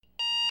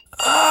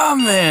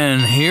Man,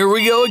 here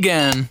we go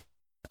again.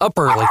 Up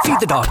early, feed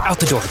the dog,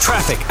 out the door,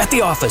 traffic, at the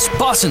office,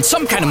 boss in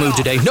some kind of mood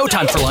today, no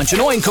time for lunch,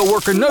 annoying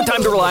coworker, no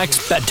time to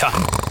relax,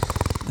 bedtime.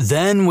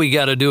 Then we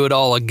gotta do it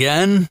all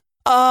again?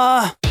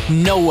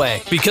 No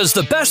way. Because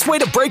the best way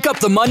to break up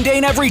the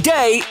mundane every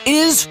day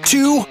is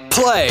to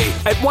play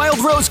at Wild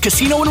Rose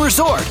Casino and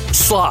Resort.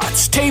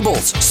 Slots,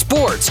 tables,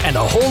 sports, and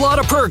a whole lot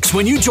of perks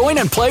when you join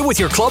and play with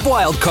your Club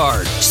Wild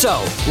card.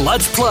 So,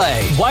 let's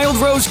play Wild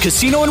Rose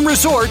Casino and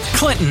Resort,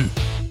 Clinton.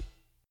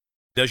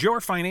 Does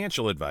your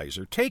financial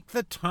advisor take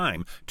the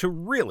time to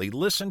really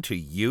listen to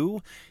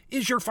you?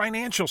 Is your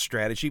financial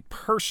strategy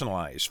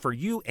personalized for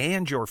you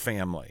and your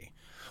family?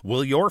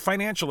 Will your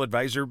financial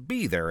advisor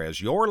be there as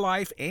your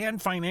life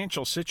and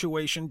financial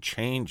situation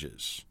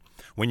changes?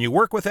 When you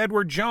work with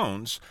Edward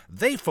Jones,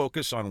 they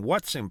focus on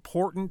what's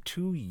important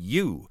to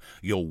you.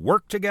 You'll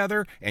work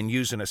together and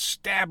use an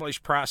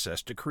established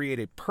process to create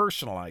a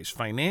personalized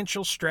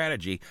financial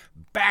strategy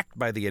backed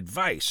by the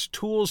advice,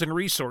 tools, and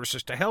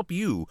resources to help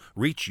you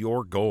reach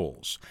your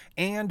goals.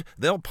 And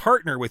they'll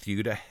partner with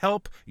you to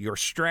help your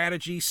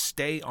strategy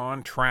stay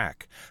on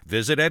track.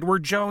 Visit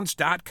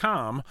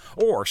edwardjones.com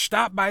or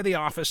stop by the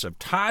office of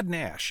Todd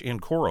Nash in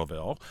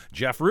Coralville,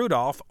 Jeff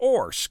Rudolph,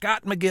 or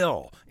Scott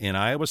McGill in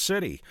Iowa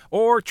City,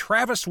 or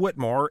Travis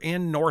Whitmore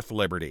in North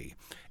Liberty.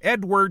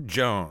 Edward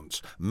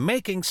Jones,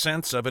 making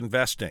sense of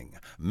investing.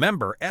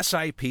 Member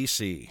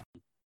SIPC.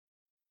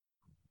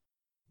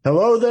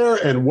 Hello there,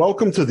 and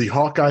welcome to the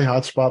Hawkeye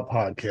Hotspot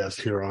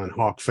Podcast here on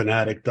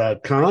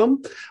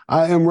HawkFanatic.com.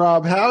 I am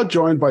Rob Howe,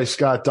 joined by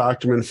Scott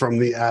Dochterman from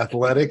The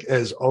Athletic.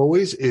 As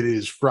always, it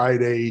is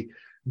Friday,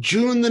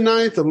 June the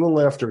 9th, a little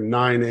after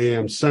 9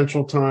 a.m.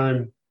 Central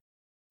Time.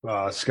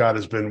 Scott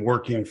has been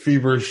working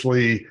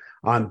feverishly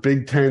on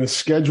Big Ten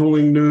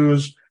scheduling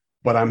news,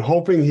 but I'm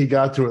hoping he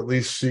got to at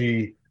least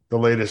see the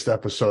latest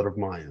episode of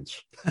Mayans.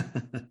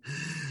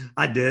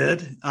 I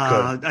did.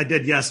 I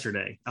did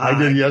yesterday. I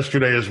did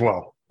yesterday as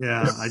well.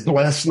 Yeah.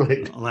 Last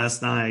night.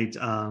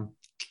 I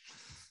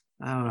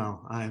don't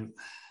know.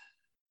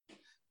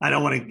 I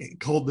don't want to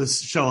hold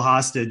this show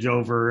hostage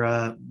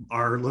over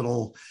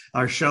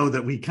our show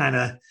that we kind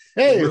of.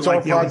 Hey, it's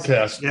our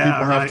podcast. Yeah,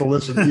 people have to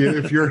listen.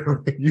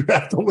 You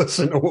have to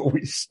listen to what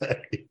we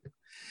say.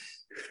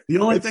 The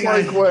only it's thing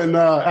like when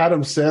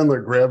Adam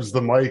Sandler grabs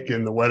the mic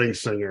in The Wedding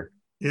Singer.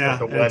 Yeah, at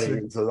the wedding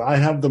and says, "I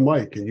have the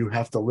mic, and you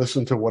have to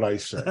listen to what I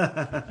say."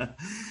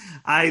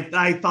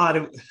 I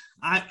thought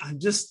I'm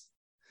just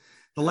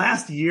the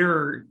last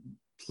year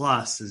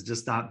plus has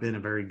just not been a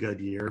very good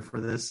year for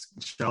this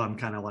show. I'm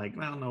kind of like,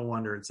 well, no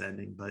wonder it's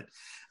ending, but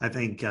I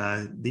think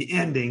the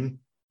ending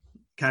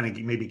kind of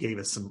maybe gave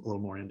us a little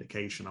more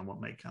indication on what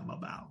may come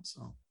about.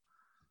 So.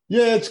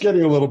 Yeah, it's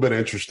getting a little bit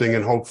interesting,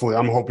 and hopefully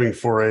I'm hoping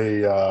for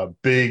a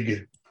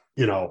big,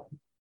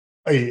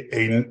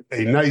 a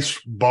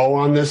nice bow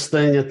on this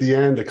thing at the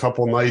end, a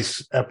couple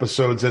nice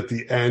episodes at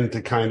the end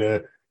to kind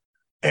of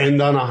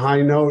end on a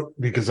high note,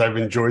 because I've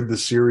enjoyed the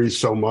series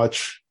so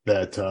much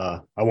that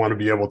I want to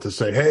be able to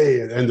say, hey,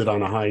 it ended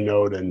on a high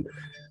note and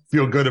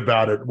feel good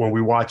about it when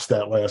we watch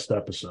that last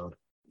episode.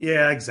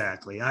 Yeah,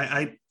 exactly.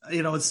 I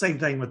it's the same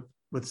thing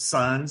with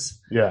Sons.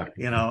 Yeah.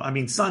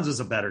 Sons was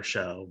a better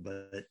show,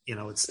 but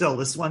it's still,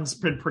 this one's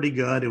been pretty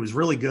good. It was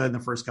really good in the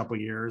first couple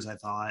of years, I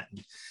thought.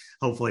 And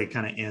hopefully it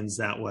kind of ends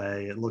that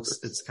way.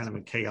 It's kind of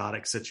a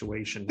chaotic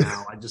situation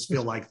now. I just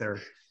feel like they're,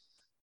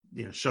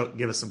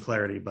 give us some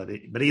clarity, but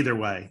either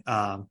way.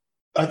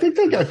 I think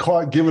they got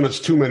caught giving us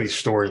too many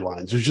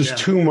storylines. There's just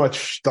too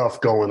much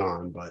stuff going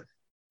on, but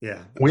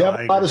we have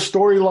a lot of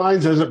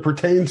storylines as it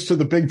pertains to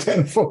the Big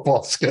Ten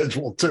football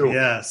schedule too.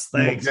 Yes.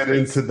 Thanks.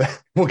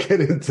 We'll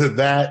get into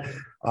that.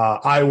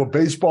 Iowa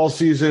baseball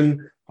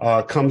season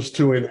comes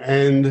to an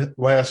end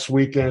last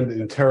weekend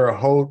in Terre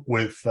Haute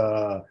with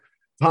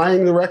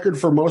tying the record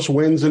for most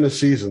wins in a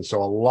season.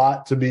 So a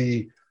lot to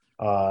be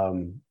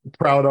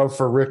proud of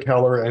for Rick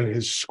Heller and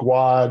his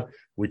squad.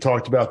 We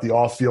talked about the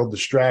off-field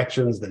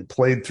distractions. They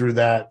played through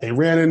that. They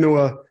ran into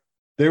a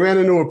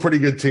pretty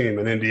good team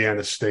in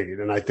Indiana State,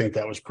 and I think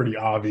that was pretty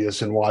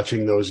obvious in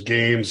watching those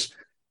games.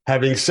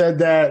 Having said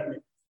that,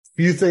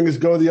 few things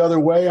go the other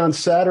way on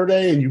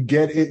Saturday, and you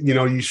get it.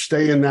 You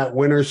stay in that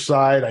winner's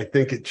side. I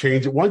think it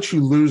changes. Once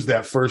you lose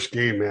that first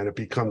game, man, it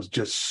becomes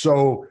just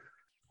so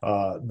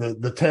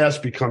the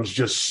task becomes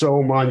just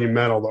so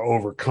monumental to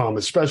overcome,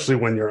 especially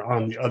when you're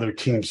on the other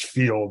team's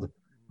field.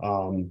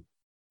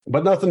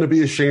 But nothing to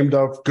be ashamed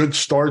of. Good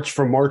starts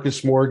from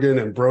Marcus Morgan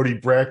and Brody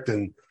Brecht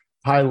and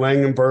Ty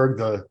Langenberg.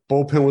 The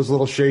bullpen was a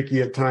little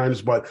shaky at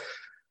times, but a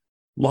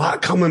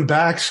lot coming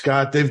back,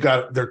 Scott. They've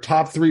got their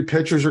top three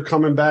pitchers are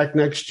coming back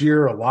next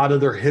year. A lot of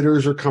their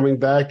hitters are coming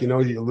back. You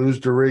lose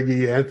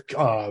DeRiggi,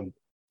 and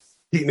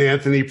Keaton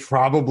Anthony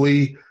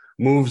probably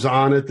moves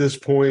on at this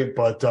point,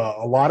 but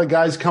a lot of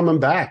guys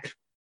coming back.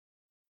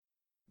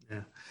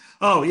 Yeah.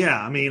 Oh,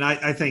 yeah.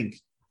 I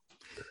think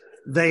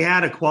they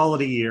had a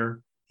quality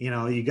year.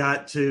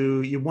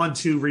 You won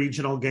 2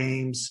 regional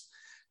games.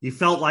 you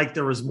felt like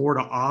there was more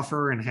to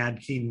offer, and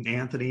had Keenan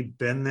Anthony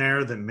been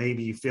there, then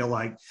maybe you feel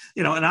like,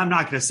 and I'm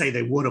not going to say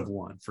they would have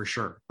won for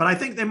sure, but I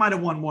think they might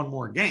have won one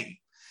more game,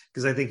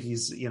 because I think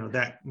he's,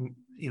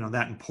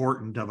 that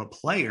important of a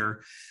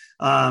player.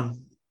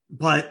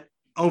 But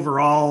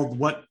overall,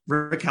 what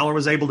Rick Heller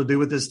was able to do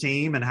with this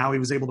team, and how he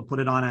was able to put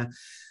it on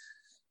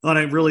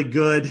a really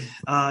good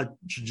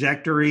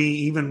trajectory,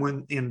 even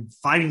when in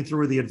fighting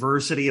through the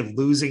adversity of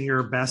losing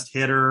your best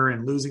hitter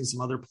and losing some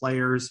other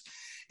players,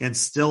 and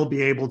still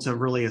be able to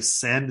really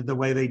ascend the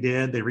way they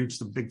did. They reached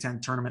the Big Ten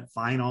tournament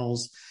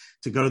finals,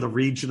 to go to the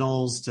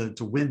regionals,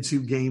 to win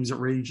 2 games at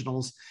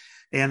regionals,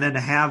 and then to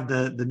have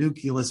the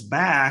nucleus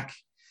back,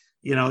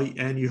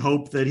 and you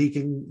hope that he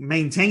can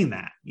maintain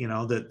that,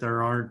 that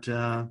there aren't,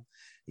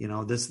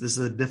 this is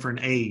a different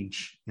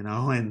age,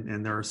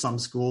 and there are some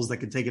schools that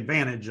can take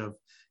advantage of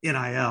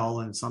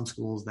NIL and some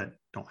schools that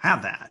don't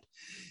have that.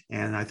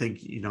 And I think,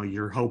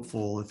 you're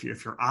hopeful if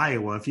you're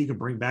Iowa, if you can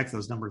bring back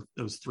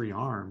those 3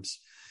 arms,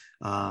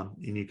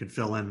 and you could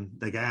fill in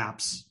the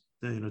gaps,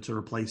 to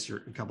replace a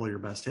couple of your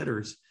best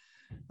hitters.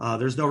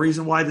 There's no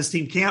reason why this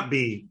team can't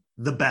be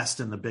the best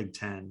in the Big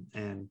Ten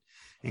and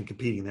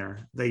competing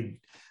there. The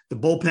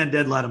bullpen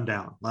did let them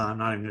down. I'm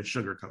not even going to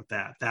sugarcoat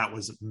that. That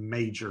was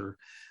major.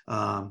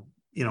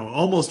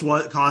 Almost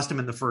what cost him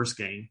in the first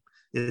game.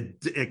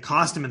 It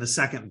cost him in the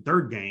second and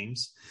third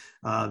games.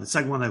 The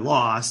second one they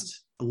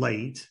lost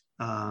late,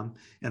 and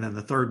then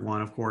the third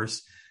one, of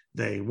course,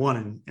 they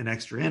won in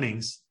extra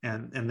innings,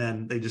 and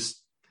then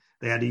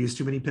they had to use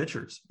too many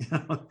pitchers.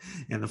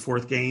 In the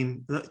fourth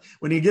game,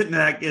 when you get in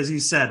that, as you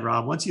said,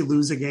 Rob, once you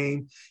lose a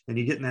game and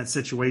you get in that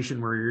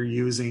situation where you're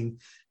using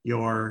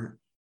your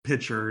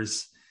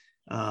pitchers,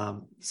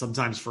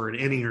 sometimes for an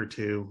inning or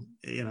two,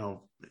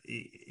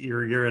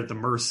 you're at the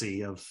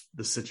mercy of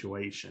the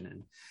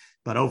situation.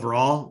 But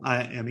overall,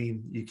 I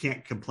mean, you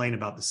can't complain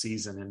about the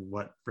season and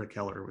what Rick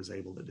Heller was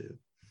able to do.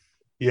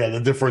 Yeah,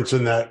 the difference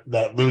in that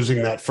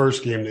losing that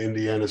first game to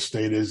Indiana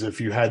State is if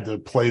you had to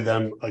play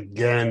them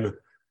again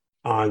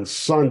on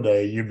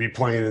Sunday, you'd be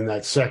playing in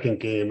that second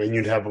game and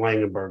you'd have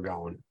Langenberg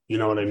going. You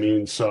know what I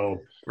mean?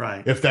 So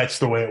right, if that's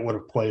the way it would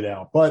have played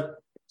out. But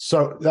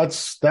so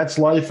that's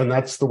life, and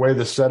that's the way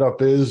the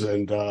setup is.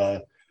 And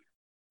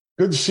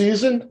good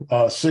season,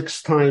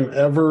 6th time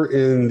ever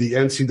in the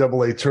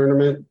NCAA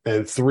tournament,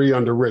 and 3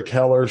 under Rick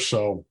Heller.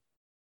 So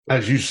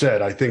as you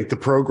said, I think the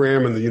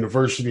program and the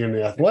university and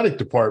the athletic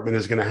department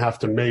is going to have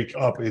to make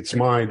up its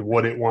mind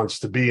what it wants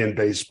to be in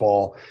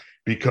baseball,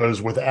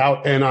 because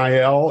without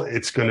NIL,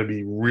 it's going to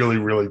be really,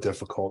 really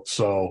difficult.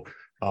 So,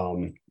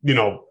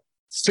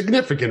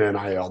 significant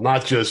NIL,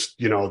 not just,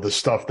 the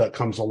stuff that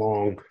comes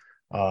along,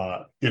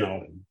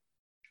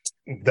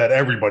 that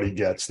everybody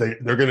gets. They're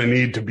going to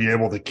need to be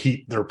able to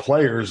keep their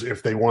players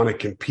if they want to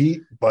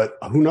compete, but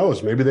who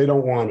knows? Maybe they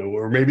don't want to,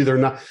 or maybe they're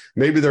not.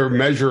 Maybe they're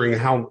measuring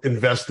how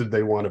invested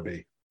they want to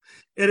be.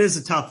 It is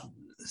a tough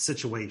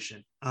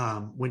situation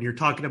when you're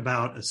talking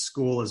about a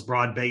school as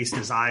broad-based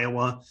as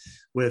Iowa,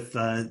 with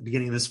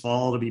beginning this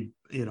fall to be,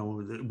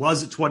 it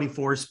was at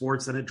 24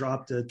 sports, then it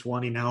dropped to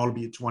 20. Now it'll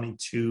be at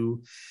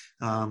 22,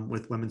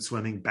 with women's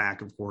swimming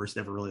back, of course,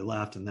 never really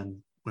left, and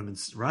then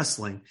women's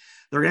wrestling.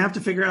 They're gonna have to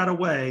figure out a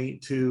way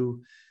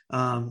to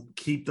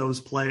keep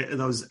those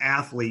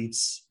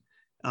athletes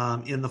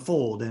in the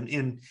fold,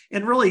 and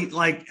really,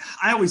 like,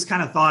 I always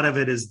kind of thought of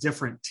it as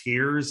different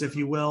tiers, if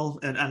you will,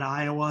 at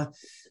Iowa.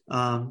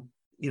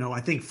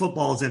 I think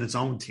football is in its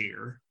own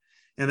tier,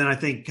 and then I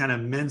think kind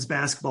of men's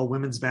basketball,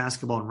 women's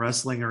basketball, and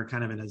wrestling are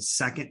kind of in a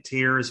second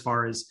tier as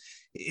far as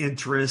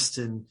interest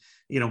and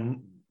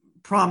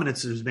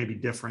prominence is maybe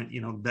different.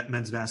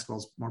 Men's basketball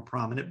is more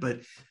prominent,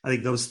 but I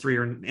think those 3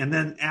 are. And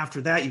then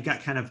after that, you've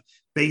got kind of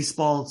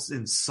baseball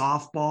and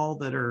softball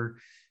that are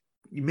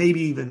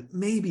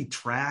maybe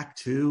track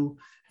too,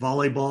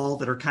 volleyball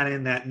that are kind of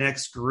in that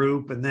next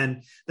group. And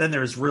then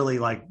there's really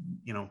like,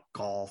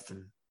 golf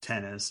and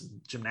tennis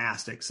and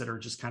gymnastics that are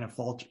just kind of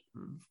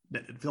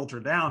filter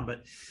down.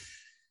 But,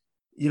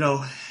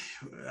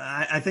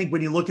 I think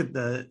when you look at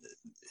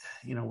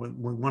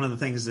one of the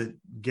things that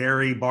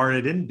Gary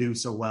Barta didn't do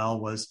so well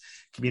was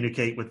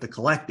communicate with the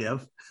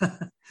collective.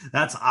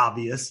 That's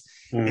obvious.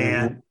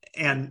 Mm-hmm.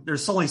 And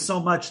there's only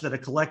so much that a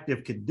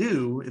collective can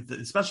do,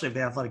 especially if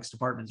the athletics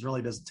department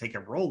really doesn't take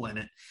a role in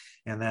it.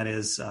 And that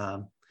is,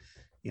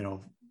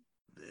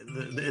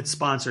 it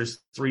sponsors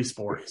 3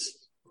 sports.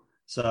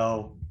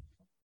 So,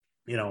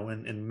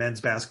 in men's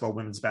basketball,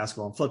 women's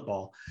basketball, and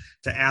football,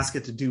 to ask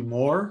it to do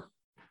more,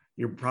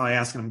 you're probably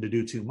asking them to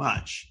do too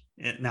much.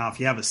 Now, if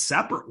you have a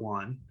separate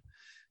one,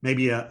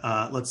 maybe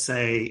let's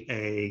say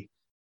a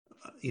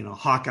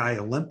Hawkeye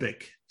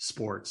Olympic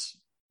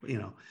sports,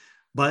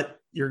 but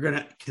you're going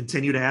to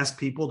continue to ask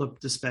people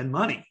to spend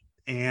money,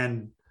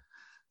 and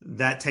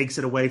that takes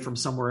it away from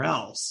somewhere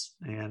else.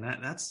 And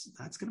that's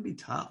going to be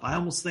tough. I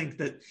almost think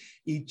that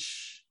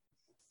each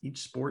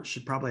sport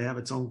should probably have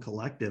its own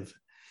collective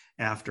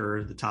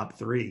after the top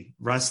 3.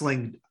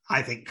 Wrestling,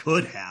 I think,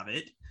 could have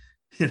it.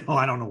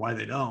 I don't know why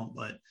they don't,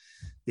 but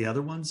the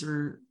other ones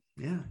are,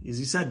 yeah, as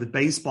you said, with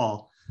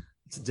baseball,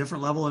 it's a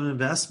different level of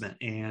investment.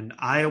 And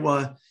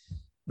Iowa,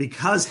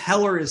 because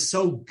Heller is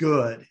so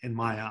good in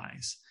my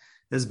eyes,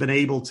 has been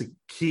able to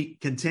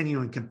continue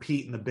and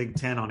compete in the Big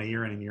Ten on a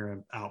year in and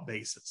year out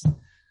basis.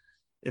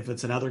 If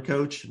it's another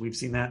coach, we've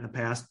seen that in the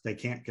past, they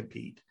can't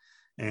compete.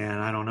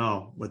 And I don't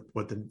know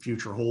what the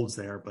future holds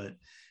there, but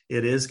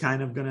it is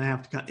kind of going to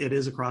have to, it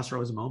is a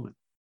crossroads moment.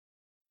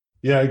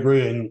 Yeah, I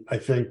agree. And I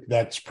think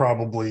that's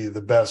probably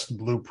the best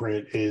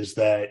blueprint, is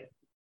that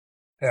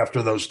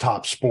after those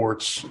top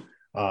sports,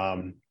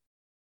 the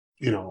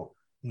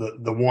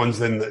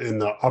ones in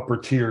the upper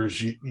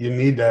tiers, you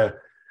need to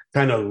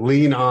kind of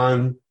lean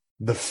on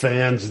the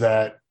fans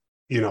that,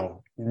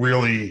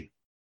 really,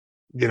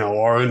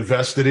 are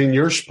invested in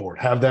your sport.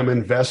 Have them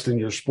invest in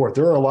your sport.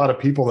 There are a lot of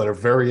people that are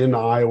very into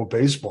Iowa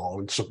baseball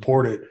and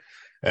support it.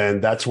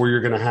 And that's where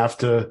you're going to have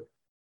to,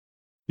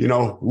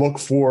 look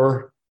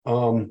for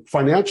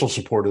financial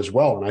support as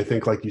well. And I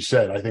think, like you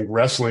said, I think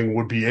wrestling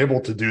would be able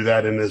to do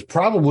that and is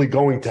probably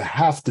going to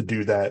have to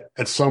do that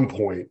at some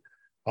point,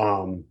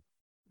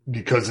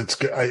 because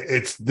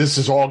this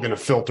is all going to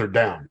filter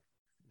down,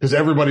 because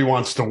everybody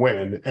wants to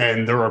win.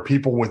 And there are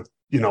people with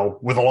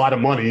a lot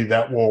of money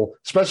that will,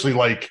 especially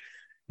ACC,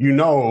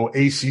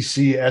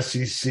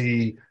 SEC,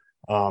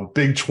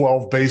 Big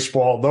 12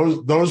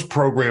 baseball, those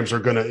programs are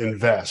going to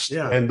invest.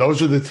 Yeah. And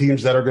those are the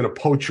teams that are going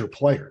to poach your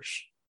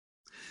players.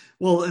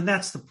 Well, and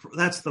that's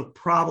the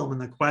problem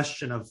and the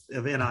question of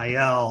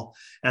NIL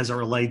as it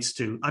relates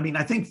to,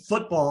 I think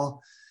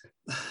football,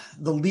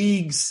 the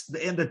leagues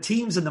and the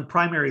teams in the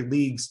primary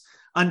leagues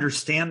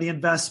understand the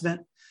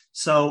investment.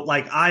 So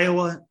like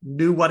Iowa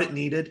knew what it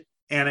needed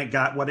and it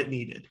got what it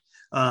needed.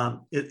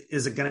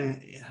 Is it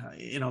going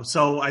to,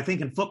 so I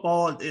think in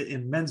football,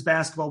 in men's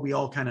basketball, we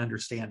all kind of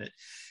understand it.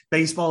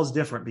 Baseball is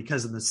different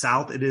because in the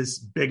South, it is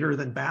bigger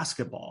than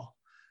basketball.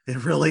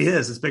 It really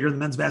is. It's bigger than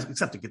men's basketball,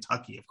 except in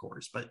Kentucky, of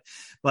course.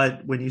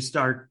 But when you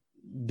start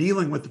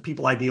dealing with the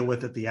people I deal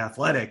with at the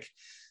Athletic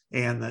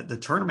and the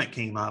tournament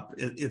came up,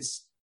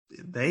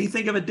 they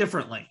think of it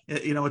differently.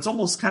 It's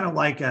almost kind of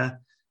like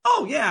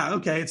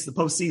it's the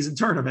postseason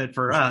tournament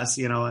for us,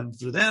 and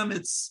for them,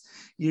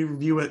 you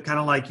view it kind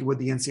of like you would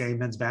the NCAA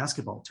men's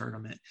basketball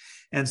tournament.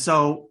 And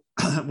so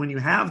when you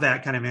have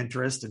that kind of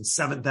interest in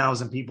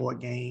 7,000 people at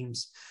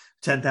games,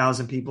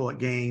 10,000 people at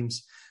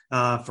games,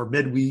 for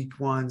midweek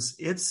ones,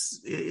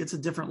 it's a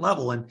different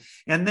level. And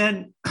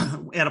then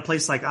at a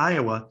place like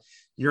Iowa,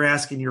 you're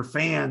asking your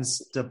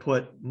fans to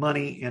put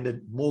money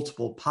into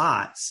multiple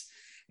pots.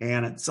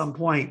 And at some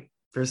point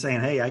they're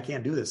saying, hey, I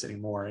can't do this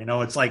anymore.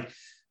 It's like,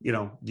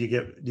 do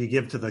you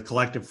give to the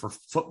collective for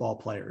football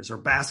players or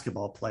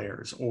basketball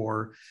players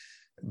or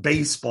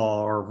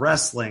baseball or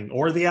wrestling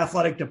or the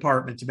athletic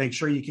department to make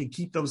sure you can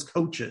keep those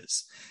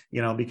coaches,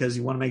 because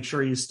you want to make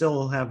sure you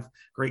still have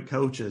great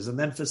coaches, and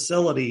then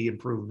facility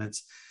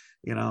improvements.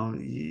 You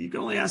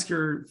can only ask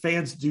your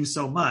fans to do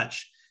so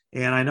much.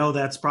 And I know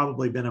that's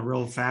probably been a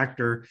real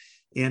factor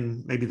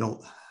in maybe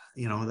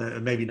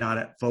maybe not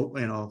at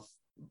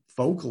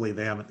vocally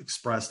they haven't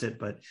expressed it,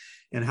 but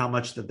in how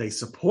much that they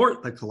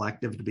support the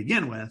collective to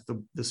begin with,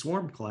 the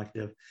Swarm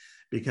collective,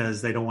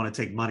 because they don't want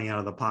to take money out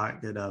of the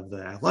pocket of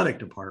the athletic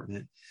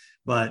department.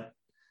 But,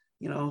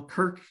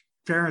 Kirk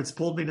Ferentz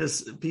pulled me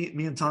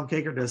and Tom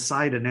Kaker to a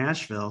side in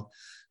Nashville.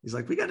 He's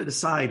like, we got to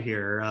decide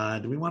here.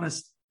 Do we want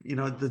to,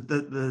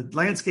 the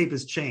landscape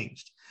has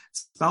changed.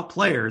 It's about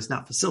players,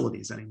 not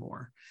facilities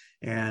anymore.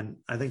 And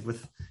I think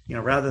with,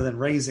 rather than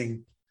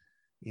raising,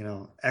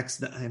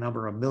 X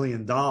number of $1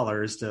 million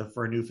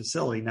for a new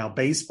facility. Now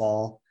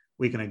baseball,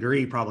 we can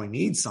agree probably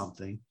needs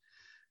something,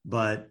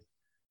 but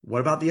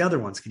what about the other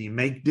ones? Can you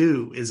make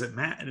do?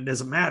 It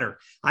doesn't matter.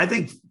 I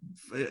think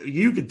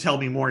you could tell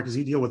me more because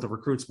you deal with the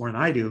recruits more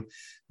than I do.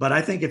 But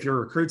I think if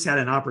your recruits had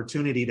an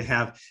opportunity to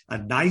have a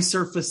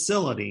nicer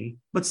facility,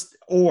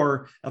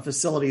 or a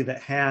facility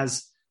that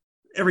has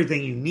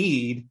everything you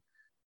need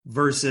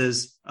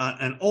versus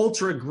an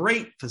ultra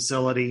great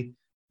facility,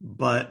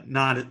 but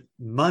not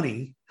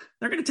money,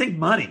 they're going to take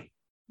money.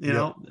 They're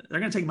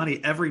going to take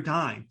money every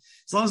time.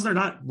 As long as they're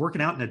not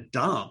working out in a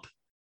dump,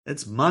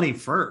 it's money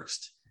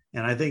first.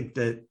 And I think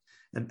that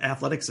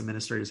athletics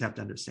administrators have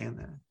to understand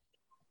that.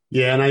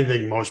 Yeah, and I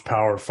think most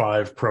Power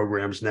 5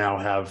 programs now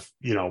have,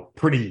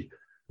 pretty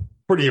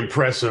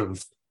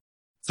impressive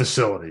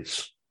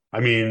facilities.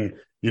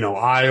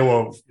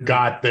 Iowa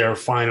got there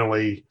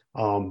finally,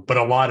 but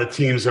a lot of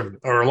teams a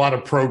lot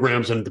of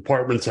programs and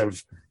departments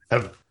have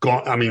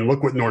gone.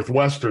 Look what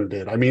Northwestern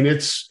did.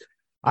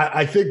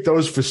 I think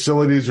those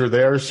facilities are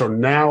there. So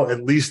now,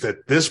 at least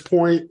at this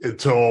point,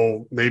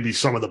 until maybe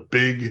some of the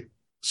big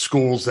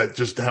schools that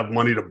just have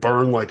money to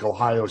burn, like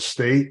Ohio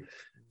State,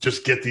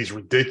 just get these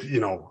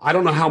ridiculous, I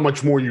don't know how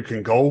much more you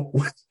can go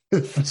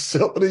with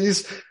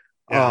facilities.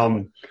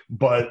 Yeah.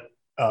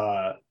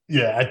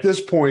 At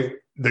this point,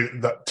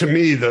 to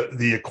me,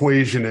 the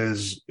equation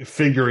is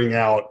figuring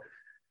out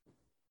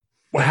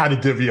how to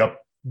divvy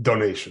up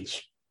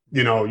donations.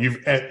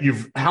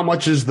 How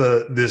much is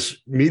this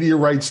media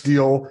rights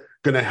deal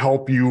going to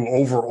help you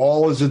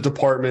overall as a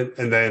department?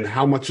 And then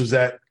how much does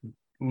that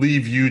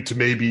leave you to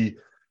maybe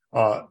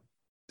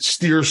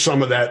steer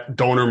some of that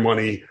donor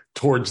money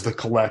towards the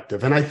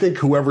collective. And I think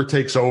whoever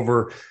takes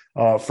over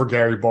for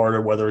Gary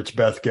Barta, whether it's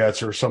Beth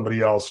Getz or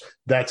somebody else,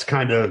 that's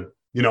kind of,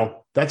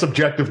 that's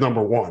objective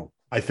number one,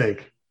 I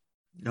think.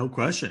 No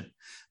question.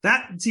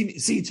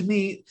 See, to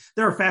me,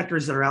 there are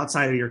factors that are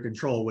outside of your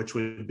control, which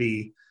would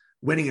be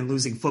winning and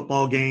losing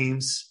football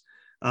games.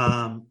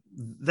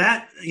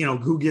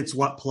 Who gets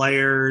what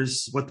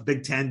players, what the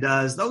Big Ten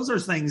does. Those are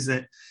things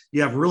that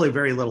you have really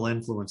very little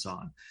influence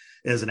on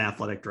as an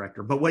athletic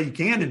director. But what you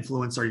can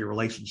influence are your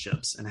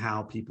relationships and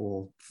how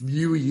people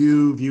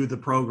view the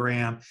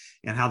program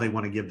and how they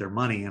want to give their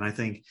money. And I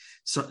think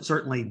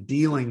certainly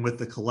dealing with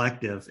the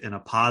collective in a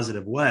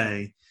positive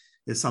way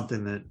is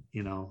something that,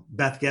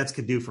 Beth Getz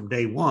could do from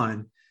day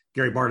one.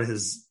 Gary Barta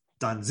has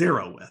done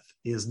zero with.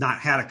 He has not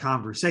had a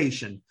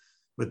conversation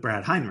with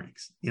Brad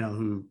Heinrichs,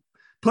 who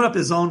put up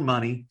his own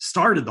money,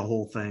 started the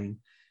whole thing.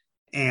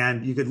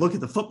 And you could look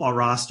at the football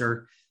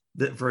roster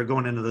for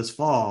going into this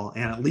fall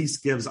and at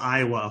least gives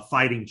Iowa a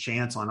fighting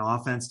chance on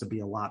offense to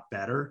be a lot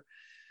better.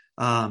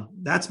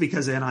 That's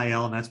because of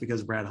NIL, and that's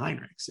because of Brad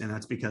Heinrichs, and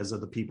that's because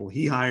of the people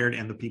he hired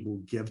and the people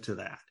who give to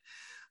that.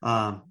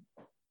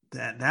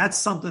 That's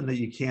something that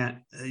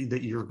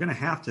you're going to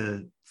have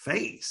to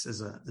face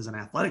as an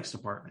athletics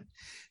department.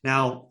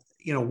 Now,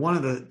 one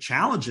of the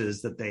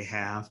challenges that they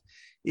have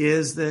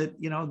is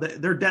that,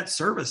 their debt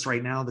service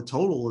right now, the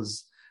total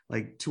is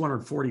like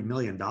 $240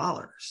 million.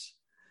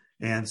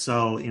 And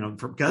so,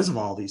 because of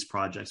all these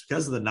projects,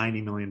 because of the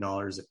 $90 million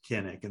at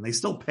Kinnick, and they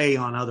still pay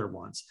on other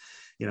ones,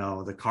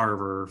 the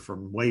Carver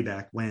from way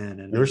back when.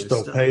 And they're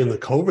still paying the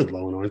COVID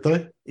loan, aren't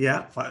they?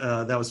 Yeah.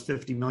 That was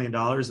 $50 million,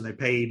 and they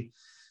paid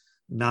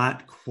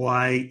not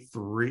quite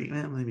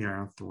maybe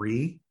around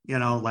 $3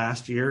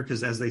 last year,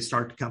 because as they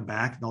start to come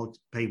back, they'll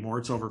pay more.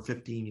 It's over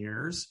 15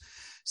 years.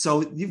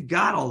 So you've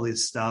got all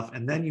this stuff,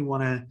 and then you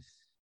want to,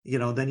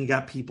 then you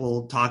got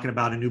people talking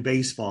about a new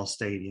baseball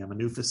stadium, a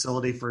new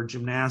facility for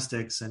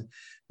gymnastics and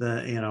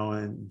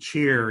and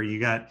cheer. You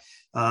got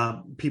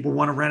people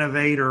want to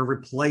renovate or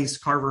replace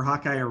Carver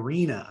Hawkeye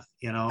Arena,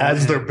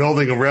 as they're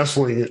building a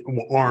wrestling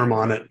arm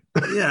on it.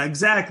 Yeah,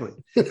 exactly.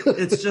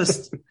 It's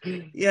just,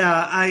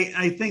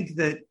 I think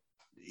that,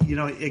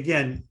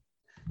 again,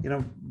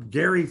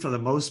 Gary, for the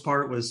most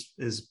part,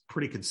 is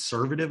pretty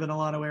conservative in a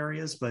lot of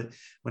areas, but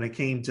when it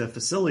came to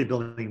facility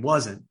building, he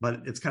wasn't.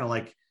 But it's kind of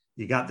like,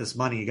 you got this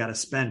money, you got to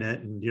spend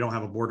it, and you don't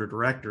have a board of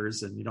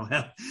directors, and you don't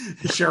have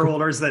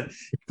shareholders that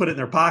put it in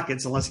their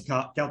pockets unless you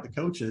count the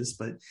coaches.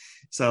 But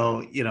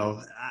so,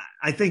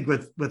 I think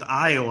with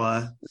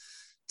Iowa,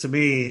 to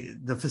me,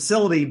 the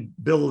facility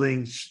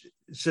building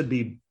should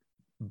be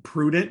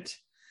prudent,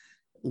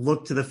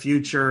 look to the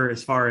future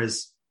as far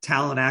as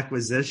talent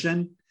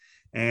acquisition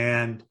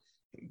and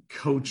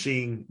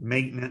coaching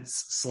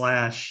maintenance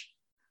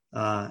 /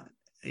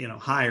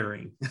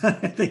 hiring. I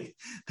think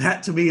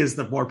that to me is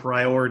the more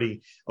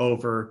priority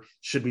over,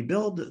 should we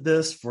build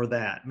this for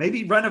that?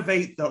 Maybe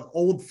renovate the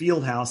old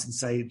field house and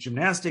say,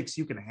 gymnastics,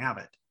 you can have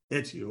it.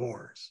 It's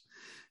yours.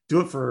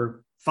 Do it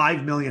for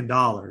 $5 million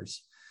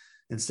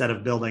instead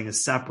of building a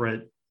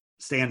separate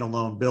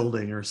standalone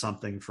building or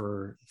something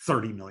for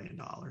 $30 million.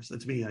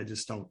 That's me. I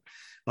just don't,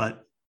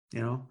 but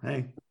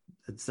hey,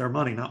 it's their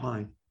money, not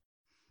mine.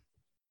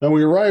 Now,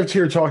 we arrived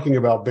here talking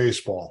about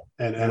baseball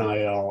and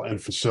NIL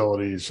and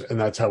facilities, and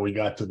that's how we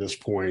got to this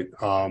point.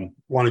 Want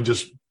to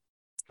just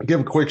give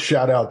a quick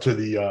shout out to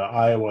the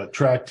Iowa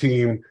track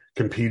team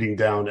competing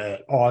down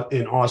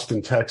in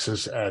Austin,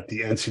 Texas at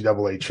the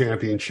NCAA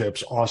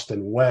championships.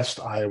 Austin West,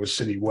 Iowa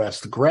City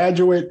West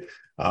graduate,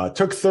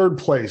 took third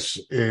place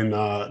in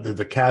the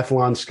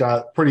decathlon.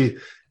 Scott, pretty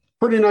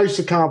nice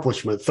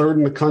accomplishment. Third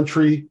in the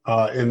country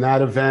in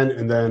that event.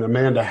 And then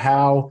Amanda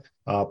Howe,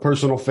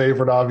 personal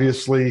favorite,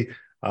 obviously,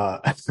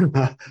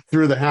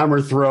 through the hammer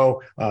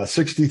throw,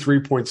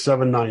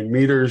 63.79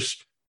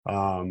 meters,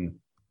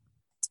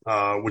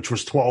 which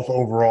was 12th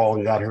overall,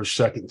 and got her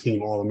second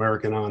team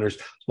All-American honors.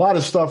 A lot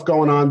of stuff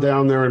going on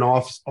down there in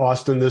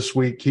Austin this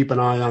week. Keep an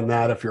eye on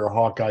that if you're a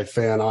Hawkeye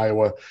fan.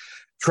 Iowa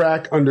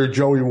track under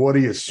Joey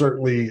Woody is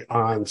certainly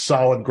on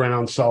solid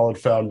ground, solid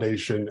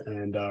foundation,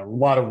 and a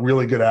lot of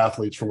really good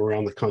athletes from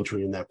around the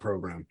country in that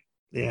program.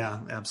 Yeah,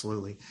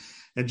 absolutely.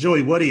 And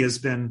Joey Woody has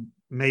been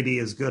maybe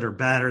as good or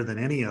better than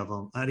any of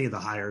the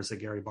hires that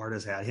Gary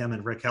Barta's had. Him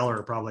and Rick Heller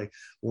are probably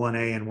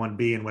 1A and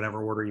 1B in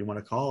whatever order you want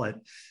to call it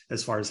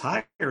as far as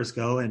hires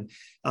go. And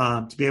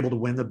to be able to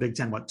win the Big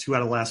Ten, 2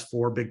 out of the last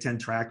 4 Big Ten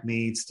track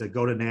meets, to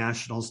go to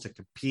nationals, to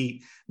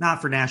compete, not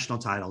for national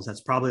titles.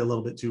 That's probably a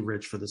little bit too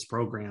rich for this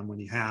program when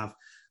you have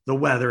the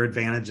weather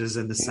advantages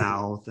in the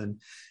South and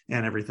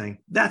everything.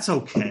 That's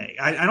okay.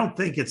 I don't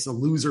think it's a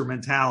loser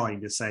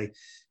mentality to say,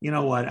 you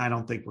know what, I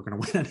don't think we're going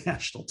to win a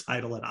national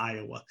title at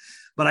Iowa.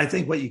 But I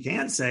think what you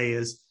can say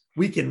is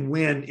we can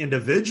win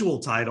individual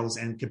titles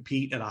and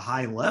compete at a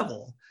high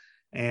level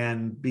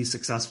and be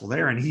successful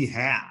there. And he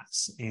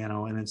has,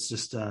 and it's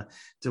just to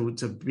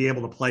be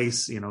able to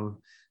place, to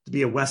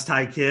be a West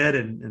High kid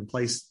and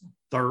place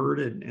third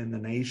in the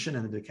nation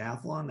in the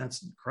decathlon.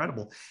 That's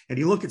incredible. And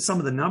you look at some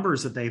of the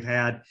numbers that they've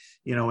had,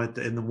 in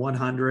the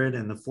 100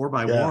 and the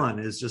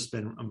 4x1 has just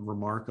been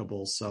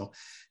remarkable. So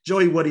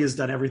Joey Woody has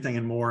done everything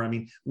and more. I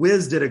mean,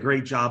 Wiz did a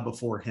great job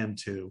before him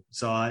too.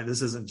 So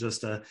this isn't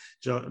just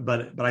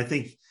but I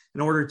think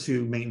in order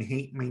to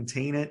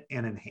maintain it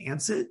and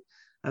enhance it,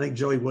 I think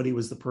Joey Woody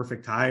was the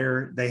perfect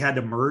hire. They had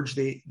to merge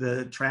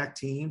the track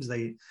teams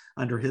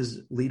under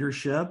his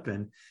leadership,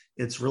 and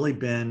it's really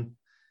been,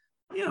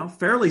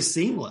 fairly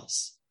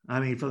seamless.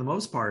 I mean, for the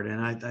most part.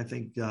 And I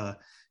think,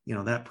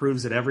 that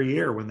proves it every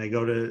year when they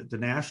go to the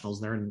nationals.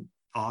 They're in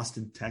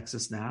Austin,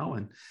 Texas now,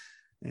 and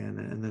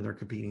then they're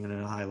competing at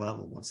a high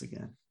level once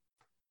again.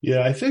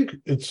 Yeah, I think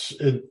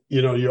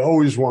you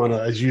always want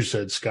to, as you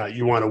said, Scott,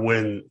 you want to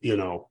win,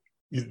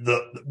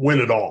 win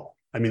it all.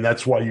 I mean,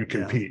 that's why you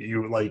compete.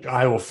 You like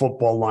Iowa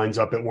football lines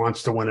up. It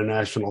wants to win a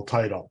national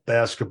title.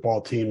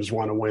 Basketball teams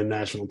want to win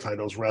national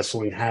titles.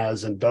 Wrestling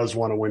has and does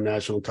want to win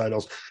national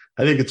titles.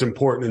 I think it's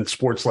important in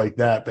sports like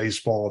that,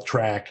 baseball,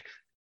 track,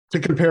 to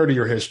compare to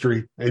your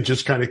history and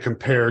just kind of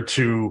compare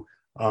to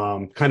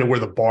kind of where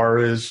the bar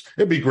is.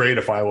 It'd be great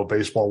if Iowa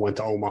baseball went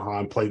to Omaha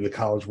and played in the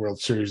College World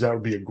Series. That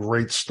would be a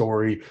great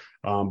story.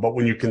 But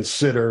when you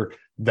consider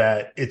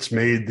that it's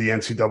made the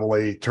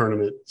NCAA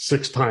tournament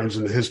 6 times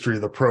in the history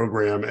of the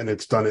program, and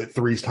it's done it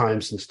 3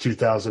 times since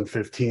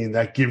 2015.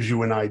 That gives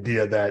you an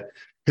idea that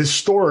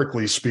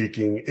historically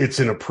speaking, it's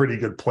in a pretty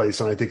good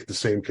place. And I think the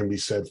same can be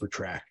said for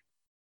track.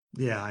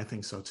 Yeah, I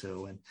think so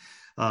too. And,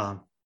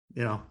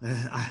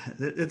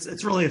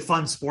 it's really a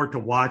fun sport to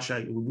watch.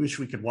 I wish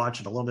we could watch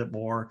it a little bit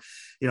more.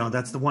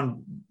 That's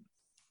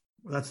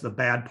the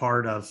bad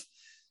part of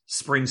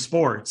spring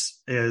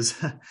sports is,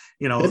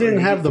 they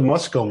didn't have the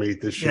Musco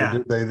meet this year,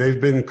 did they?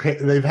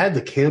 They've had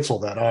to cancel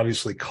that,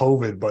 obviously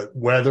COVID, but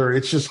weather,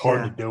 it's just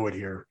hard to do it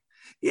here.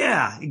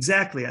 Yeah,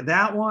 exactly.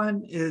 That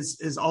one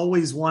is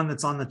always one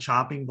that's on the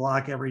chopping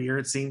block every year.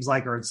 It seems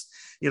like, or it's,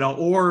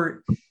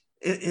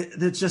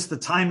 it's just the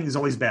timing is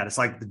always bad. It's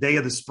like the day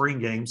of the spring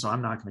game, so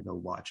I'm not going to go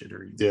watch it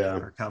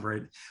or cover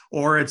it.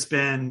 Or it's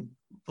been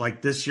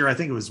like this year, I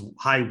think it was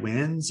high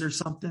winds or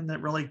something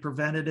that really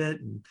prevented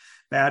it, and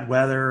bad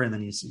weather. And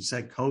then you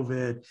said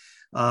COVID.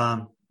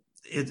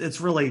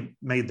 It's really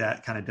made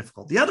that kind of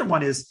difficult. The other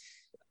one is,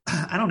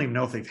 I don't even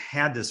know if they've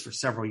had this for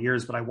several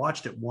years, but I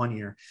watched it one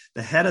year.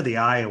 The head of the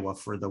Iowa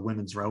for the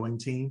women's rowing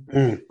team,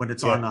 when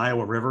it's on the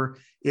Iowa River,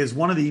 is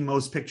one of the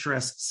most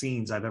picturesque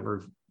scenes I've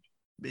ever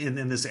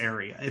in this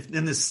area,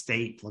 in this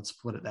state, let's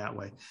put it that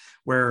way,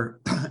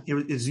 where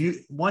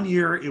one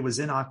year it was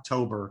in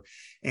October,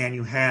 and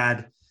you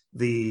had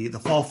the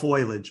fall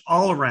foliage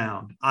all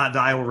around the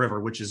Iowa River,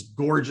 which is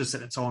gorgeous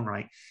in its own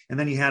right. And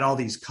then you had all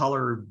these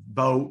colored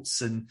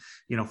boats and,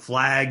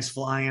 flags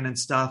flying and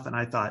stuff. And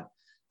I thought,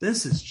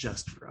 this is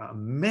just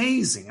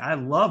amazing. I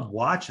love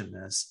watching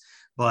this,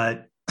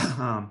 but they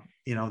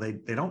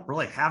don't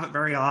really have it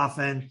very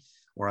often,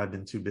 or I've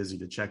been too busy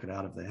to check it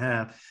out if they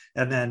have.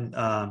 And then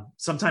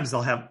sometimes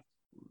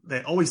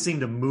they always seem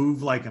to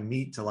move like a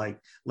meet to like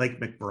Lake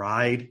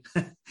McBride.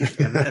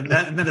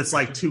 and then it's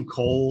like too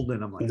cold.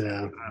 And I'm like,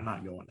 I'm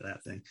not going to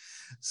that thing.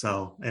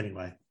 So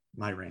anyway,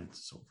 my rant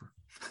is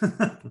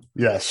over.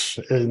 Yes.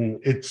 And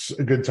it's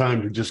a good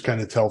time to just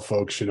kind of tell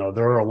folks, there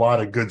are a lot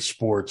of good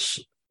sports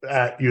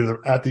at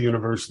the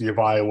University of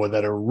Iowa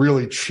that are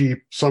really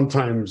cheap,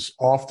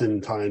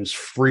 oftentimes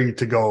free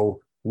to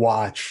go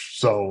watch.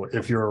 So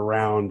if you're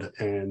around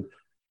and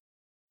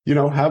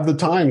have the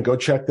time, go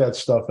check that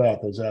stuff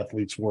out. Those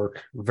athletes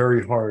work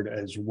very hard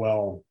as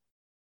well.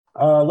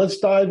 Let's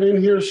dive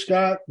in here,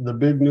 Scott. The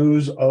big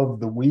news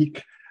of the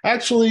week.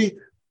 Actually,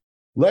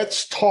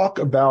 let's talk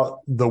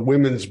about the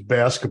women's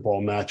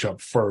basketball matchup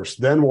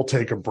first. Then we'll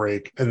take a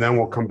break, and then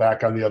we'll come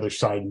back on the other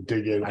side and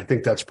dig in. I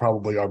think that's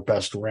probably our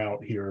best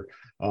route here.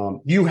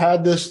 You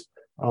had this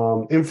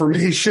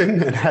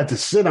information and had to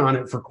sit on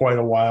it for quite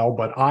a while,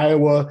 but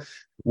Iowa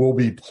will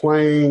be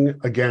playing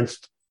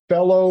against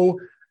fellow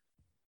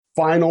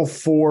Final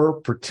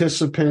Four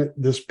participant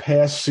this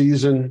past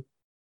season,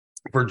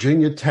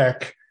 Virginia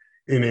Tech,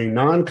 in a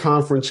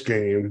non-conference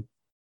game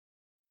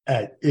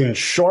in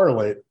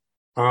Charlotte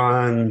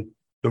on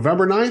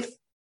November 9th. Is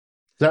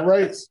that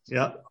right?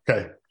 Yeah.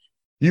 Okay.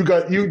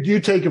 You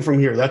take it from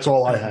here. That's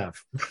all I have.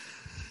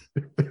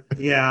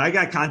 Yeah, I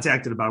got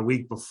contacted about a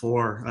week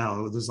before.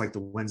 It was like the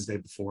Wednesday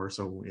before.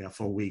 So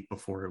full week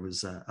before it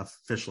was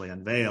officially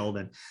unveiled.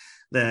 And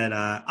that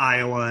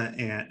Iowa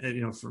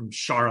and, from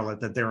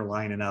Charlotte, that they're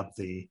lining up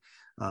the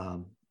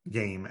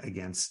game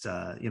against,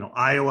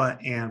 Iowa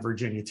and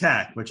Virginia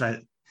Tech, which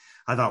I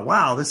thought,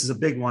 wow, this is a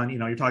big one.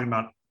 You're talking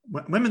about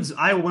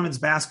Iowa women's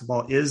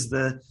basketball is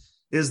the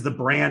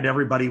brand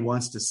everybody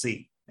wants to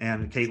see.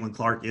 And Caitlin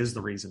Clark is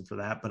the reason for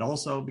that, but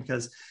also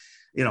because,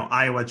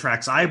 Iowa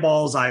attracts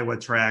eyeballs, Iowa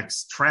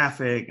attracts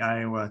traffic,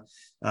 Iowa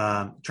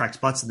attracts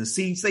butts in the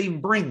seats. They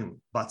even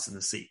bring butts in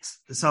the seats.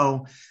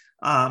 So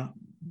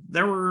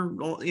there were,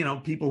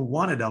 people who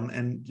wanted them.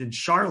 And in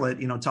Charlotte,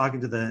 talking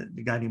to the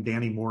guy named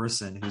Danny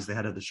Morrison, who's the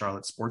head of the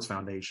Charlotte Sports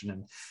Foundation,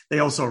 and they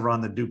also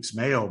run the Duke's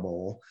Mayo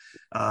Bowl.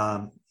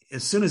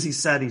 as soon as he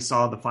said he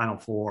saw the Final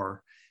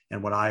Four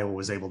and what Iowa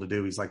was able to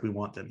do, he's like, we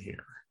want them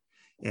here.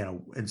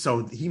 And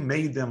so he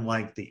made them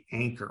like the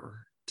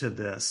anchor to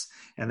this.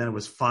 And then it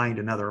was find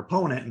another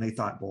opponent. And they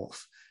thought, well,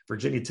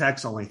 Virginia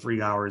Tech's only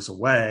 3 hours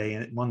away,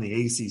 and it won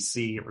the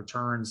ACC. It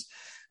returns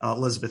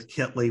Elizabeth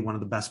Kitley, one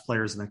of the best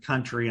players in the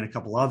country, and a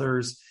couple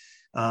others.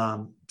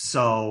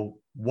 So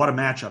what a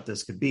matchup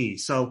this could be.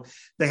 So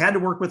they had to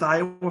work with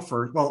Iowa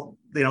first. Well,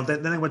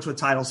 then they went to a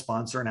title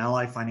sponsor, an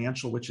Ally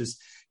Financial, which is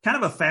kind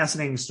of a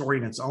fascinating story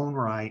in its own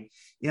right,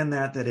 in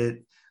that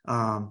it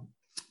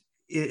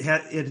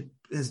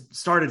has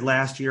started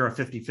last year a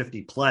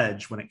 50-50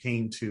 pledge when it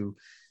came to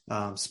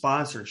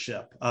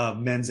sponsorship of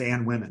men's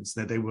and women's,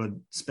 that they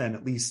would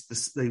spend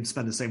they'd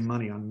spend the same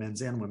money on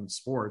men's and women's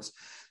sports.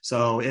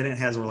 So, and it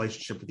has a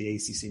relationship with the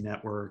ACC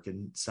network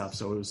and stuff.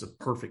 So it was a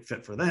perfect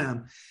fit for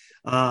them.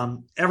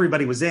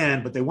 Everybody was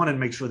in, but they wanted to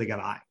make sure they got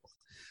Iowa.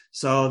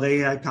 So they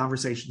had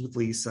conversations with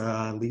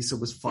Lisa. Lisa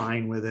was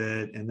fine with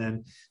it. And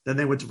then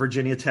they went to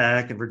Virginia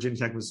Tech, and Virginia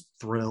Tech was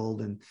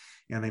thrilled, and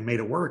they made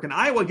it work. And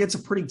Iowa gets a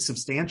pretty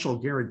substantial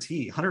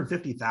guarantee,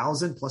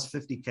 $150,000 plus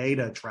 $50K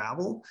to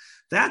travel.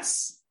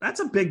 That's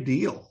a big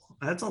deal.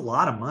 That's a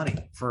lot of money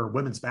for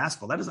women's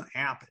basketball. That doesn't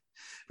happen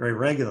very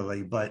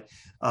regularly, but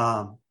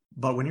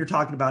when you're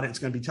talking about it, it's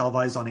going to be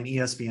televised on an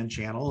ESPN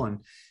channel.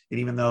 And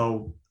even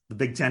though the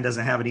Big Ten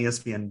doesn't have an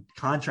ESPN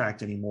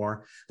contract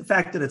anymore, the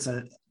fact that it's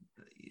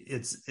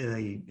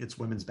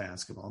women's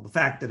basketball, the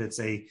fact that it's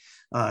a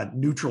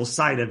neutral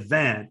site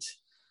event,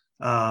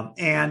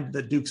 and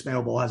that Duke's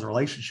Mayo Bowl has a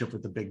relationship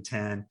with the Big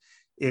Ten,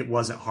 it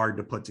wasn't hard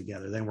to put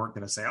together. They weren't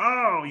going to say,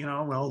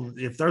 well,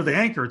 if they're the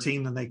anchor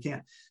team, then they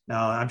can't.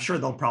 Now, I'm sure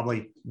they'll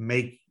probably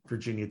make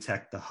Virginia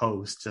Tech the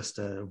host just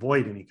to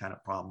avoid any kind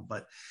of problem.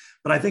 But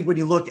I think when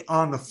you look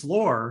on the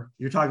floor,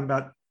 you're talking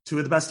about two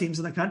of the best teams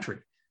in the country,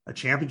 a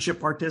championship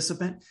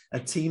participant, a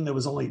team that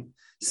was only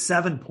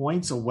 7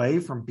 points away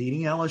from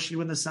beating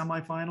LSU in the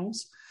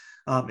semifinals.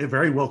 It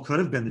very well could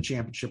have been the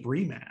championship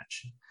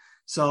rematch.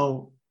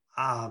 So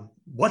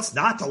what's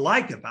not to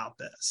like about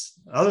this,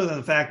 other than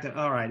the fact that,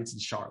 all right, it's in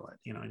Charlotte,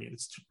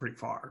 it's pretty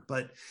far,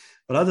 but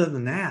other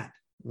than that,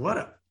 what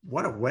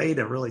a way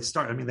to really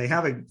start. I mean, they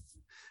have a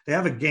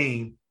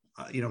game,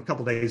 a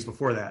couple days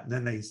before that, and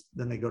then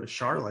they go to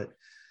Charlotte.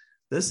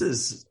 This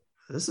is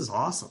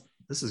awesome.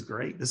 This is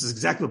great. This is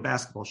exactly what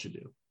basketball should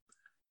do.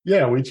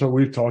 Yeah,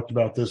 we've talked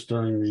about this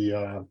during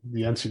the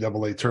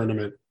NCAA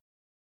tournament,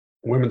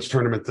 women's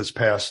tournament this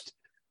past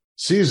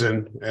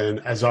season, and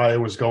as I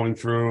was going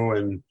through,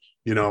 and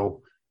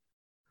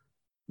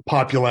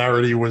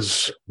popularity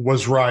was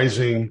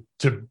rising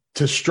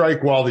to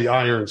strike while the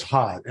iron's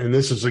hot, and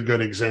this is a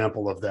good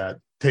example of that,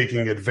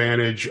 taking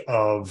advantage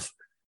of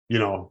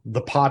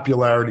the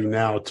popularity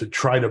now to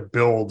try to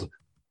build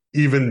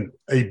even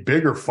a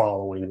bigger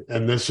following,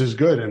 and this is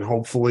good, and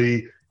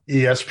hopefully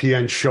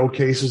ESPN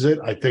showcases it.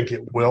 I think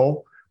it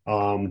will,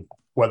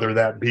 whether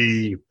that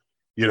be,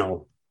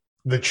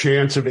 the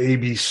chance of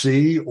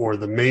ABC or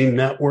the main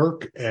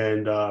network,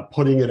 and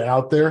putting it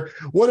out there.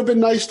 Would have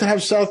been nice to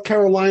have South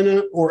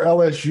Carolina or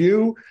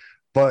LSU,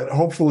 but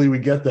hopefully we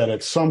get that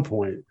at some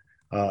point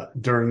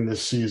during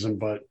this season.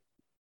 But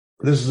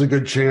this is a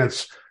good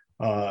chance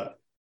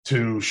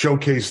to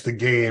showcase the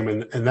game,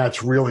 and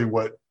that's really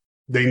what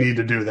they need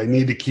to do. They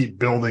need to keep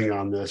building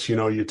on this.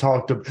 You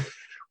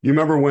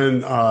remember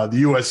when the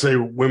USA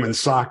women's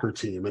soccer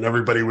team, and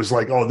everybody was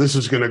like, oh, this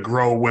is going to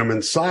grow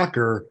women's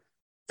soccer,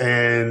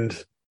 and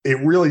it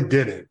really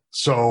didn't.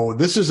 So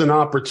this is an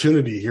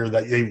opportunity here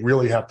that they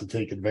really have to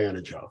take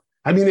advantage of.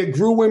 I mean, it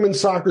grew women's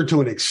soccer to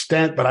an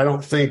extent, but I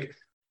don't think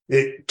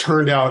it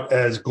turned out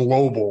as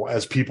global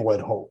as people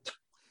had hoped.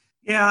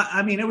 Yeah,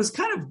 I mean, it was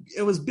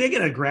big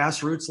at a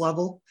grassroots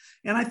level,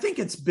 and I think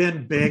it's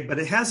been big, but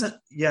it hasn't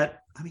yet.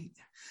 I mean,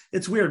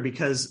 it's weird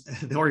because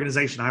the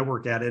organization I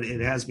work at,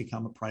 it has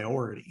become a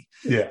priority.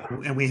 Yeah.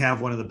 And we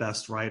have one of the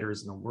best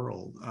writers in the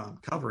world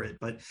cover it,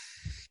 but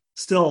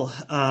still,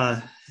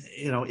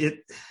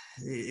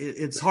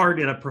 it's hard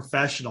in a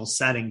professional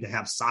setting to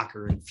have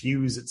soccer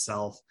infuse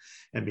itself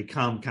and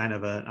become kind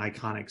of an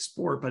iconic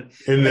sport. But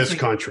in this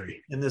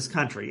country,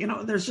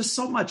 there's just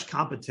so much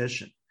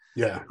competition.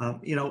 Yeah.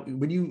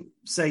 When you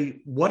say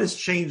what has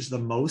changed the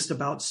most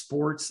about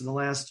sports in the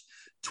last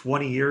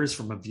 20 years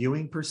from a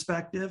viewing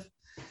perspective,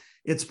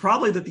 it's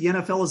probably that the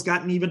NFL has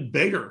gotten even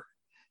bigger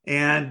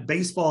and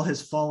baseball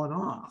has fallen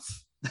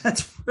off.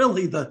 That's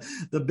really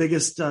the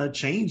biggest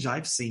change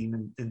I've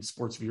seen in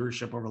sports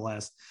viewership over the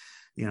last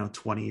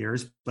 20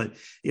 years, but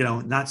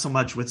not so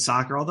much with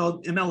soccer, although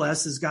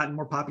MLS has gotten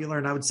more popular.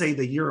 And I would say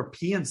the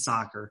European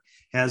soccer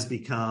has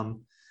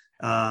become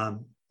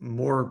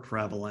more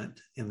prevalent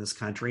in this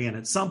country. And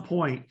at some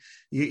point,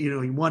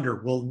 you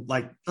wonder, well,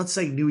 like, let's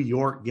say New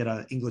York get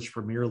an English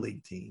Premier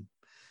League team.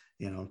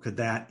 Could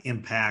that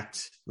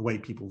impact the way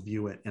people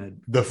view it?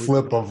 And the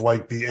flip of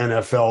like the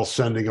NFL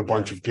sending a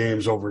bunch of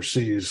games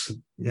overseas,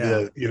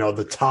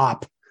 the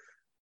top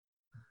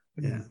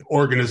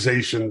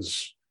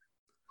organizations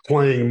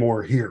playing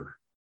more here.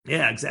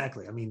 Yeah,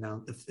 exactly. I mean,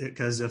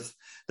 because if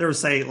there was,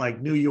 say, like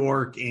New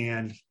York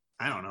and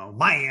I don't know,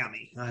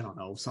 Miami, I don't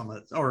know,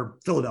 or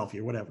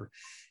Philadelphia, whatever.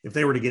 If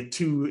they were to get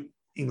 2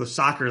 English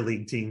Soccer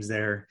League teams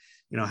there,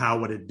 how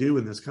would it do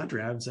in this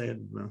country? I would say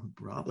it'd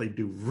probably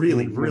do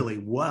really, really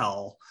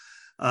well.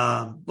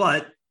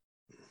 But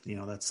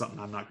that's something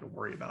I'm not going to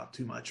worry about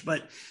too much.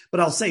 But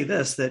I'll say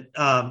this,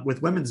 that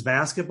with women's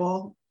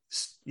basketball,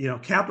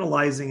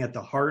 capitalizing at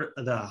the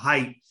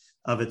height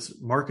of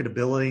its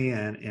marketability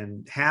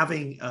and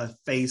having a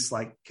face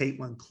like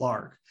Caitlin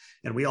Clark.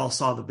 And we all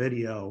saw the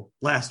video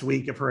last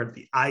week of her at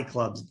the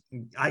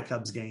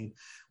iCubs game.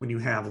 When you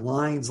have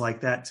lines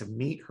like that to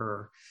meet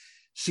her,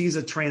 she's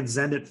a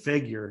transcendent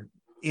figure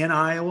in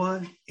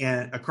Iowa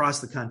and across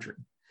the country.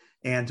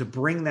 And to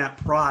bring that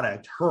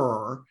product,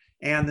 her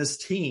and this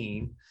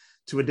team,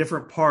 to a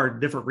different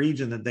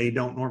region that they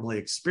don't normally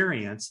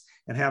experience,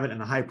 and have it in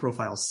a high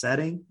profile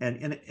setting.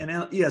 And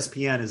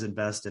ESPN is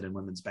invested in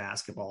women's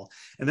basketball.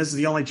 And this is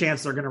the only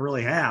chance they're going to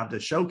really have to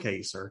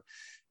showcase her.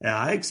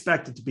 I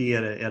expect it to be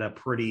at a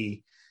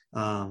pretty, it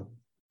won't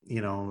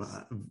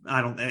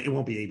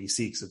be ABC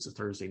because it's a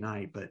Thursday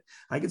night, but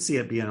I could see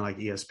it being like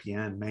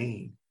ESPN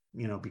main,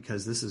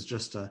 because this is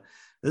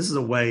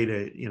a way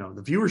to,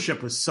 the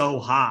viewership was so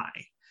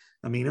high.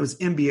 I mean, it was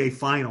NBA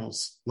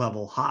finals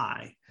level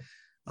high.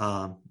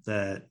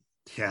 That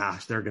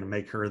they're going to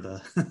make her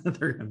the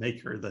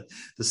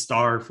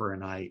star for a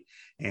night,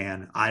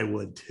 and I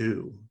would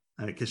too,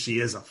 because she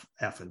is a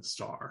effing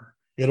star.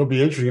 It'll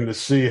be interesting to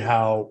see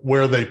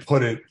where they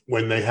put it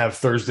when they have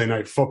Thursday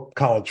night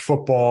college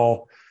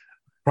football,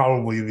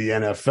 probably the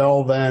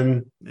NFL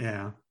then.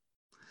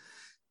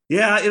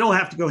 Yeah, it'll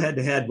have to go head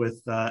to head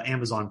with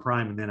Amazon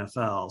Prime and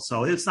NFL.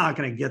 So it's not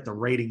going to get the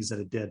ratings that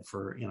it did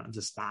for,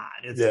 just not.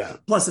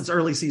 Plus it's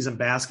early season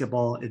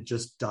basketball. It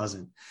just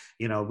doesn't,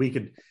 we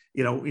could,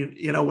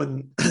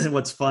 when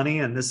what's funny,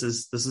 and this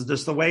is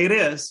just the way it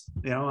is,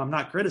 I'm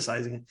not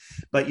criticizing it,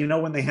 but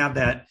when they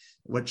have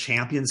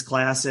Champions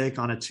Classic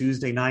on a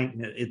Tuesday night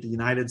at the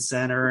United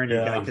Center, and you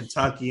got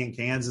Kentucky and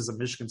Kansas and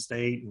Michigan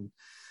State, and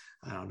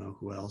I don't know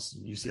who else,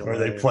 UCLA. Or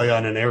they play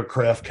on an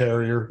aircraft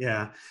carrier.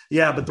 Yeah.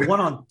 But the one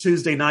on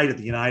Tuesday night at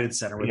the United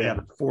Center where they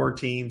have 4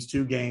 teams,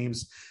 2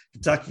 games,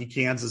 Kentucky,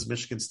 Kansas,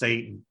 Michigan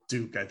State, and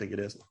Duke, I think it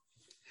is.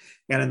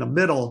 And in the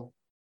middle,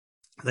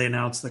 they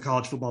announced the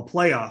college football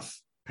playoff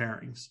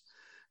pairings.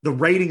 The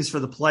ratings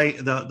for the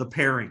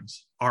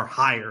pairings are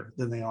higher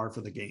than they are for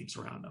the games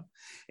around them.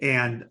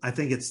 And I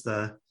think it's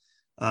the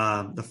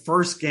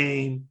first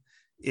game,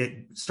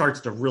 it starts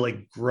to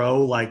really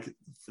grow like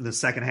the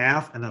second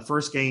half, and the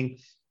first game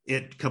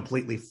it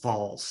completely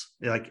falls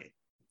like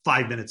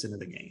 5 minutes into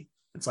the game.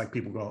 It's like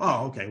people go,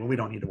 oh, okay, well, we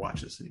don't need to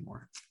watch this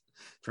anymore.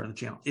 Turn the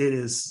channel.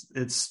 It's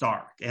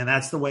stark, and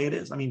that's the way it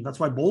is. I mean, that's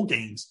why bowl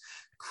games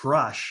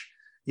crush.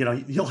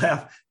 You'll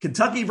have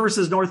Kentucky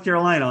versus North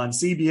Carolina on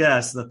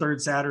CBS the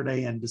 3rd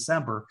Saturday in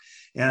December,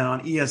 and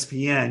on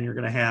ESPN you're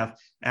going to have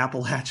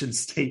Appalachian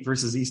State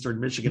versus Eastern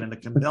Michigan in the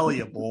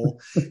Camellia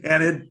Bowl,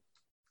 and it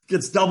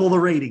gets double the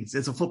ratings.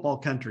 It's a football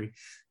country.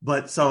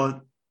 But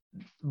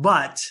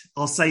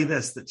I'll say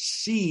this, that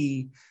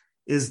she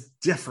is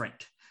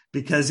different,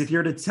 because if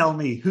you're to tell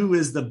me who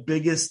is the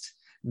biggest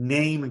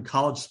name in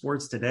college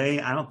sports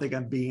today, I don't think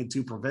I'm being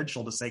too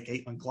provincial to say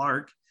Caitlin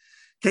Clark.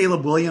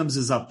 Caleb Williams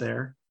is up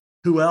there.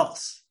 Who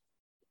else?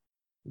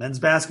 Men's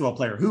basketball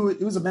player.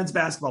 Who's a men's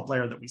basketball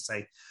player that we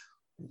say,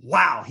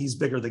 wow, he's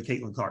bigger than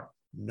Caitlin Clark?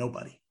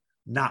 Nobody.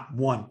 Not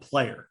one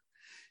player.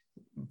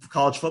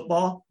 College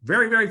football,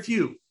 very, very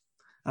few.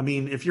 I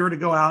mean, if you were to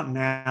go out and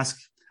ask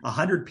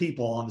 100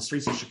 people on the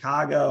streets of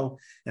Chicago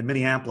and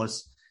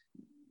Minneapolis,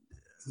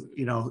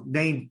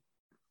 name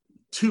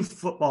 2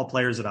 football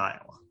players at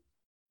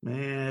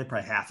Iowa,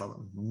 probably half of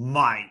them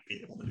might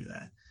be able to do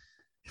that.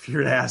 If you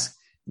were to ask,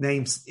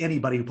 name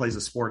anybody who plays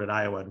a sport at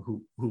Iowa,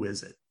 who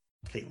is it?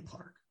 Caitlin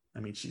Clark. I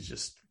mean, she's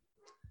just,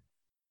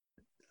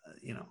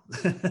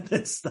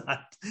 it's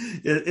not,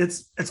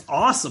 it's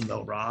awesome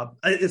though, Rob.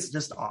 It's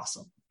just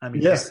awesome. I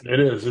mean, yes, it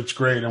is. It's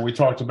great. And we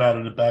talked about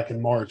it back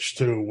in March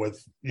too,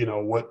 with,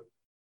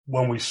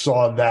 when we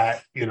saw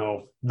that,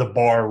 the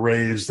bar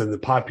raised and the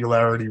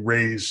popularity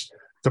raised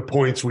to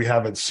points we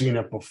haven't seen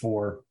it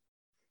before.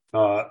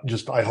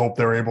 I hope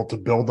they're able to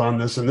build on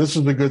this. And this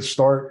is a good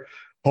start.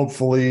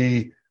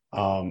 Hopefully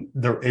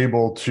they're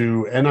able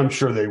to, and I'm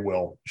sure they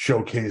will,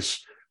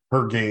 showcase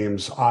her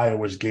games,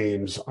 Iowa's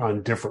games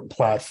on different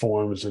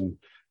platforms and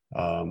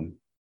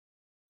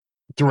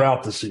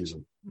throughout the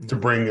season to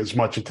bring as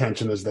much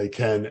attention as they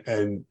can.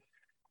 And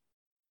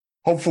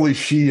hopefully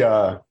she,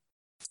 I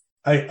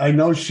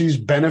know she's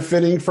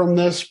benefiting from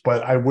this,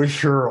 but I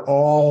wish her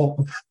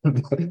all,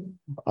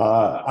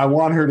 I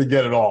want her to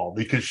get it all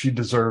because she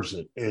deserves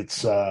it.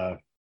 It's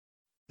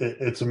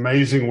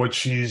amazing what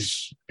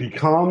she's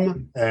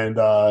become. And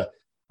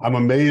I'm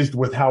amazed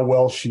with how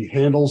well she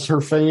handles her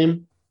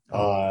fame,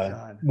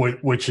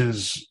 which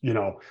is,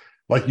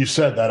 like you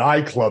said, that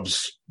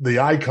the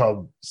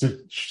iCub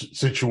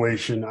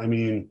situation. I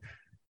mean,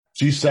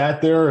 she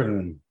sat there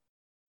and,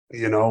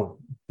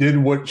 did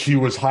what she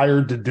was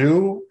hired to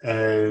do.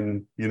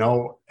 And,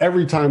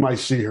 every time I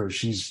see her,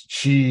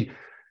 she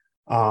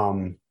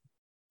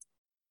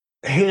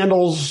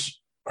handles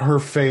her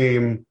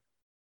fame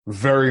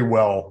very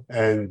well,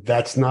 and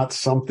that's not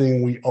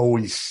something we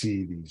always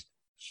see these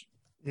days.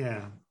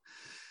 Yeah.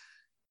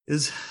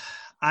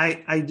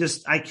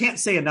 I can't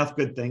say enough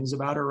good things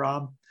about her,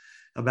 Rob,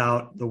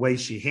 about the way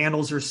she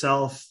handles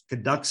herself,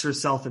 conducts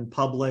herself in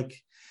public,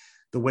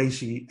 the way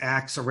she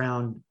acts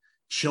around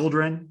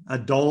children,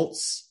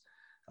 adults,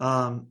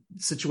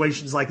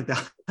 situations like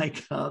the High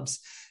Cubs,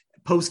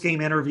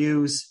 post-game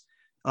interviews,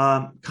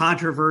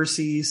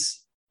 controversies.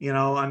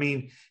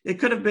 It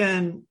could have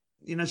been,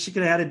 she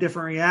could have had a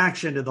different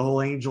reaction to the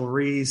whole Angel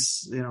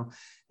Reese,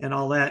 and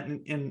all that.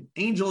 And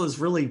Angel has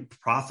really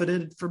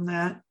profited from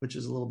that, which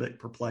is a little bit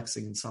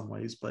perplexing in some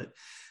ways, but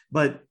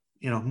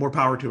more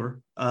power to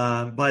her.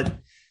 But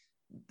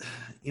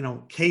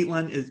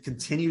Caitlin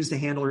continues to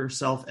handle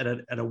herself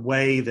at a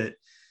way that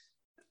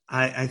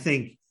I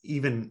think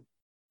even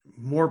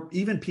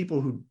people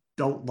who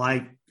don't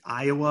like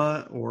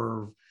Iowa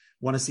or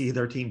want to see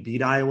their team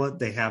beat Iowa,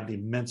 they have the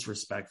immense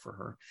respect for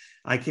her.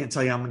 I can't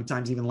tell you how many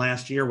times, even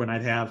last year, when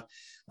I'd have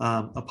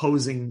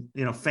opposing,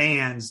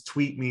 fans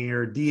tweet me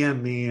or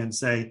DM me and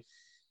say,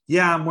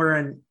 yeah, I'm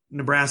wearing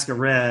Nebraska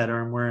red,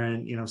 or I'm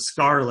wearing,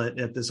 scarlet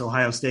at this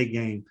Ohio State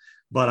game,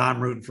 but I'm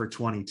rooting for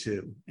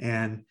 22.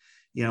 And,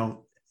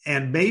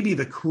 and maybe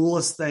the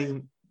coolest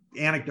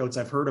anecdotes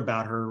I've heard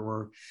about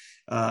her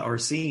or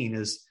seen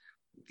is,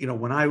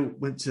 when I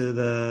went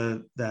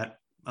to that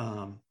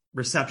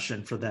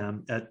reception for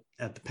them at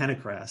the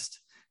Pentecrest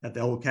at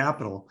the old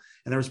Capitol,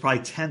 and there was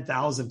probably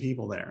 10,000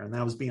 people there, and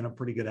that was being a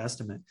pretty good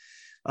estimate.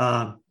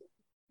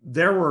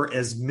 There were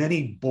as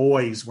many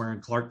boys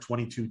wearing Clark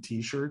 22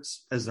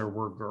 t-shirts as there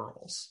were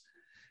girls.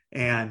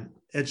 And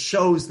it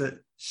shows that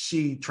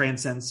she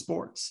transcends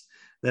sports,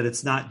 that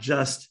it's not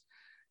just,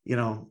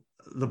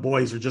 the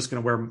boys are just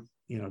going to wear,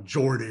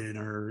 Jordan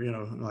or,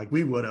 like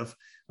we would have.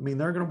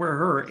 They're going to wear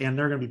her, and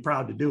they're going to be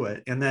proud to do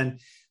it. And then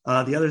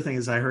the other thing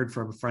is, I heard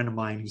from a friend of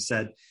mine who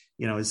said,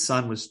 his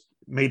son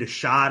made a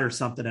shot or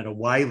something at a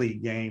Y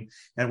League game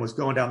and was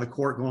going down the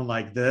court going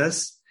like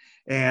this.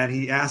 And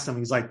he asked him,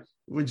 he's like,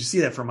 would you see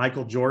that from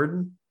Michael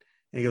Jordan?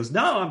 And he goes,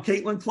 no, I'm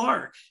Caitlin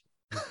Clark.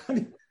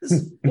 This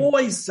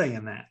boy's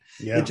saying that.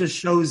 Yeah. It just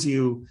shows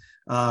you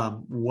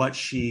what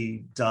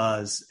she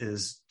does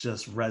is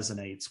just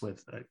resonates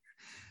with it.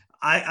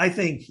 I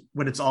think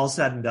when it's all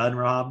said and done,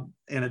 Rob,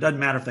 and it doesn't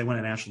matter if they win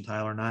a national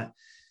title or not,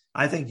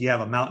 I think you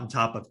have a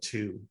mountaintop of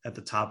two at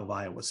the top of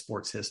Iowa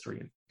sports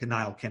history,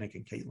 Niall Kinnick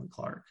and Caitlin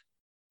Clark.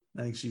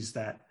 I think she's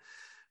that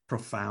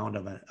profound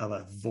of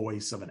a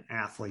voice, of an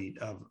athlete,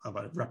 of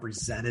a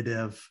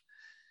representative.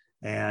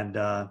 And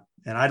I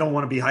don't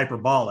want to be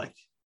hyperbolic,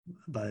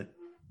 but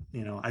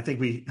I think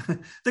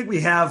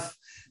we have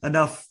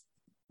enough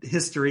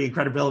history and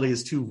credibility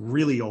as two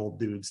really old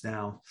dudes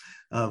now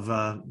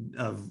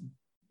of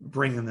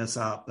bringing this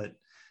up. But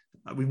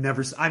I've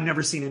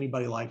never seen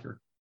anybody like her.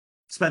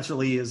 Spencer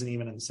Lee isn't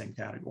even in the same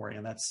category,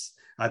 and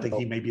I think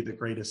he may be the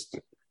greatest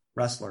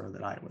wrestler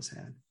that Iowa's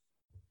had.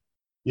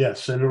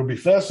 Yes, and it'll be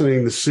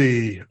fascinating to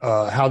see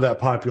how that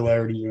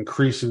popularity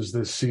increases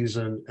this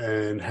season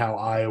and how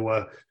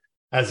Iowa,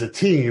 as a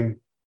team,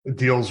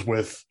 deals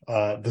with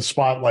the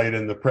spotlight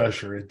and the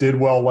pressure. It did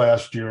well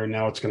last year, and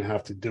now it's going to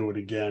have to do it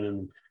again,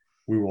 and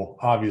we will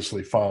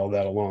obviously follow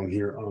that along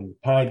here on the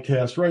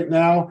podcast. Right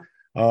now,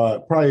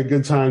 probably a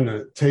good time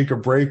to take a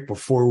break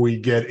before we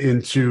get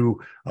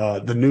into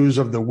the news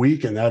of the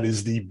week, and that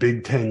is the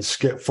Big Ten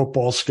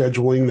football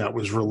scheduling that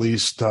was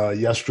released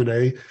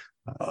yesterday,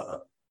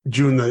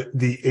 June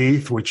the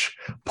 8th, which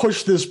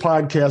pushed this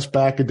podcast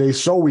back a day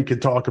so we could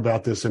talk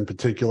about this in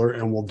particular,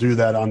 and we'll do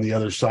that on the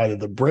other side of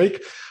the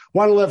break.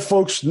 Want to let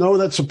folks know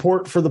that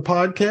support for the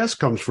podcast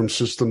comes from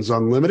Systems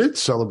Unlimited,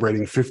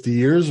 celebrating 50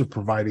 years of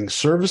providing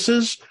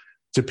services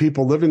to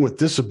people living with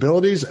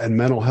disabilities and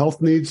mental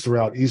health needs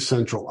throughout East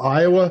Central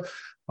Iowa.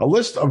 A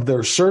list of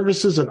their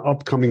services and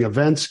upcoming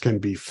events can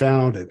be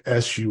found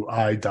at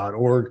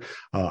sui.org.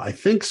 I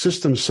think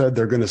Systems said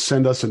they're going to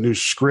send us a new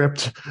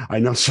script. I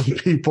know some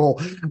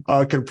people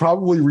can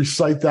probably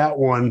recite that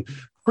one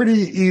pretty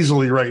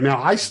easily right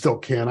now. I still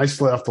can. I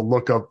still have to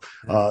look up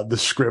the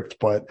script,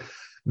 but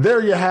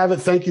there you have it.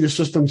 Thank you to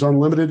Systems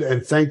Unlimited,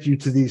 and thank you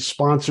to the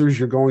sponsors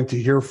you're going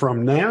to hear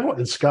from now.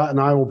 And Scott and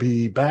I will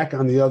be back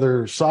on the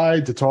other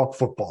side to talk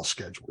football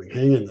scheduling.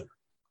 Hang in there.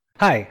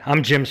 Hi,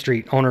 I'm Jim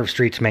Street, owner of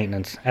Streets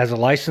Maintenance. As a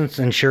licensed,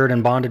 insured,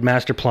 and bonded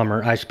master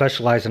plumber, I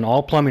specialize in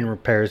all plumbing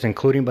repairs,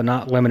 including but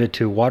not limited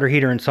to water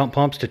heater and sump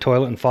pumps to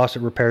toilet and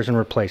faucet repairs and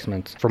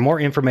replacements. For more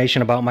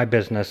information about my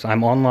business,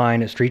 I'm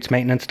online at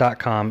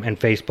streetsmaintenance.com and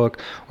Facebook,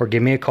 or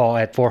give me a call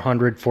at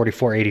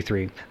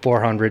 400-4483,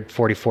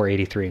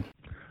 400-4483.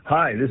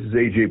 Hi, this is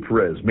AJ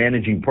Perez,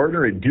 managing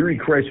partner at Deary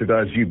Chrysler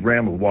Dodge Jeep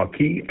Ram of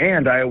Waukee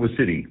and Iowa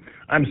City.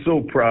 I'm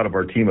so proud of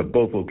our team at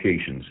both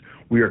locations.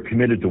 We are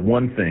committed to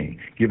one thing,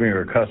 giving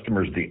our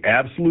customers the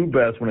absolute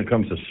best when it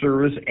comes to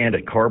service and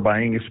a car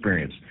buying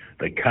experience,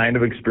 the kind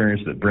of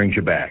experience that brings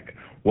you back.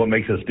 What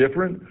makes us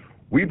different?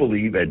 We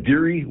believe at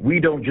Deary, we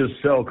don't just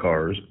sell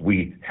cars,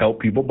 we help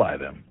people buy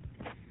them.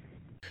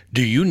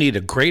 Do you need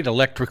a great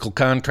electrical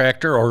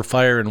contractor or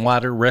fire and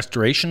water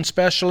restoration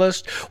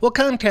specialist? Well,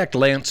 contact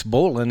Lance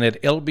Bolin at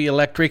LB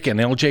Electric and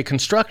LJ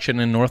Construction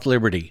in North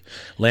Liberty.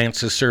 Lance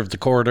has served the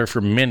corridor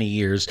for many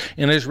years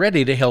and is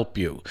ready to help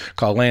you.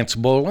 Call Lance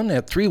Bolin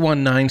at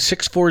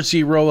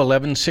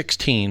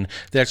 319-640-1116.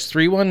 That's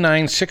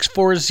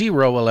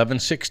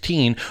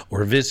 319-640-1116,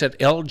 or visit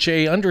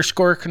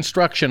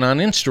LJ_construction on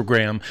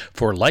Instagram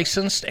for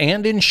licensed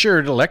and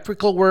insured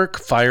electrical work,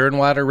 fire and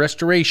water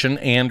restoration,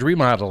 and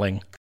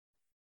remodeling.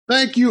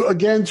 Thank you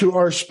again to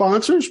our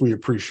sponsors. We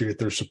appreciate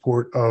their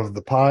support of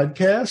the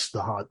podcast,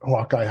 the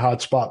Hawkeye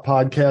Hotspot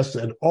Podcast,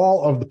 and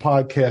all of the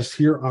podcasts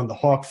here on the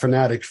Hawk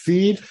Fanatic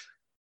feed.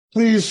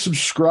 Please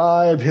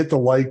subscribe, hit the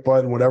like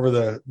button, whatever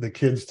the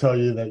kids tell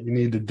you that you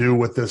need to do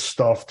with this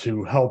stuff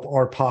to help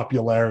our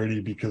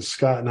popularity, because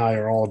Scott and I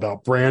are all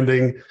about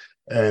branding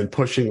and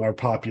pushing our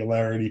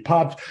popularity.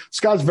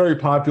 Scott's very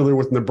popular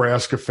with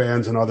Nebraska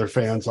fans and other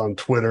fans on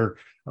Twitter,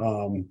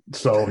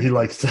 so he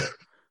likes to...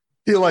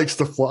 He likes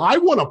to fly. I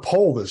won a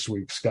poll this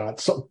week, Scott.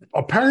 So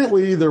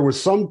apparently there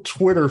was some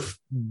Twitter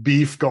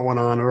beef going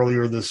on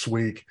earlier this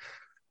week,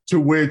 to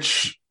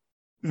which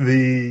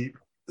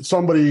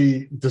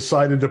somebody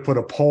decided to put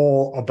a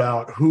poll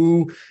about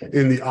who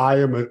in the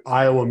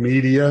Iowa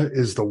media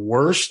is the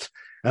worst.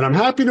 And I'm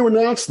happy to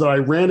announce that I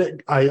ran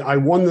it. I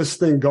won this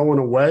thing going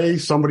away.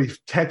 Somebody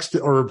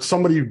texted, or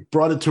somebody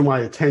brought it to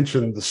my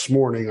attention this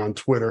morning on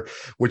Twitter,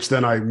 which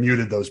then I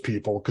muted those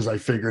people because I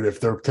figured if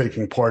they're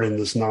taking part in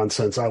this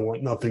nonsense, I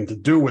want nothing to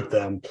do with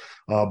them.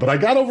 But I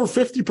got over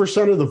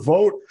 50% of the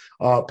vote.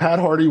 Pat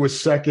Hardy was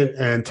second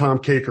and Tom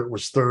Kakert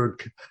was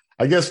third.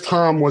 I guess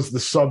Tom was the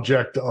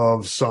subject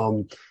of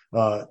some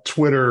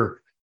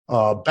Twitter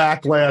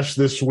backlash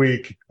this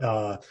week.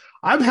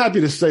 I'm happy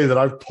to say that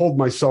I've pulled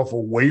myself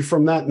away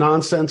from that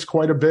nonsense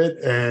quite a bit.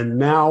 And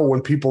now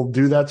when people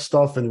do that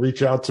stuff and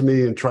reach out to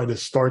me and try to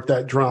start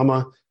that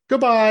drama,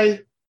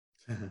 goodbye.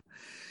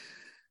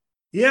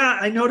 Yeah,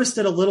 I noticed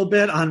it a little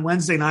bit on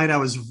Wednesday night. I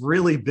was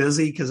really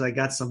busy because I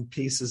got some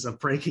pieces of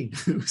breaking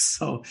news.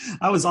 So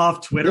I was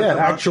off Twitter. Yeah,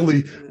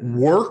 actually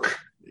work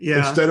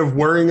instead of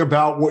worrying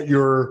about what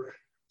your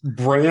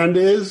brand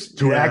is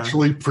to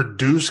actually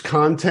produce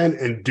content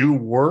and do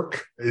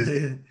work.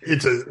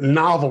 It's a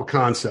novel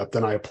concept,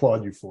 and I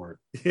applaud you for it.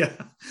 Yeah,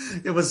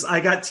 it was. I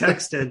got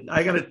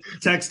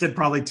texted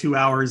probably 2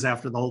 hours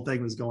after the whole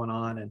thing was going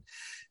on,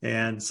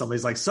 and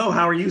somebody's like, "So,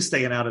 how are you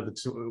staying out of the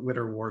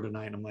Twitter war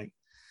tonight?" And I'm like,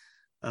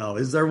 "Oh,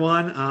 is there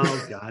one?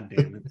 Oh, God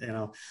damn it!"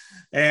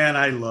 And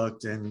I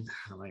looked, and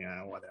I'm like,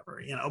 "Oh,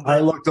 whatever," But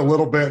I looked a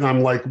little bit, and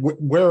I'm like,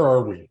 "Where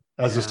are we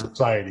as a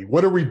society?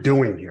 What are we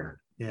doing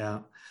here?" Yeah.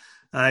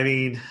 I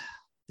mean,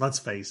 let's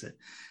face it.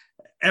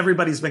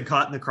 Everybody's been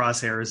caught in the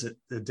crosshairs at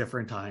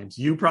different times.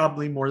 You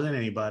probably more than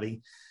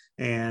anybody.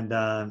 And,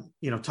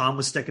 Tom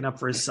was sticking up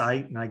for his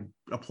site, and I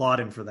applaud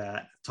him for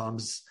that.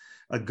 Tom's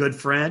a good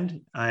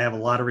friend. I have a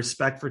lot of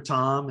respect for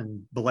Tom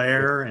and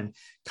Blair, and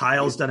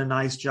Kyle's done a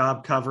nice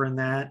job covering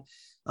that,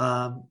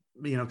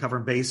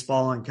 covering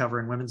baseball and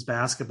covering women's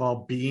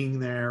basketball, being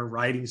there,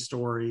 writing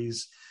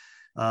stories.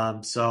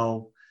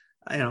 So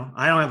I don't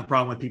have a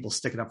problem with people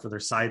sticking up for their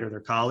site or their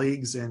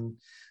colleagues, and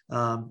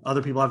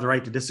other people have the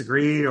right to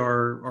disagree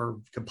or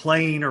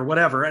complain or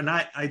whatever. And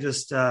I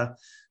just,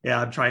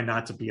 I'm trying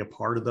not to be a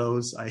part of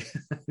those.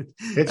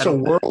 It's a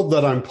world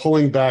that I'm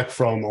pulling back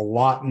from a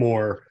lot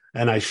more,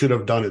 and I should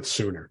have done it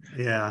sooner.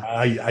 Yeah.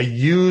 I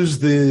use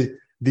the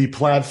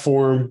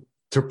platform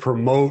to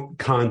promote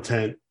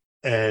content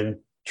and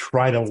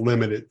try to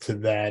limit it to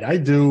that. I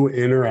do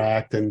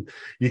interact, and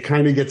you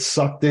kind of get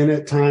sucked in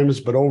at times,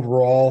 but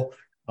overall,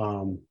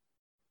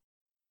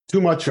 too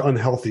much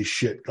unhealthy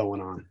shit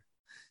going on.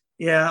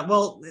 Yeah.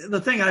 Well,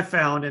 the thing I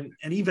found, and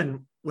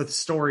even with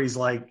stories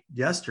like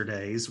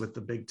yesterday's with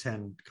the Big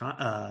Ten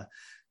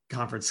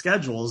conference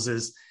schedules,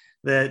 is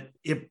that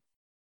it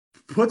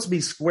puts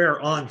me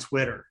square on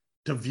Twitter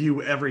to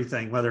view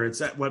everything, whether it's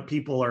at what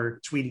people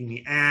are tweeting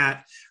me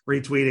at,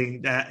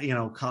 retweeting that,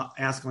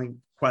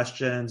 asking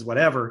questions,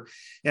 whatever,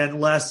 and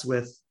less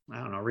with,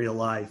 real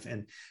life.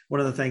 And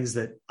one of the things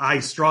that I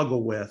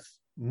struggle with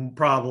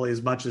probably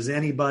as much as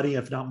anybody,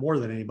 if not more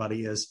than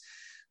anybody, is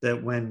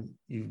that when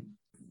you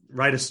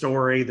write a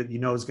story that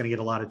is going to get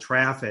a lot of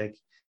traffic,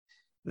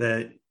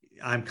 that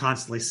I'm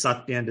constantly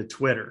sucked into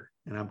Twitter,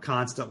 and I'm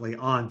constantly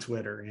on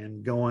Twitter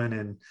and going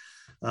and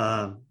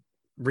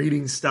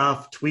reading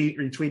stuff,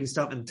 retweeting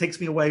stuff, and it takes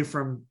me away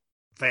from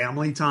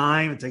family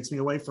time. It takes me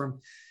away from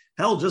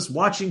just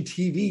watching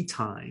TV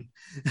time,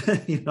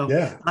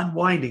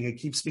 unwinding. It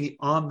keeps me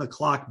on the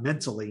clock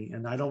mentally,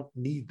 and I don't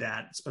need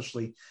that,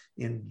 especially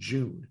in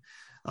June.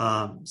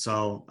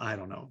 So I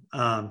don't know.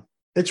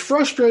 It's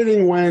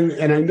frustrating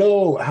and I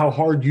know how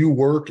hard you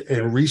work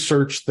and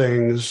research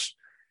things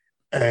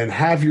and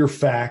have your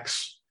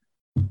facts,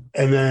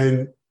 and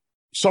then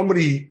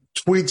somebody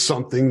tweets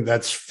something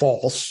that's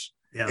false,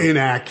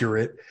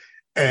 inaccurate,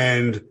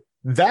 and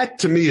that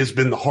to me has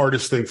been the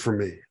hardest thing for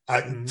me.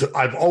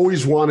 I've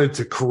always wanted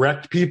to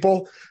correct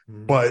people,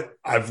 but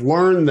I've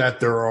learned that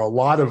there are a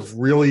lot of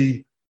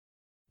really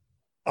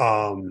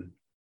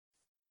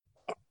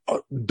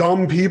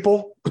dumb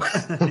people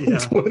on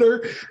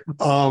Twitter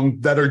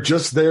that are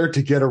just there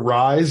to get a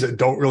rise and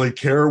don't really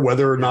care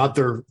whether or not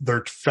they're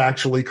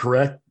factually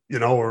correct,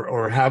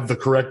 or have the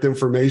correct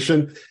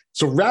information.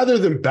 So rather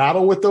than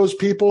battle with those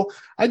people,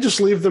 I just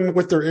leave them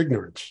with their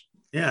ignorance.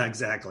 Yeah,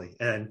 exactly.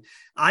 And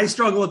I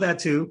struggle with that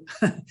too.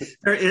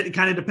 It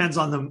kind of depends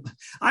on them.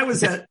 I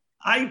went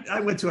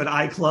to an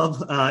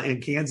iClub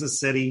in Kansas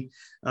City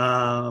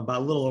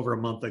about a little over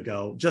a month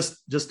ago, just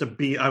to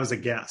be. I was a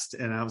guest,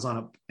 and I was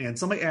and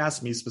somebody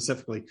asked me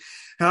specifically,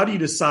 "How do you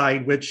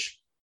decide which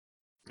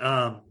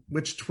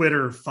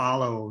Twitter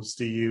follows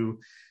do you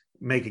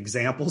make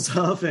examples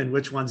of, and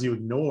which ones you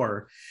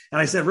ignore?"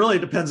 And I said, "Really,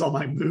 it depends on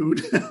my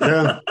mood."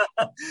 Yeah.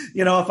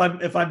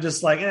 If I'm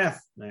just like,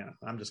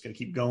 I'm just going to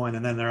keep going.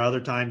 And then there are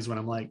other times when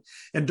I'm like,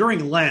 and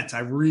during Lent, I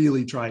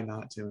really tried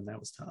not to, and that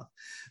was tough,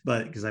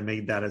 but because I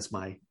made that as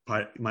my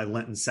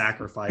Lenten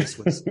sacrifice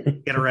was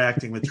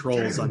interacting with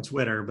trolls on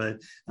Twitter.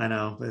 But I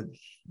know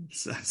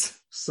it's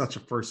such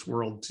a first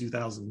world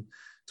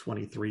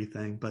 2023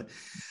 thing, but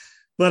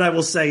I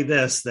will say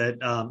this, that,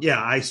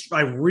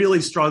 I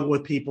really struggle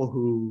with people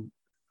who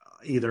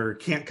either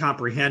can't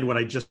comprehend what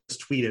I just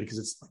tweeted because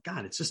it's like,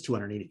 God, it's just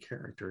 280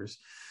 characters,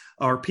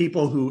 or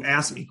people who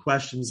ask me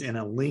questions in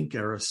a link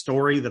or a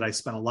story that I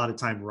spent a lot of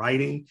time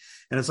writing.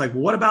 And it's like,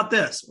 well, what about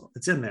this? Well,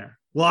 it's in there.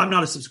 Well, I'm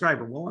not a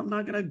subscriber. Well, I'm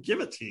not going to give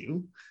it to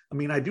you. I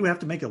mean, I do have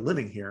to make a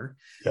living here,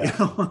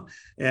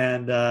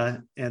 and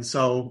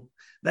so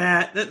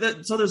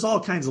so there's all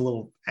kinds of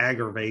little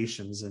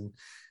aggravations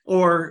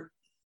or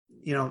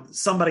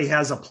somebody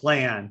has a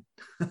plan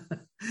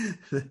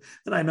that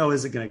I know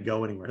isn't going to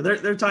go anywhere.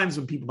 There are times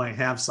when people might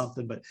have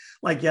something, but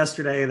like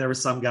yesterday, there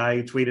was some guy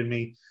who tweeted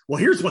me, well,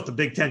 here's what the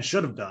Big Ten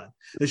should have done.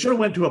 They should have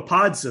went to a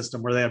pod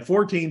system where they had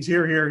 4 teams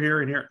here,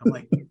 and here. I'm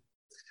like,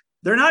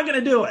 they're not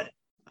going to do it.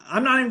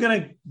 I'm not even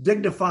going to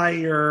dignify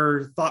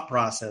your thought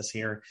process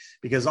here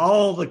because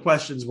all the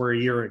questions were a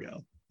year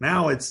ago.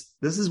 Now this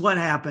is what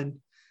happened.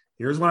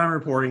 Here's what I'm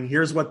reporting.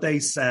 Here's what they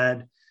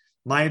said,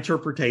 my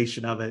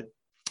interpretation of it.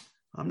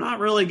 I'm not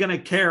really going to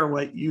care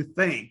what you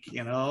think,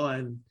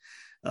 and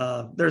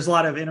there's a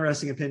lot of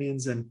interesting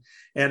opinions. And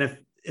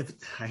if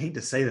I hate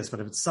to say this,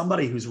 but if it's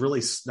somebody who's really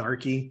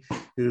snarky,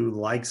 who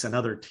likes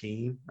another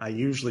team, I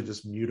usually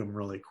just mute them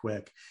really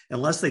quick,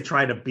 unless they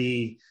try to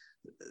be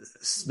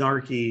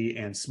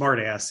snarky and smart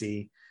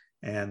assy.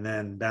 And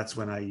then that's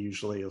when I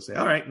usually will say,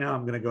 all right, now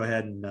I'm going to go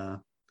ahead and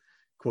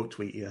quote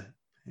tweet you,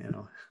 And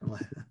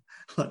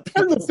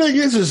the thing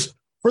is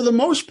for the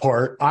most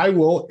part, I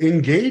will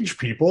engage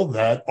people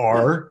that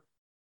are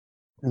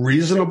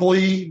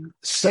reasonably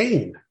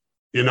sane,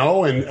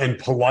 and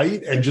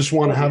polite and just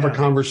want to have a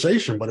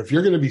conversation. But if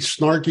you're going to be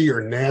snarky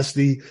or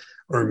nasty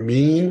or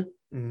mean,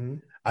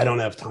 I don't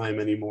have time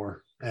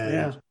anymore.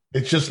 And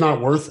it's just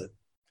not worth it.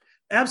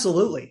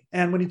 Absolutely.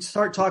 And when you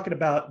start talking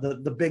about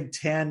the Big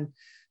Ten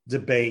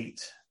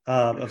debate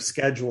of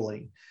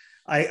scheduling,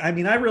 I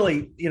mean, I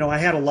really, I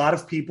had a lot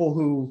of people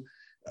who,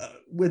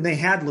 when they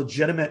had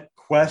legitimate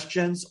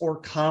questions or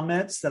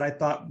comments that I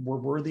thought were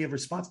worthy of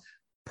response,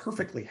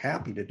 perfectly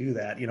happy to do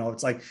that.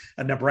 It's like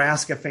a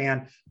Nebraska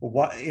fan.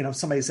 Well,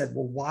 somebody said,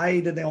 well, why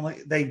did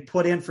they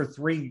put in for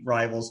 3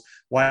 rivals?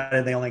 Why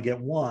did they only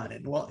get 1?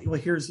 And well,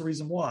 here's the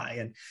reason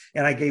why.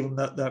 And I gave them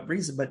the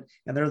reason,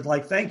 and they're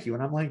like, thank you.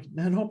 And I'm like,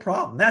 no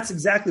problem. That's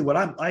exactly what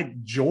I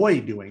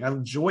enjoy doing. I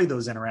enjoy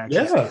those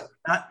interactions. Yeah.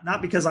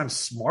 Not because I'm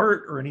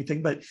smart or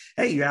anything, but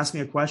hey, you ask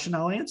me a question,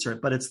 I'll answer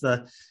it. But it's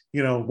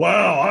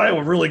wow,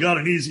 Iowa really got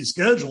an easy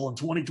schedule in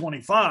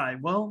 2025.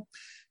 Well,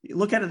 you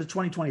look at the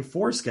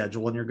 2024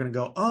 schedule and you're going to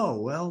go,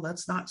 oh, well,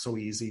 that's not so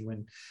easy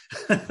when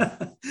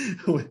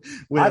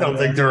I don't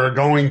think there are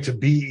going to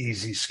be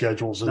easy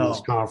schedules in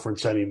this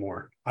conference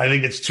anymore. I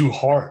think it's too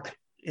hard.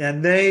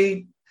 And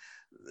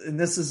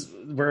this is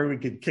where we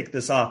could kick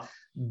this off.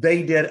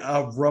 They did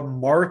a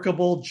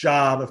remarkable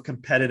job of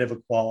competitive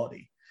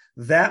equality.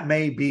 That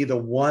may be the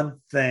one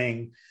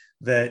thing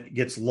that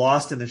gets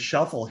lost in the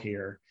shuffle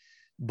here.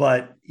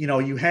 But,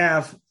 you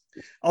have,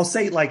 I'll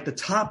say like the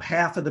top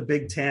half of the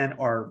Big Ten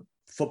are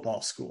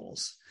football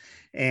schools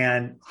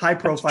and high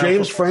profile.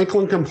 James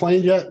Franklin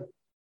complained yet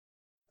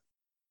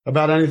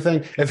about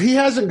anything? If he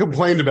hasn't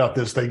complained about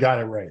this, they got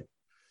it right.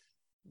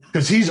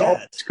 Because he's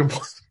always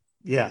complaining.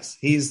 Yes,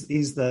 he's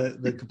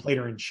the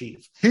complainer in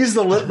chief. He's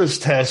the litmus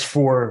test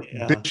for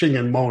bitching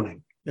and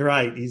moaning. You're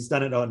right. He's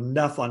done it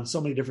enough on so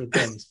many different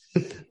things.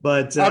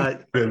 But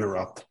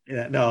interrupt.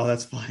 Yeah, no,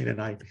 that's fine.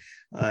 And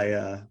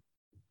I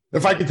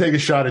if I could take a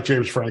shot at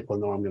James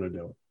Franklin, though, I'm going to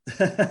do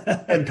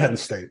it. And Penn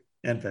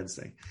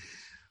State.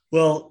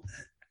 Well,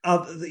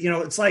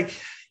 it's like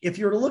if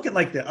you were to look at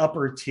like the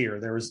upper tier,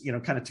 there was,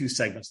 kind of 2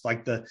 segments,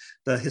 like the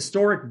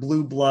historic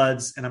blue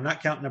bloods, and I'm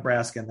not counting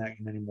Nebraska in that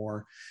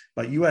anymore,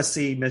 but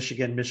USC,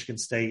 Michigan, Michigan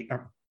State,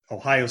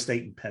 Ohio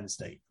State, and Penn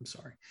State. I'm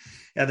sorry.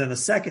 And then the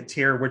second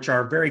tier, which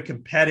are very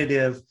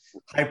competitive,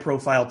 high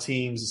profile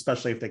teams,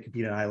 especially if they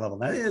compete at a high level.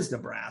 That is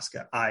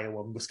Nebraska,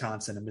 Iowa,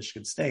 Wisconsin, and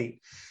Michigan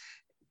State.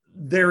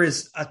 There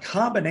is a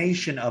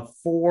combination of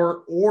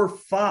 4 or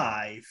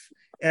 5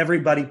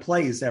 everybody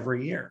plays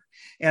every year.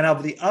 And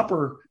of the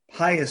upper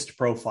highest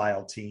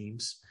profile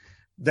teams,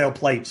 they'll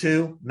play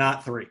 2,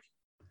 not 3.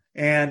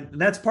 And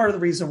that's part of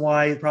the reason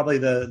why probably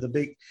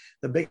the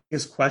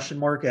biggest question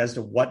mark as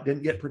to what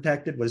didn't get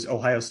protected was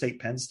Ohio State,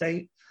 Penn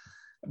State.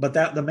 But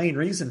the main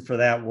reason for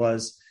that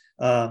was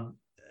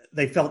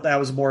they felt that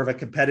was more of a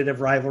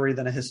competitive rivalry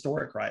than a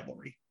historic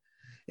rivalry.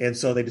 And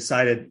so they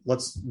decided,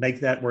 let's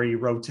make that where you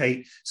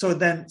rotate. So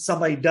then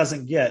somebody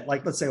doesn't get,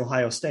 like, let's say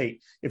Ohio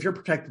State, if you're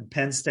protecting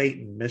Penn State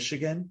and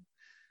Michigan,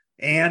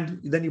 and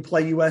then you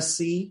play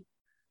USC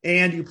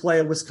and you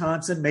play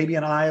Wisconsin, maybe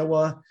in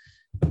Iowa,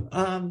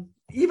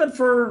 even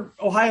for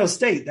Ohio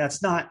State,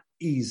 that's not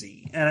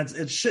easy. And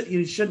it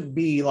shouldn't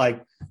be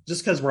like,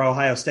 just because we're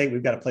Ohio State,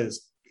 we've got to play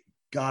this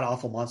god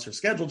awful monster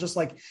schedule. Just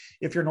like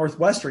if you're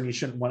Northwestern, you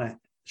shouldn't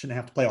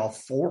have to play all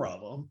 4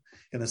 of them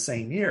in the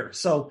same year.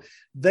 So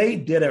they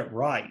did it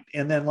right.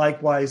 And then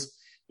likewise,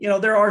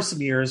 there are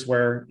some years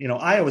where,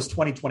 Iowa's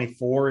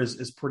 2024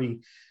 is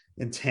pretty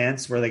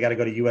intense, where they got to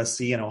go to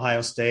USC and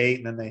Ohio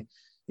State. And then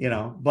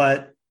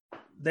but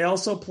they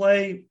also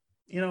play,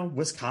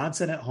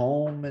 Wisconsin at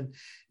home, and,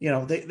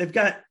 they've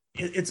got,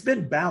 it's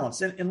been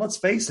balanced. And let's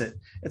face it,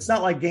 it's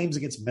not like games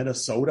against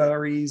Minnesota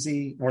are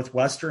easy.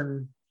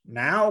 Northwestern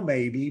now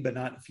maybe, but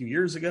not a few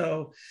years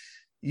ago.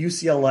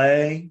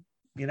 UCLA,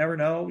 you never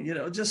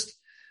know, just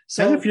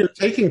so. And if you're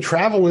taking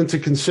travel into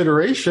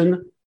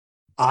consideration,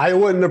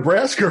 Iowa and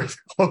Nebraska are the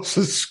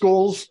closest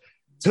schools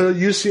to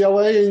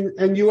UCLA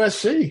and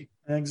USC.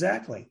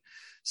 Exactly.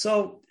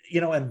 So,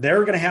 and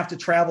they're going to have to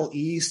travel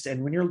east.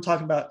 And when you're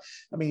talking about,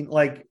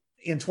 like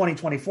in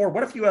 2024,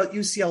 what if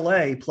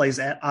UCLA plays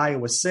at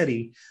Iowa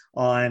City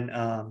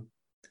on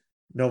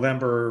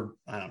November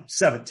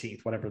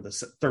 17th, whatever the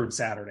third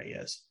Saturday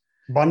is?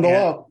 Bundle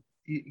up.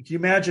 Can you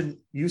imagine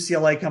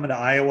UCLA coming to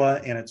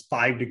Iowa and it's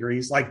 5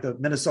 degrees, like the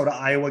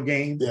Minnesota-Iowa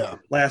game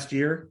last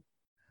year?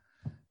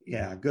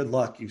 Yeah, good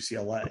luck,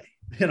 UCLA.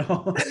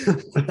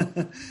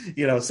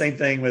 Same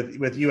thing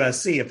with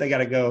USC. If they got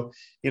to go,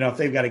 if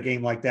they've got a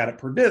game like that at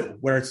Purdue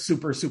where it's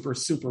super, super,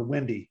 super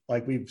windy,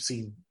 like we've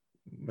seen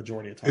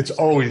majority of times. It's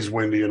always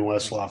windy in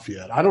West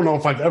Lafayette. I don't know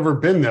if I've ever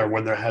been there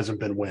when there hasn't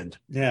been wind.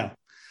 Yeah.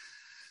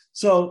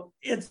 So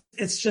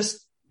it's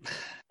just,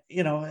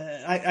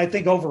 I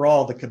think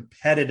overall the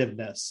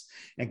competitiveness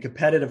and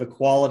competitive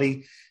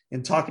equality.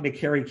 In talking to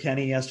Kerry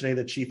Kenny yesterday,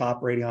 the chief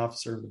operating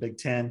officer of the Big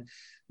Ten,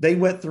 they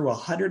went through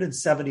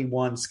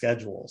 171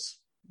 schedules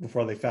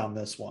before they found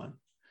this one.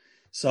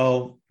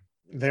 So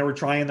they were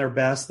trying their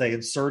best. They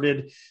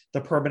inserted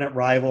the permanent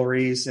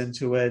rivalries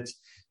into it.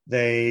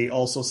 They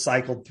also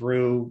cycled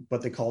through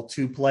what they call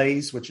 2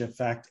 plays, which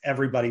affect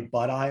everybody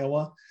but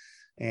Iowa.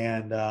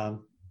 And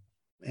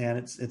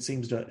it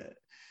seems to,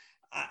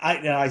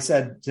 I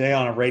said today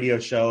on a radio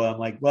show, I'm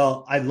like,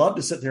 well, I'd love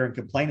to sit there and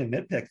complain and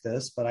nitpick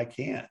this, but I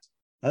can't.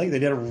 I think they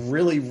did a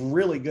really,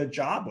 really good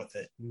job with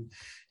it.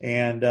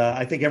 And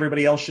I think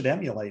everybody else should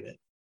emulate it.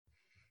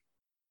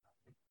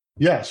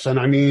 Yes.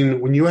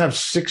 And when you have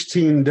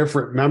 16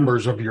 different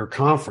members of your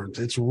conference,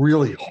 it's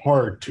really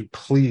hard to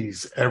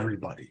please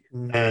everybody.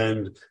 Mm-hmm.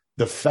 And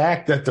the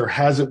fact that there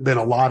hasn't been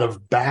a lot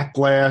of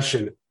backlash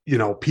and,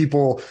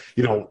 people,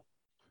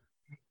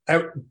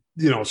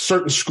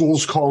 certain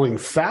schools calling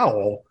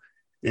foul,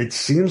 it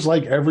seems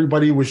like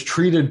everybody was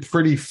treated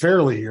pretty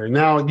fairly here.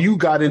 Now you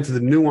got into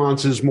the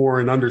nuances more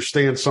and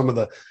understand some of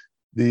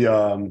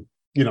the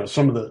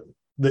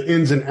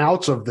ins and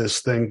outs of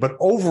this thing. But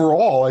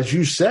overall, as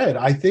you said,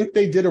 I think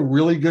they did a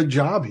really good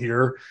job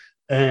here,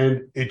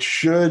 and it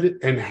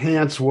should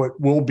enhance what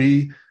will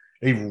be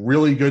a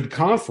really good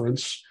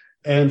conference.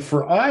 And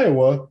for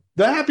Iowa,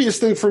 the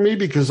happiest thing for me,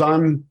 because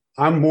I'm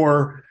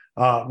more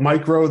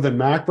micro than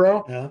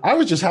macro. Yeah. I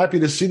was just happy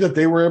to see that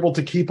they were able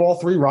to keep all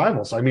 3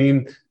 rivals. I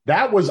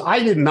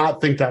did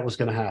not think that was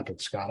going to happen,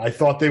 Scott. I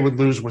thought they would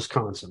lose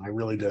Wisconsin. I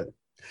really did.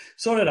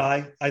 So did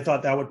I. I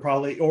thought that would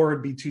probably, or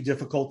it'd be too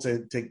difficult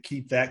to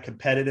keep that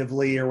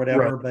competitively or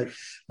whatever. Right.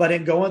 But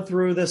in going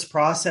through this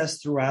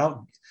process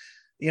throughout,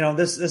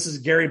 this is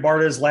Gary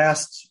Barta's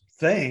last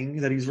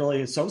thing that he's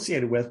really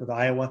associated with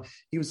Iowa.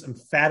 He was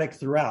emphatic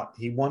throughout.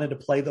 He wanted to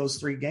play those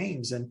 3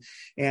 games, and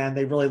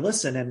they really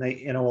listened. And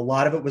they, a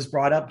lot of it was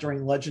brought up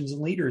during Legends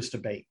and Leaders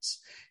debates.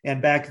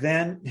 And back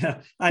then,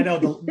 I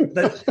know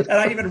and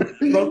I even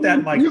wrote that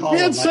in my column. You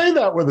can't say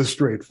that with a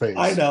straight face.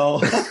 I know.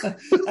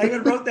 I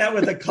even wrote that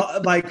with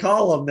my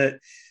column that,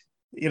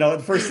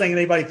 the first thing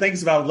anybody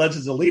thinks about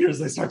Legends and Leaders,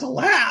 they start to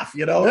laugh,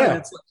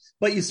 Yeah.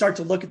 But you start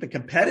to look at the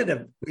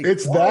competitive.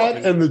 It's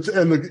that and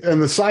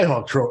the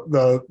Cyhawk trophy,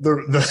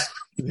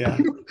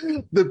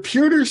 the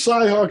Pewter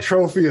Cyhawk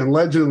Trophy and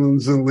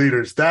Legends and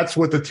Leaders. That's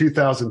what the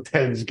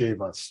 2010s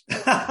gave us.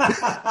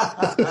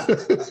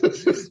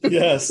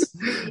 Yes,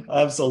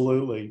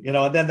 absolutely.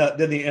 And then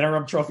the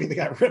interim trophy that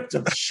got ripped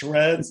to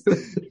shreds.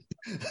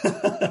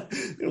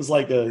 It was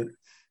like an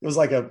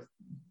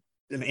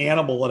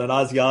animal at an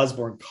Ozzy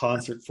Osbourne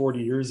concert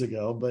 40 years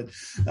ago. But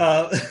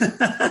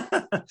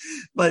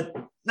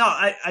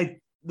no,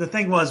 the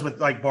thing was with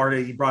like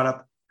Barta, he brought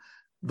up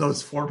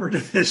those former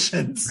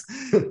divisions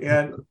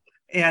and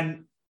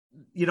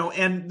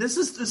and this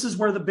is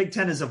where the Big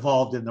Ten has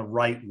evolved in the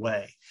right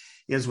way,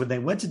 is when they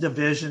went to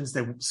divisions,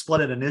 they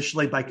split it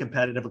initially by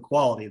competitive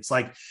equality. It's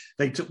like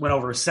they went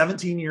over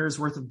 17 years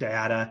worth of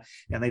data,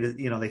 and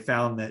they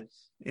found that,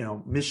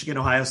 Michigan,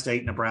 Ohio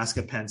State,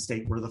 Nebraska, Penn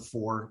State were the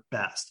 4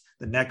 best.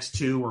 The next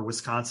 2 were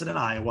Wisconsin and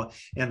Iowa,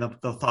 and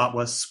the thought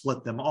was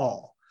split them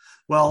all.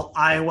 Well,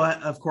 Iowa,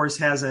 of course,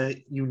 has a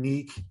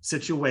unique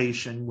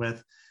situation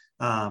with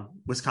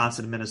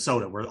Wisconsin and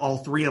Minnesota, where all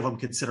 3 of them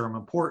consider them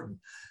important.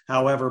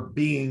 However,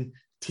 being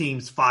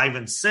teams 5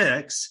 and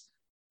 6,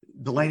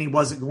 Delaney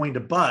wasn't going to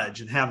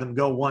budge and have them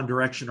go one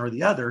direction or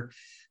the other.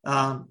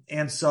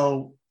 And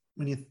so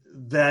when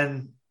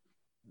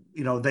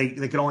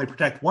they could only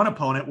protect one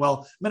opponent.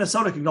 Well,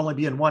 Minnesota can only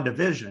be in one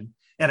division,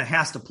 and it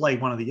has to play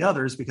one of the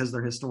others because of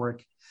their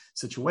historic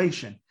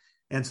situation.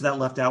 And so that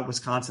left out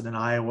Wisconsin and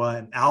Iowa,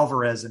 and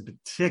Alvarez in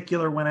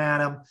particular went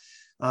at him.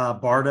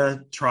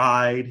 Barta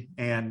tried,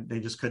 and they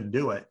just couldn't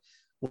do it.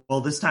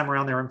 Well, this time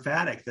around, they're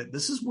emphatic that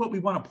this is what we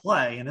want to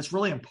play, and it's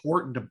really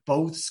important to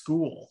both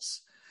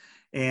schools.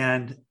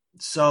 And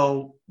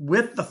so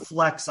with the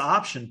flex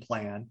option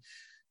plan,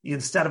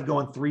 instead of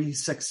going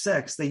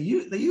 3-6-6, they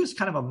use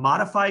kind of a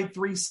modified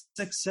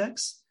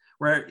 3-6-6,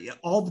 where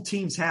all the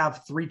teams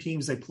have 3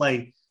 teams they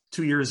play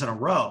 2 years in a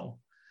row,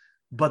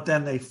 but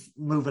then they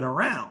move it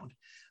around,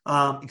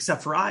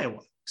 except for Iowa.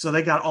 So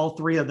they got all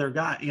 3 of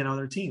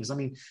their teams. I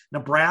mean,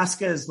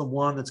 Nebraska is the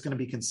one that's going to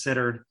be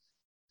considered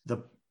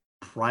the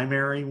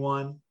primary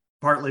one,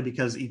 partly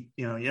because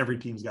every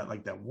team's got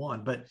like that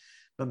one, but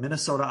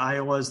Minnesota,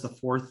 Iowa is the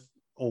 4th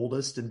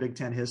oldest in Big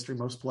Ten history,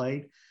 most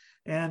played,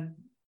 and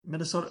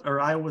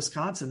Iowa,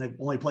 Wisconsin, they've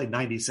only played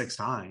 96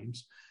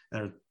 times.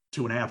 They're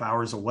 2.5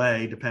 hours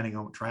away, depending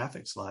on what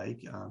traffic's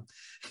like.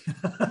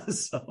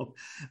 So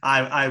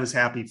I was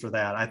happy for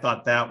that. I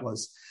thought that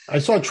was. I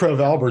saw Trev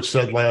Albert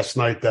said last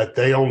night that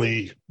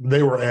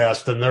they were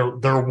asked, and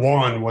their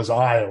one was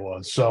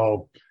Iowa.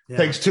 So it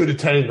takes 2 to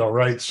tango,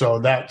 right? So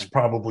that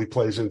probably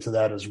plays into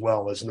that as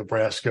well, as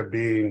Nebraska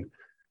being,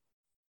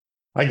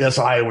 I guess,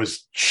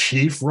 Iowa's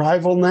chief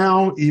rival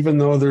now, even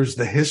though there's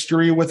the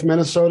history with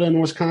Minnesota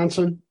and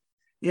Wisconsin.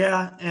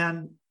 Yeah.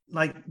 And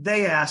like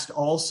they asked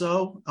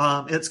also,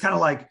 it's kind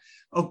of like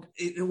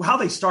how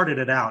they started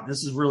it out. And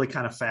this is really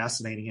kind of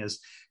fascinating, is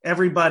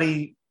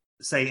everybody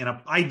say, in an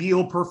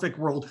ideal perfect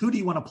world, who do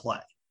you want to play?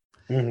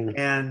 Mm-hmm.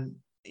 And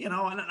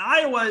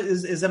Iowa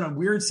is in a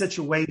weird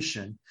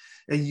situation,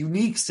 a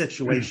unique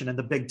situation in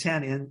the Big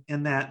Ten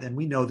in that, and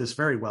we know this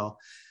very well.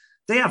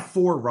 They have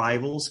 4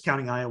 rivals,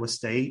 counting Iowa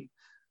State,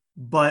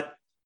 but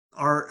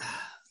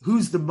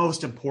who's the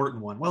most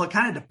important one? Well, it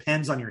kind of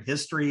depends on your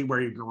history,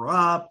 where you grew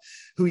up,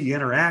 who you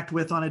interact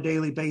with on a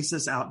daily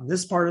basis. Out in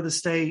this part of the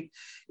state,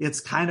 it's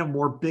kind of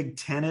more Big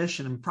Ten-ish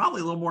and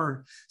probably a little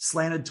more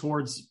slanted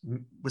towards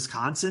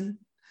Wisconsin,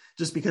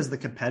 just because of the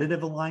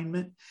competitive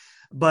alignment.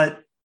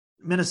 But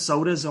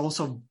Minnesota is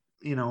also,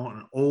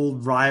 an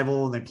old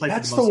rival, and they play.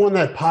 That's the one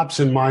that pops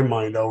in my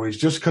mind always,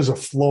 just because of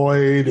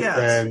Floyd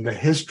and the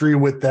history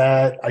with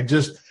that.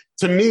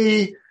 To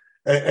me,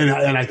 and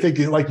I think,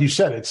 like you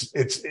said,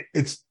 it's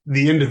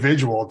the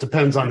individual. It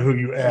depends on who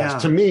you ask. Yeah.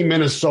 To me,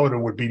 Minnesota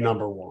would be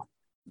number 1.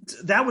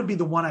 That would be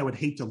the one I would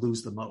hate to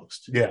lose the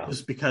most. Yeah,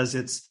 just because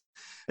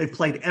they've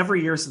played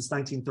every year since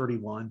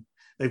 1931.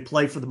 They've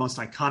played for the most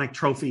iconic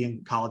trophy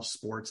in college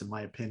sports, in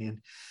my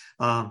opinion.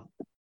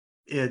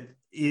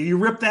 You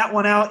rip that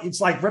one out, it's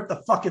like rip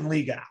the fucking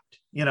league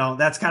out.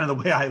 That's kind of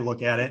the way I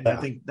look at it. Yeah. I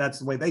think that's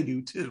the way they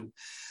do too.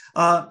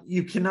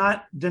 You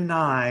cannot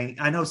deny,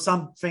 I know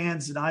some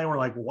fans in Iowa are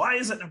like, why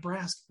is it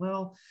Nebraska?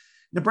 Well,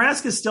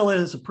 Nebraska still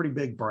is a pretty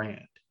big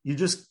brand. You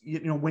just,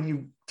 when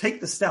you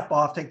take the step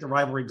off, take the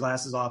rivalry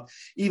glasses off,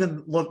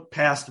 even look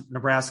past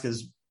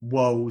Nebraska's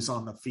woes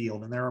on the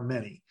field, and there are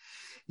many.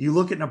 You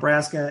look at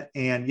Nebraska,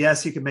 and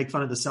yes, you can make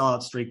fun of the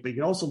sellout streak, but you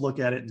can also look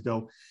at it and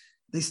go,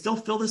 they still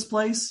fill this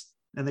place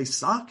and they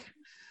suck.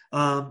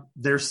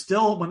 They're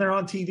still, when they're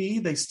on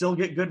TV, they still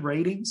get good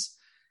ratings.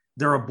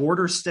 They're a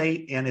border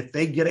state, and if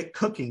they get it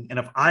cooking, and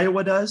if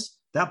Iowa does,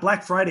 that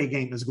Black Friday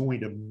game is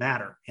going to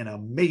matter in a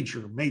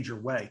major, major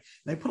way. And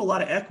they put a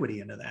lot of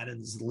equity into that in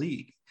this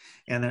league.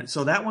 And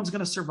so that one's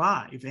going to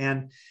survive.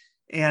 And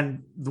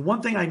the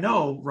one thing I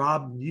know,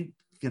 Rob, you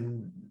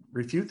can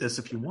refute this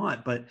if you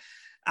want, but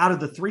out of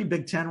the 3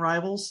 Big Ten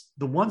rivals,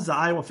 the ones the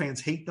Iowa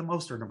fans hate the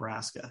most are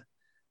Nebraska.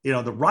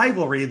 The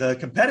rivalry, the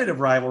competitive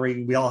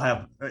rivalry,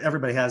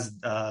 everybody has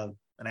an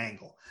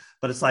angle.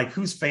 But it's like,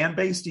 whose fan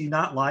base do you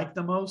not like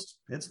the most?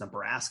 It's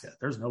Nebraska.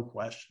 There's no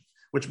question,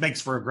 which makes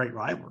for a great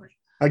rivalry.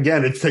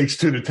 Again, it takes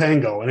 2 to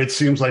tango, and it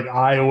seems like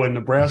Iowa and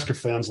Nebraska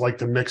fans like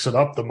to mix it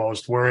up the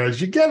most,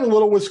 whereas you get a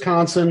little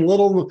Wisconsin,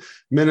 little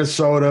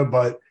Minnesota,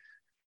 but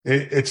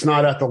it's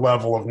not at the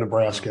level of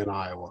Nebraska and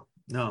Iowa.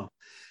 No.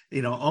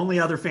 Only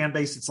other fan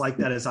base that's like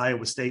that is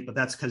Iowa State, but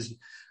that's because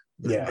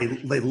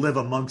they live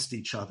amongst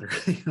each other.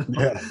 Especially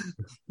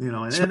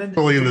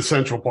in the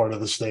central part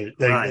of the state.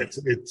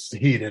 It's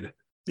heated.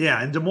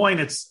 Yeah, in Des Moines,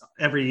 it's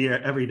every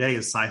day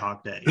is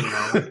Cyhawk Day,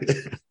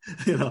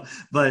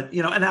 but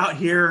and out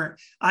here,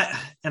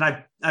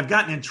 I've I've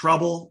gotten in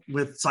trouble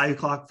with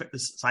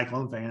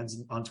Cyclone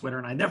fans on Twitter,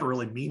 and I never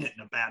really mean it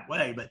in a bad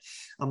way, but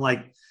I'm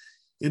like,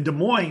 in Des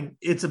Moines,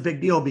 it's a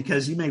big deal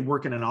because you may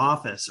work in an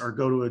office or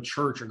go to a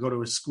church or go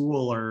to a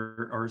school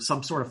or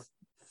some sort of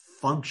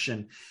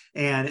function,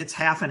 and it's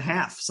half and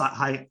half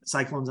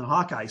Cyclones and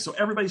Hawkeye. So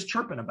everybody's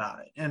chirping about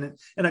it, and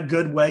in a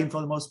good way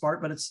for the most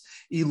part, but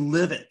you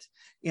live it.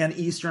 In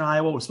Eastern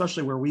Iowa,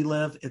 especially where we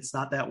live, it's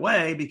not that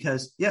way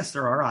because, yes,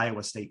 there are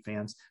Iowa State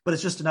fans, but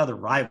it's just another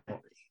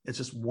rivalry. It's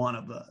just one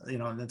of the,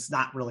 and it's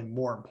not really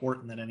more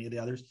important than any of the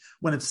others.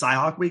 When it's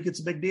Cyhawk Week, it's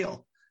a big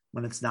deal.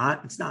 When it's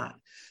not, it's not.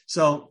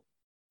 So,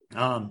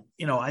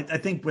 I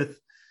think with,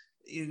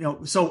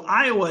 so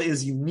Iowa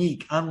is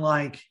unique,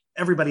 unlike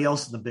everybody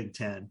else in the Big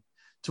Ten,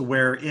 to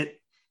where it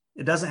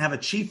doesn't have a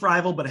chief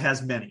rival, but it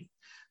has many.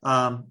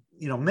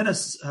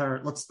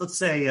 Minnesota, let's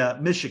say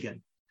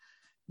Michigan.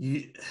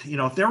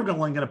 If they were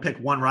only going to pick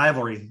one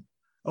rivalry,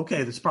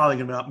 okay, that's probably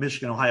going to be about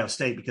Michigan, Ohio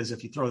State, because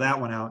if you throw that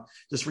one out,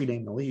 just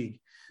rename the league.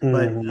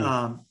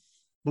 Mm-hmm.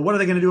 But what are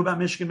they going to do about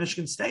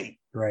Michigan State?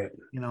 Right.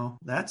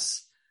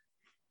 That's,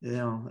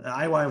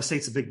 Iowa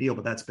State's a big deal,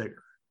 but that's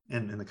bigger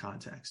in the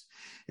context.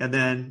 And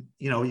then,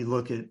 you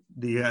look at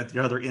the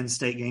other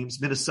in-state games,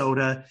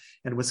 Minnesota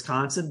and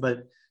Wisconsin,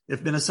 but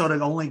if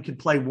Minnesota only could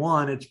play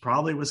one, it's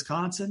probably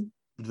Wisconsin.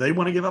 Do they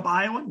want to give up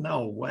Iowa?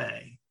 No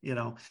way.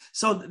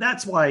 So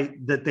that's why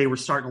that they were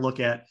starting to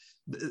look at,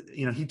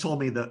 he told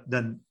me that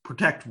then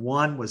Protect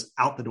 1 was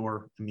out the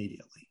door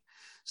immediately.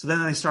 So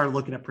then they started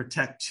looking at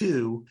Protect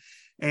 2.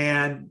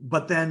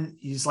 But then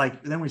he's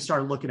like, then we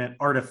started looking at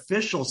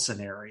artificial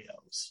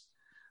scenarios.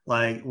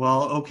 Like,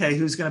 well, okay,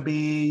 who's going to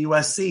be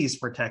USC's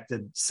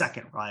protected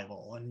second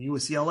rival and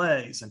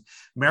UCLA's and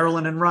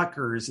Maryland and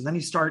Rutgers. And then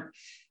you start,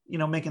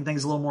 making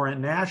things a little more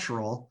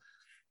natural.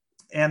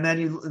 And then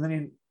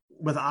you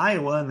with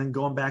Iowa, and then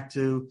going back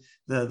to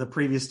the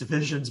previous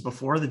divisions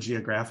before the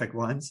geographic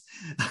ones,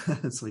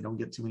 so we don't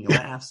get too many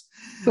laughs.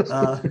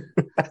 I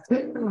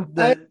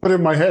put it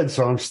in my head,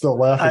 so I'm still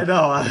laughing.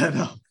 I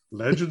know.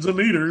 Legends and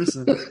leaders.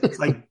 And it's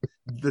like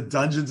the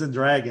Dungeons and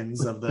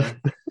Dragons of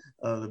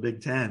the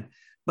Big Ten.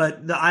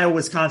 But the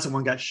Iowa-Wisconsin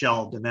one got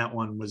shelved, and that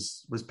one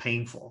was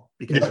painful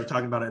because we're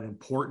talking about an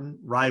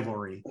important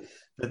rivalry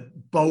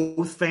that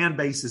both fan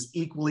bases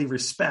equally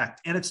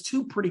respect. And it's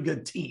two pretty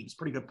good teams,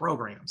 pretty good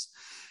programs.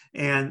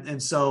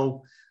 And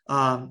so,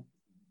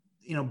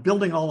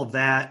 building all of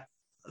that,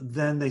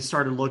 then they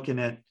started looking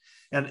at,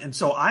 and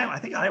so I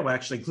think Iowa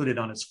actually included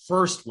on its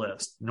first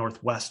list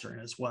Northwestern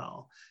as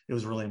well. It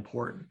was really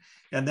important.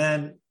 And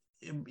then,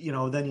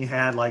 then you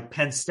had like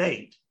Penn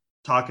State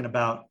talking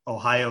about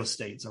Ohio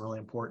State's a really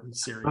important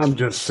series. I'm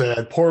just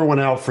sad. Pour one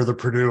out for the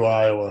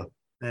Purdue-Iowa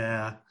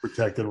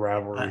protected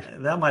rivalry.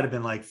 That might have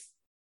been like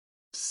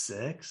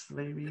 6,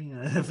 maybe,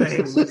 if they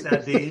looked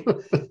that deep.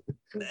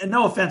 And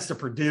no offense to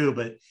Purdue,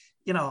 but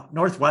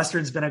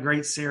Northwestern's been a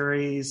great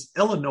series.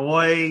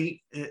 Illinois,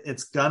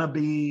 it's gonna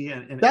be.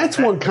 And that's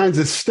one kind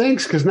of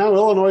stinks because now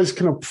Illinois is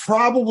going to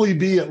probably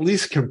be at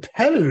least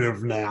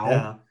competitive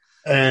now,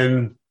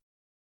 and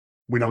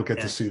we don't get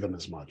to see them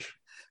as much.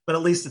 But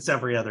at least it's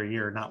every other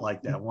year, not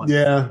like that one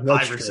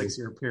 5 or 6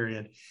 year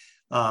period.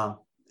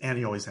 And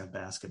you always have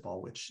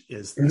basketball, which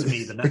is to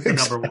me the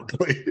number one.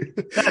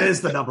 That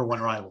is the number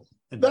one rival.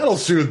 That'll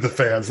soothe the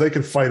fans. They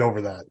can fight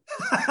over that.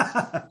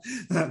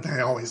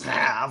 They always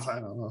have. I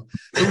don't know.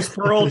 Bruce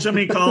Pearl,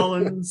 Jimmy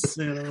Collins,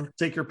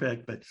 take your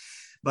pick.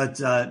 But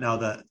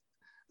no,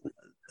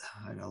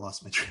 I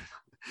lost my train.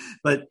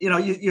 But,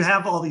 you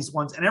have all these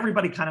ones, and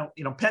everybody kind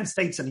of, Penn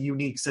State's in a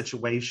unique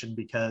situation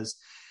because,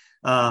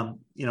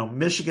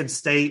 Michigan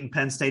State and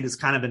Penn State has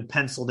kind of been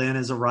penciled in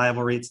as a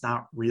rivalry. It's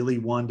not really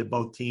one to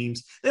both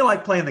teams. They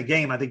like playing the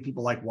game. I think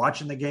people like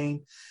watching the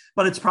game,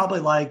 but it's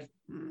probably like,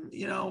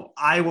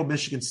 Iowa,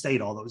 Michigan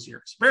State all those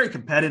years. Very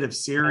competitive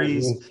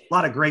series, a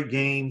lot of great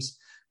games,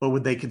 but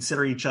would they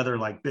consider each other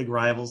like big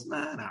rivals?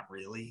 Nah, not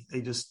really.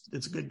 It's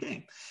a good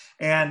game.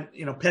 And,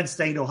 Penn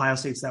State, Ohio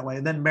State's that way.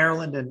 And then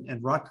Maryland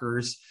and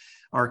Rutgers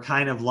are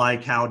kind of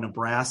like how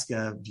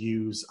Nebraska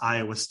views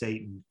Iowa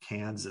State and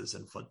Kansas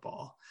in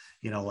football.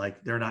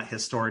 Like they're not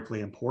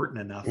historically important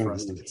enough for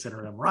us to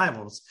consider them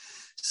rivals.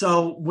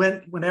 So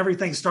when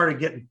everything started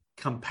getting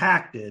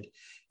compacted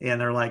and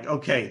they're like,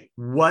 okay,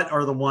 what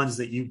are the ones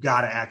that you've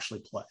got to actually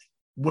play?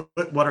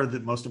 What are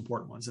the most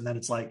important ones? And then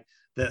it's like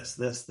this.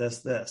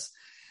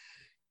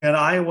 And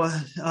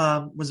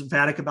Iowa was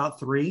emphatic about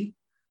 3.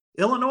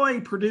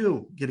 Illinois,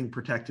 Purdue getting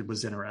protected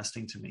was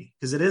interesting to me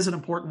because it is an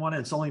important one.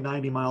 It's only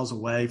 90 miles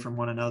away from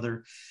one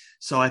another.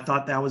 So I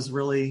thought that was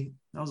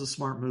a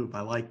smart move.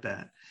 I like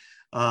that.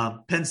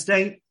 Penn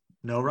State,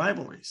 no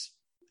rivalries.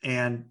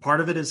 And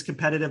part of it is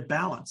competitive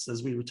balance,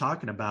 as we were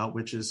talking about,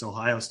 which is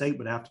Ohio State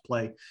would have to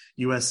play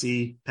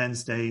USC, Penn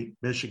State,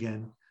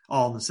 Michigan,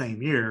 all in the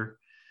same year.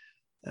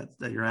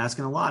 That you're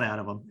asking a lot out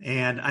of them.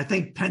 And I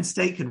think Penn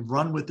State can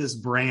run with this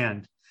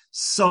brand.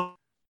 So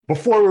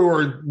before we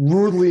were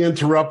rudely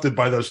interrupted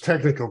by those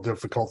technical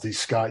difficulties,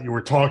 Scott, you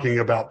were talking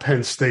about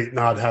Penn State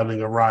not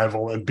having a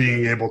rival and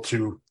being able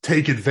to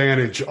take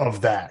advantage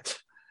of that.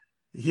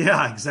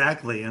 Yeah,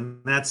 exactly.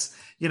 And that's,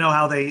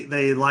 how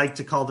they like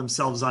to call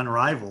themselves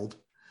unrivaled.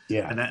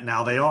 Yeah. And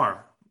now they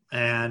are.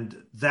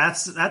 And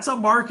that's a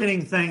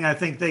marketing thing I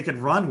think they could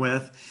run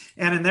with.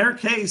 And in their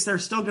case, they're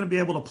still going to be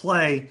able to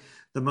play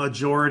the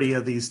majority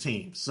of these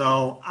teams.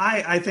 So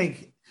I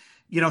think,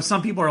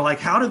 some people are like,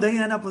 how did they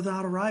end up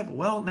without a rival?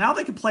 Well, now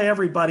they can play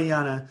everybody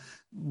on a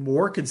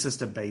more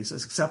consistent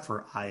basis, except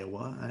for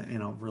Iowa,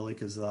 really,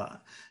 because,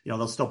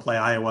 they'll still play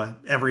Iowa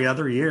every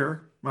other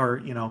year,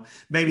 or,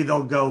 maybe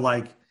they'll go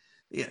like,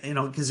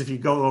 because if you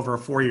go over a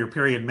 4-year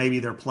period, maybe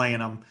they're playing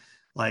them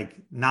like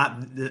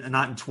not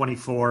in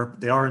 24,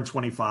 they are in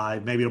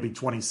 25, maybe it'll be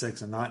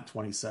 26 and not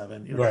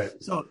 27. Right.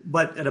 So,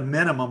 but at a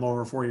minimum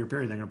over a 4-year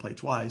period, they're going to play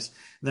twice.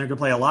 And they're going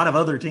to play a lot of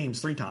other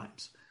teams 3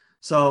 times.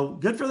 So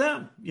good for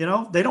them.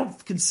 They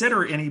don't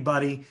consider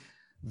anybody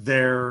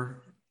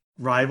their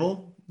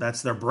rival.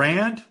 That's their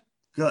brand.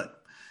 Good.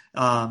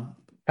 Have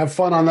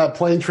fun on that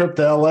plane trip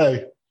to LA.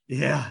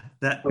 Yeah.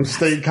 From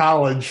State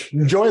College.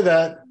 Enjoy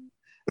that.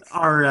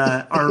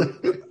 Our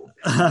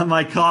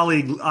my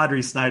colleague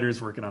Audrey Snyder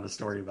is working on a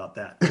story about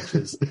that, which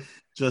is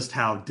just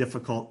how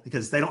difficult,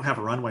 because they don't have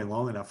a runway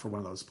long enough for one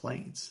of those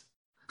planes.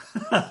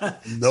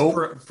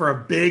 Nope. For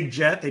a big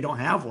jet, they don't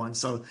have one,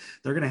 so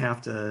they're going to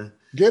have to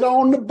get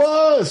on the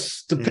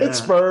bus to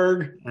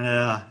Pittsburgh.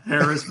 Yeah,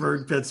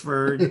 Harrisburg,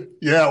 Pittsburgh.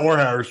 Yeah, or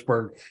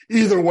Harrisburg.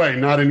 Either way,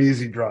 not an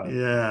easy drive.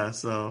 Yeah,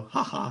 so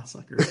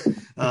suckers.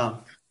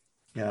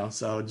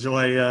 So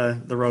enjoy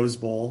the Rose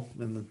Bowl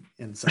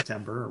in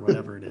September or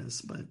whatever it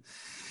is, but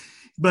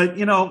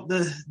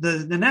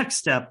the next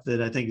step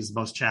that I think is the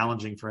most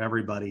challenging for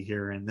everybody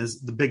here, and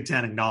the Big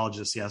Ten acknowledged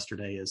this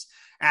yesterday, is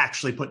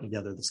actually putting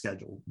together the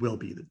schedule will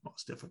be the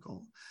most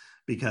difficult,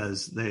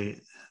 because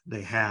they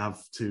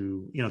have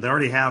to, they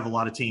already have a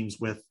lot of teams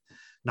with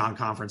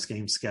non-conference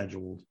games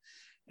scheduled,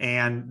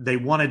 and they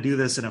want to do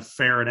this in a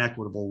fair and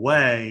equitable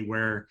way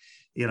where,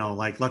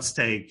 like let's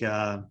take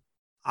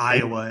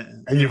Iowa.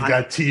 And you've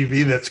got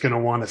TV that's going to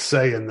want to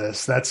say in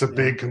this. That's a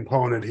big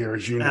component here,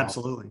 as you know.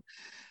 Absolutely.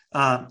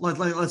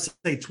 Let's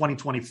say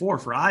 2024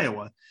 for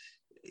Iowa,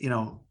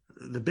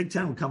 the Big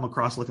Ten would come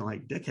across looking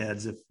like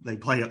dickheads if they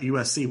play at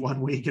USC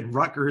one week and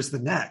Rutgers the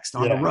next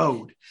on the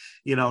road,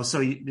 so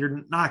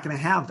you're not going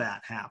to have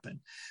that happen.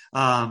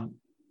 And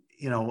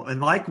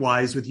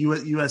likewise with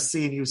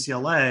USC and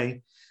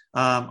UCLA,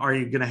 are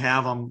you going to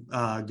have them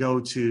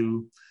go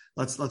to,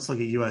 let's look at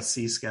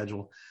USC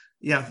schedule.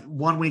 Yeah,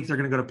 1 week they're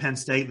going to go to Penn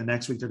State, and the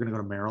next week they're going to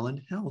go to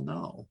Maryland. Hell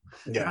no,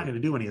 they're not going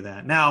to do any of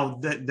that. Now,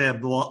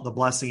 the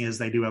blessing is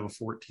they do have a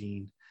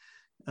 14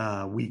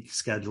 week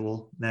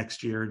schedule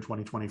next year in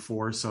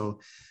 2024, so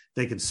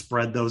they can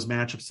spread those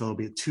matchups. So it'll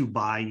be a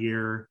 2-bye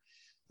year.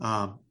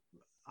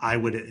 I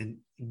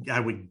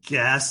would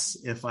guess,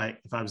 if I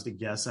was to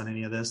guess on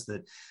any of this,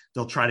 that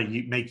they'll try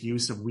to make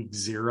use of week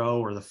 0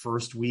 or the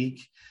first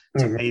week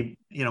to maybe,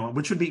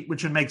 which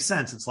would make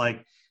sense. It's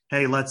like,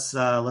 hey, let's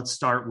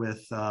start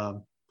with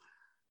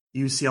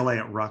UCLA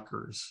at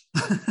Rutgers,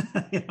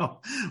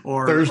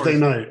 or Thursday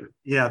night.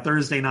 Yeah,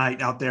 Thursday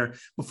night out there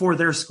before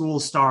their school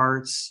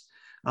starts.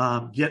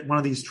 Get one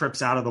of these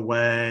trips out of the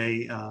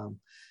way.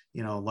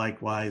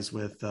 Likewise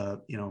with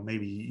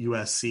maybe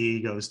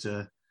USC goes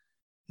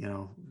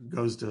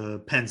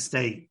to Penn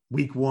State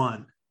week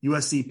 1.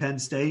 USC Penn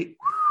State.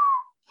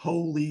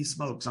 Holy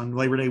smokes, on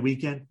Labor Day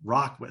weekend,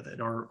 rock with it,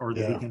 or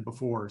the weekend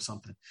before or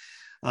something.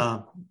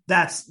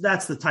 That's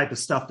the type of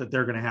stuff that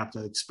they're going to have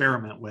to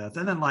experiment with.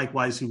 And then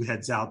likewise, who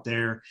heads out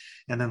there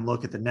and then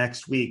look at the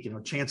next week,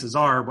 chances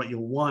are what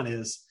you'll want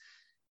is,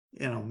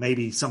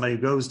 maybe somebody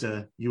who goes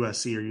to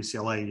USC or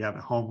UCLA, you have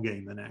a home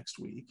game the next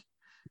week,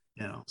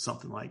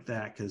 something like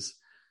that. Cause,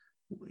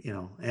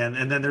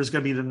 and then there's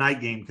going to be the night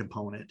game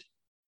component,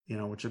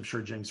 which I'm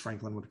sure James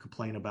Franklin would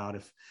complain about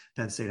if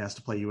Penn State has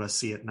to play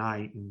USC at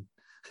night. And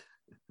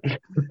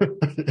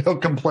he'll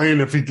complain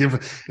if given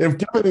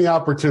the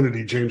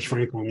opportunity, James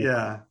Franklin.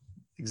 Yeah,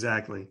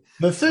 exactly.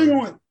 The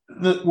thing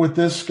with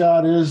this,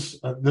 Scott, is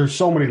there's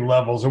so many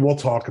levels, and we'll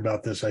talk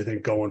about this, I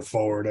think, going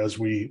forward as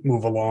we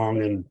move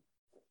along and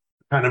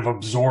kind of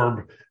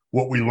absorb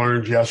what we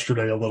learned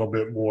yesterday a little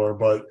bit more.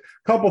 But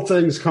a couple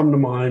things come to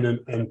mind,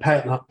 and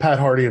Pat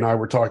Hardy and I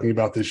were talking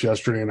about this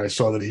yesterday, and I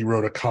saw that he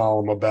wrote a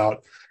column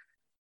about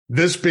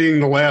this being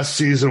the last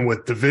season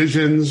with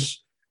divisions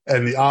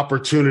and the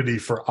opportunity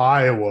for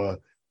Iowa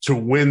to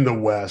win the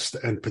West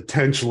and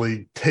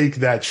potentially take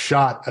that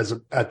shot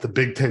at the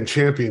Big Ten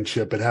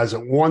championship. It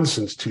hasn't won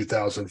since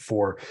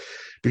 2004,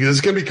 because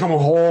it's going to become a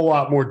whole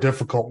lot more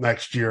difficult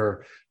next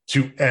year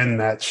to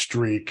end that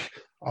streak.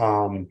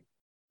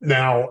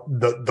 Now,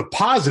 the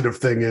positive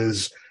thing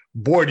is,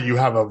 boy, do you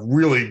have a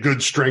really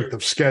good strength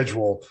of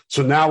schedule.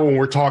 So now when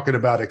we're talking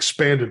about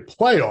expanded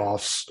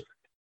playoffs,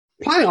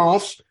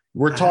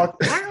 we're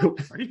talking.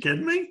 Are you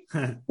kidding me?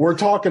 We're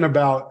talking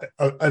about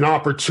an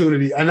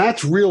opportunity, and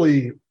that's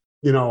really,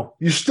 you're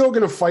still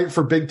going to fight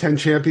for Big Ten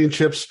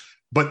championships,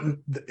 but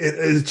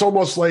it's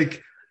almost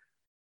like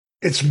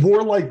it's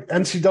more like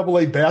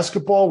NCAA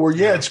basketball where,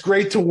 it's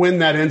great to win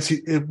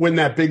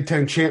that Big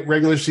Ten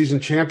regular season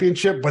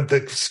championship, but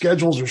the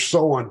schedules are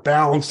so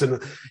unbalanced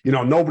and,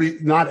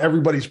 not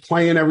everybody's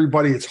playing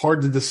everybody. It's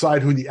hard to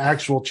decide who the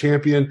actual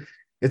champion.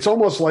 It's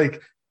almost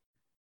like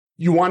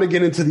you want to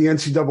get into the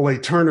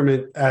NCAA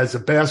tournament as a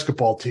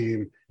basketball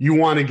team. You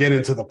want to get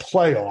into the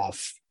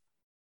playoff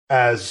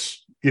as,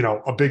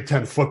 a Big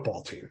Ten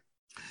football team.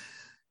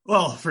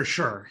 Well, for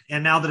sure.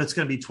 And now that it's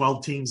going to be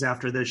 12 teams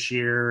after this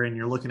year and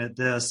you're looking at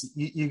this,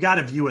 you got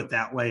to view it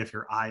that way if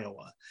you're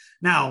Iowa.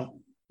 Now,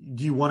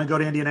 do you want to go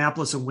to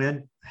Indianapolis and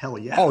win? Hell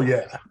yeah. Oh,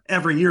 yeah.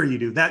 Every year you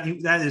do. That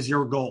is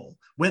your goal.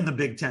 Win the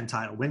Big Ten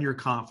title, win your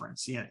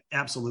conference. Yeah,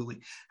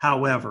 absolutely.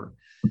 However.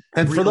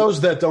 And for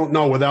those that don't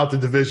know, without the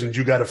divisions,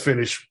 you got to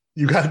finish.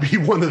 You got to be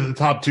one of the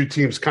top two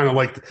teams, kind of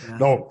like,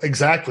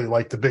 exactly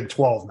like the Big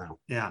 12 now.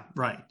 Yeah,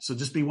 right. So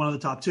just be one of the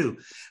top two.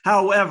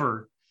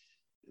 However,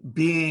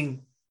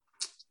 being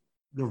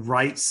the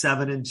right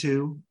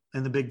 7-2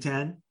 in the Big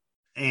Ten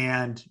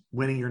and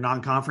winning your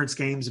non-conference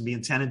games and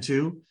being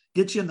 10-2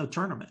 gets you in the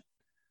tournament.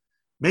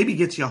 Maybe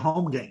gets you a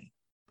home game.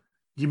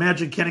 You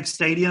imagine Kinnick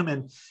Stadium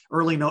in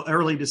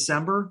early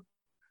December.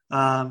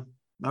 All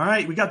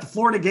right, we got the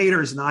Florida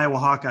Gators and the Iowa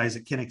Hawkeyes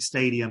at Kinnick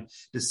Stadium,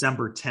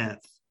 December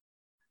 10th.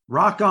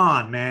 Rock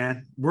on,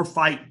 man. We're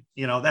fighting.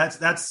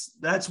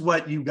 That's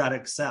what you got to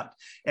accept.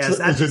 Is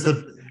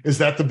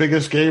that the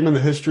biggest game in the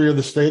history of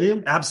the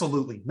stadium?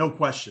 Absolutely. No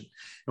question.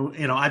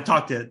 I've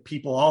talked to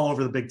people all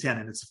over the Big Ten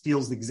and it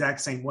feels the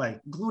exact same way,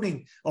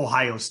 including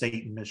Ohio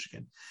State and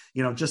Michigan,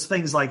 just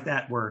things like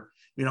that where,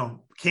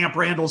 Camp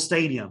Randall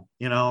Stadium,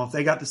 if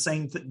they got the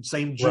same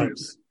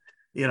juice,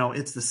 right.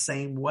 It's the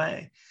same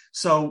way.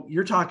 So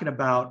you're talking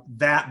about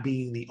that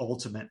being the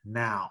ultimate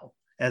now,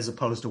 as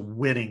opposed to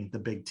winning the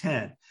Big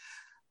Ten.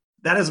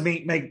 That doesn't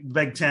make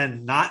Big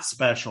Ten not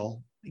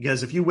special,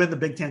 because if you win the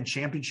Big Ten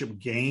championship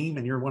game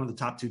and you're one of the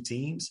top two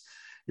teams,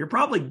 you're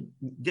probably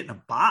getting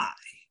a bye.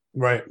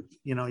 Right.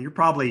 You're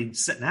probably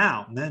sitting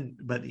out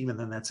but even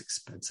then that's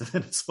expensive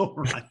and it's all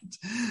right.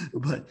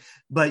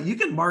 but you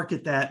can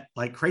market that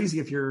like crazy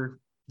if you're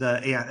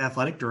the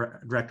athletic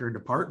director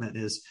department.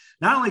 Is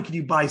not only can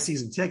you buy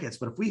season tickets,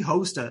 but if we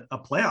host a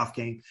playoff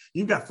game,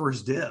 you've got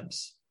first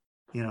dibs,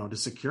 to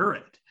secure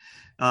it.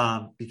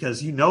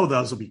 Because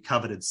those will be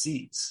coveted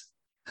seats,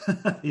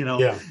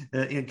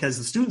 because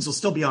the students will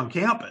still be on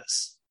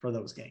campus for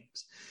those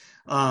games.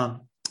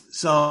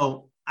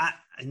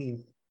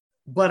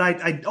 But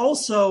I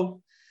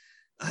also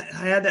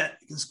had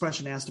this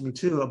question asked of me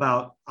too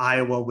about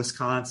Iowa,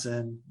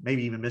 Wisconsin,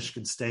 maybe even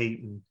Michigan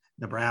State and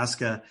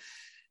Nebraska,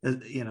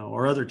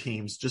 or other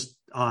teams just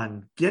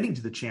on getting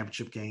to the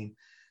championship game.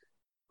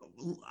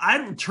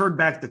 I turned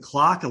back the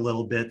clock a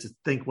little bit to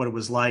think what it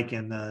was like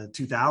in the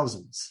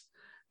 2000s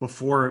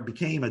before it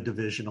became a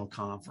divisional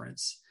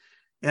conference.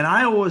 And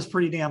Iowa was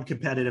pretty damn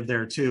competitive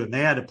there too. And they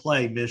had to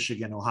play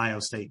Michigan, Ohio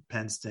State,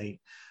 Penn State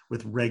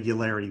with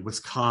regularity,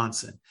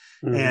 Wisconsin,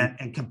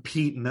 and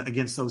compete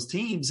against those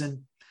teams.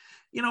 And,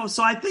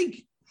 so I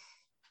think,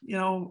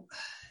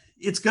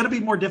 it's going to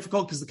be more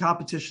difficult because the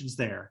competition's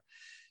there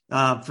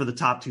for the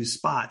top two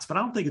spots, but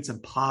I don't think it's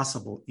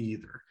impossible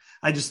either.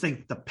 I just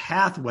think the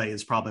pathway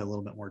is probably a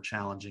little bit more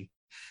challenging.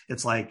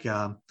 It's like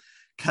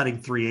cutting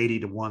 380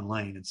 to one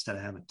lane instead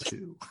of having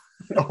two.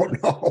 Oh,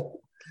 no.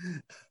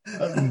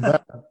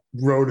 That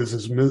road is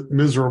as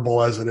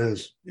miserable as it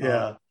is.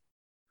 Yeah.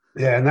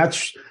 And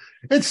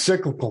it's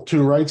cyclical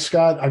too, right,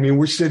 Scott? I mean,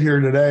 we sit here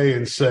today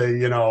and say,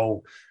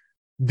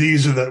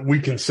 these are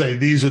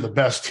the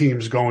best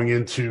teams going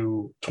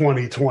into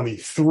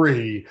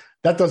 2023.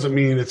 That doesn't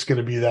mean it's going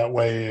to be that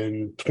way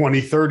in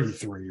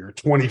 2033 or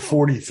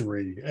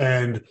 2043.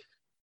 And,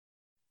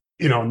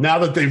 now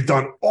that they've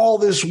done all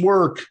this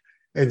work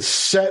and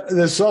set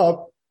this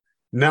up,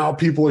 now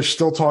people are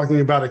still talking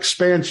about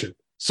expansion.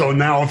 So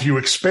now if you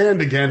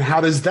expand again,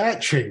 how does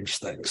that change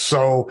things?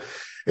 So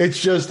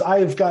it's just, I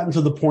have gotten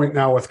to the point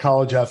now with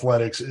college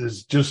athletics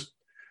is just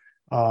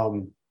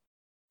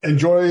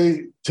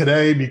enjoy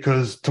today,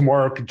 because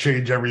tomorrow could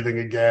change everything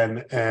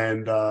again.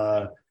 And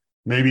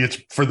maybe it's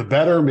for the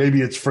better,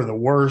 maybe it's for the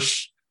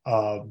worse.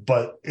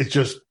 But it's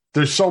just,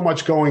 there's so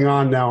much going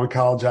on now in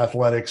college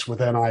athletics with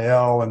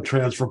NIL and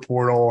transfer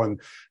portal and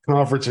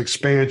conference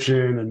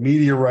expansion and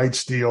media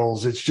rights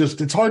deals.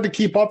 It's hard to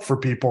keep up for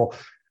people.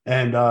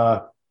 And,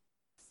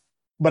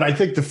 but I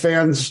think the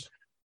fans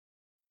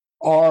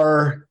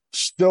are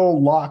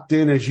still locked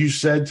in, as you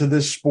said, to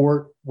this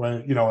sport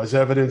when, as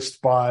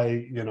evidenced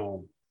by,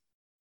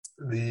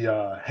 the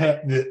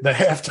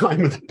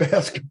halftime of the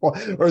basketball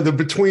or the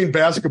between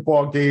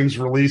basketball games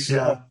release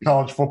of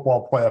college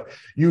football playoff.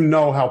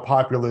 How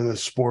popular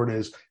this sport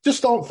is.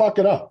 Just don't fuck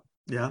it up.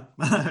 Yeah,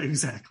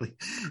 exactly.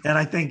 And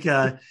I think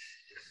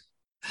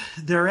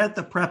they're at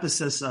the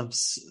precipice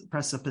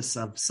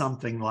of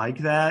something like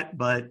that.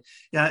 But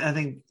yeah, I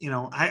think,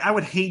 I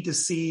would hate to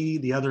see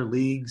the other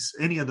leagues,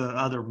 any of the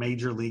other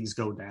major leagues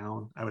go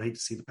down. I would hate to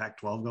see the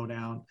Pac-12 go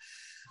down.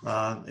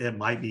 It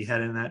might be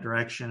headed in that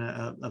direction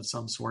of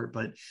some sort,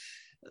 but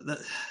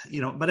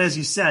but as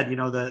you said,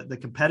 the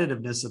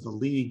competitiveness of the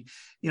league,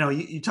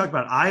 you talk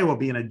about Iowa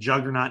being a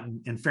juggernaut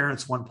in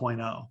Ferentz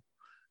 1.0,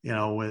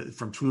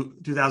 from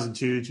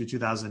 2002 to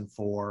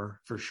 2004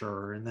 for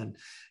sure. And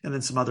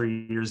then some other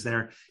years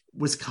there.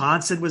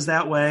 Wisconsin was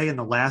that way in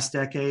the last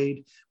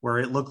decade where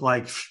it looked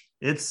like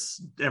it's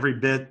every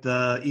bit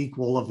the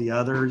equal of the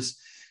others.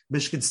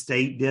 Michigan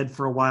State did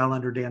for a while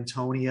under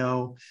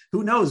D'Antonio.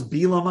 Who knows?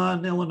 Bielema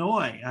in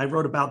Illinois. I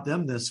wrote about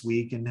them this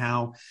week and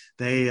how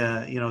they,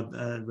 kind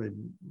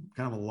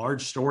of a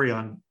large story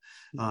on.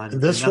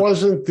 This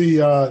wasn't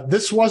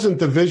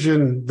the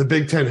vision the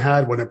Big Ten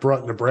had when it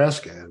brought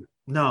Nebraska in.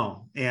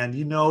 No, and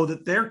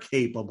that they're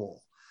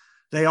capable.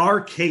 They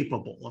are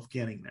capable of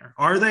getting there.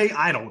 Are they?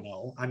 I don't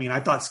know. I mean, I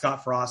thought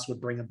Scott Frost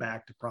would bring them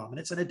back to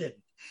prominence, and it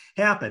didn't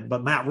happen.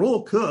 But Matt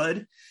Rule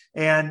could,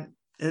 and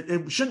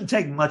it shouldn't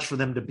take much for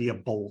them to be a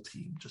bowl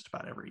team just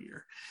about every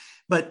year.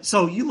 But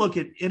so you look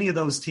at any of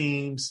those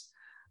teams,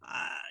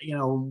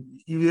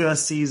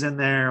 USC's in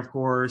there, of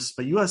course.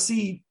 But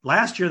USC,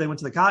 last year they went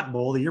to the Cotton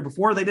Bowl. The year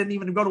before, they didn't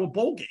even go to a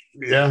bowl game.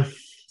 Yeah.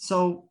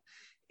 So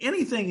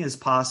anything is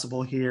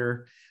possible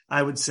here.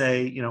 I would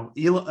say,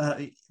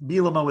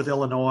 Bielema with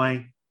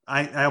Illinois,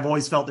 I've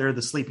always felt they're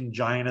the sleeping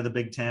giant of the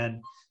Big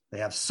Ten. They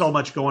have so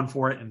much going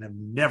for it and have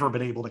never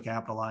been able to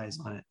capitalize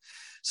on it.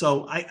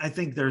 So I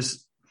think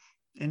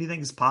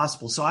anything is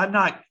possible. So I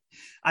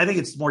think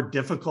it's more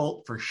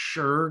difficult for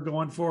sure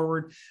going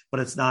forward, but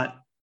it's not,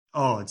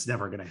 it's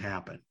never going to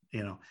happen.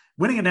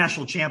 Winning a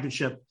national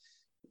championship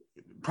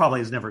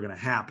probably is never going to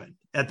happen.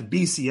 At the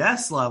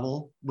BCS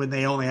level, when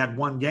they only had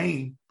one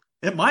game,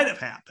 it might have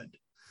happened.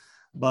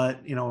 But,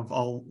 if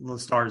all the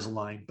stars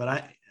align.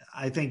 But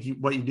I think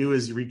what you do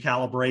is you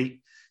recalibrate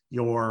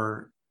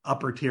your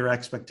upper tier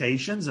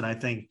expectations. And I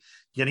think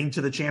getting to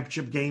the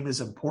championship game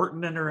is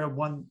important under a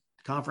one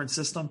conference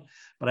system.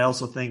 But I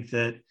also think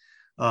that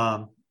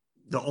the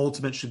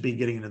ultimate should be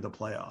getting into the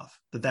playoff,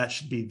 that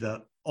should be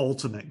the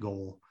ultimate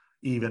goal,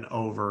 even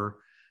over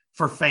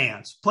for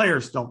fans.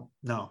 Players don't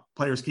know.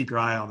 Players keep your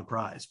eye on the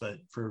prize. But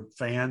for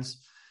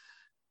fans,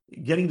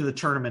 getting to the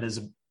tournament is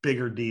a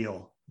bigger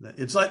deal.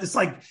 It's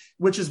like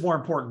which is more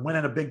important,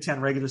 winning a Big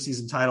Ten regular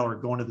season title or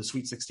going to the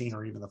Sweet 16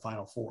 or even the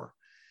Final Four?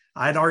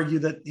 I'd argue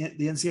that the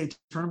NCAA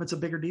tournament's a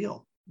bigger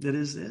deal. It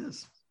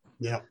is.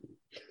 Yeah.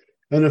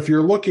 And if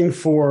you're looking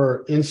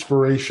for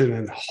inspiration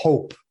and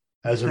hope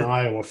as an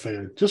Iowa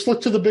fan, just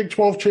look to the Big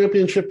 12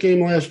 championship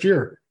game last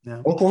year.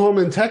 Yeah.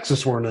 Oklahoma and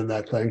Texas weren't in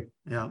that thing.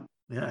 Yeah,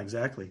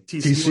 exactly.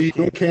 TCU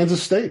and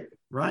Kansas State.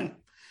 Right.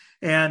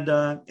 And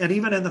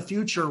even in the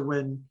future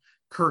when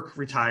Kirk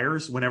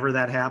retires, whenever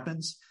that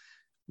happens,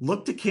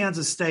 look to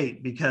Kansas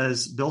State,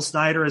 because Bill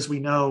Snyder, as we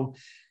know,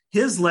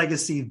 his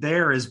legacy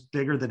there is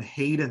bigger than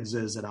Hayden's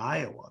is at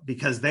Iowa,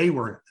 because they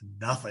were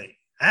nothing,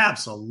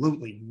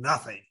 absolutely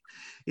nothing.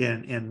 They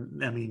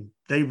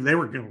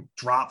were going to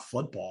drop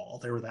football.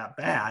 They were that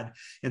bad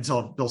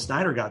until Bill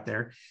Snyder got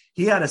there.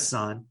 He had a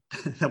son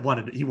that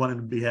wanted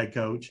to be head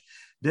coach.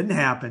 Didn't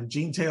happen.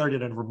 Gene Taylor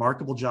did a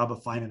remarkable job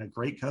of finding a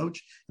great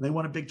coach, and they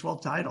won a Big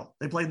 12 title.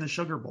 They played in the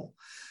Sugar Bowl.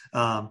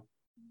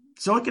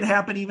 So it could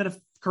happen even if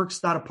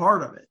Kirk's not a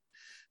part of it.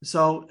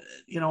 So,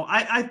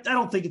 I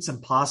don't think it's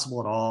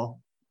impossible at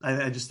all.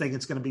 I just think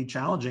it's going to be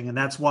challenging. And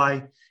that's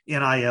why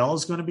NIL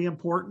is going to be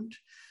important.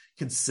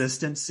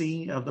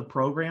 Consistency of the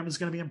program is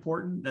going to be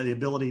important. The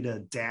ability to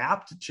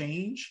adapt, to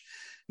change,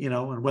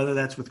 and whether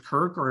that's with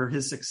Kirk or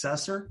his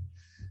successor,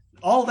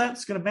 all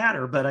that's going to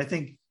matter. But I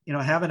think,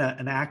 having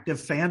an active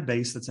fan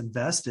base that's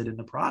invested in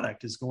the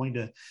product is going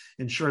to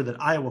ensure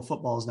that Iowa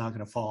football is not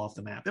going to fall off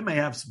the map. It may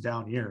have some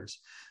down years,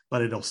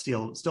 but it'll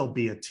still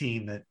be a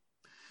team that,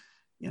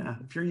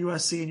 if you're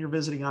USC and you're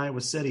visiting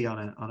Iowa City on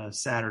a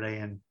Saturday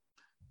in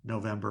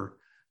November,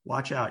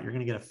 watch out. You're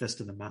going to get a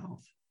fist in the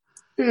mouth.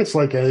 It's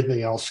like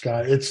anything else,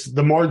 Scott. It's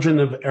the margin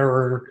of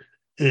error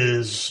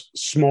is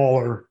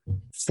smaller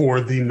for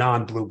the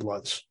non-blue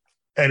bloods.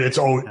 And it's,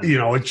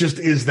 it just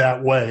is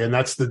that way. And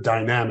that's the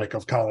dynamic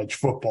of college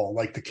football,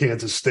 like the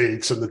Kansas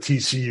States and the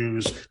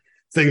TCUs.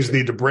 Things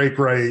need to break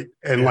right.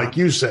 And like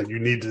you said, you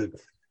need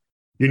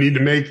to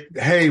make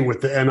hay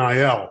with the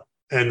NIL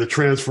and the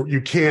transfer.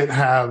 You can't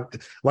have,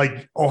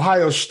 like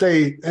Ohio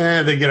State,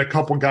 they get a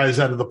couple guys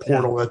out of the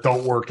portal that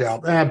don't work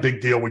out.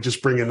 Big deal. We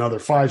just bring another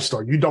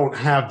 5-star. You don't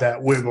have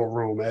that wiggle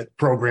room at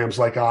programs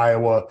like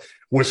Iowa,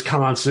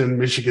 Wisconsin,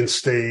 Michigan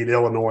State,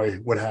 Illinois,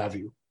 what have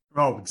you.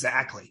 Oh,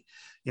 exactly.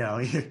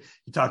 You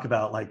talk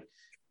about like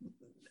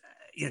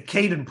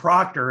Caden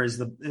Proctor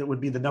it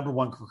would be the number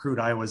one recruit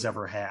Iowa's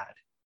ever had.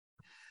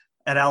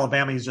 At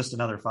Alabama, he's just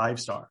another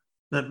 5-star.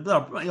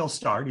 He'll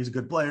start. He's a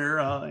good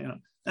player.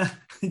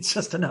 It's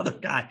just another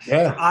guy.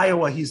 Yeah. For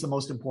Iowa, he's the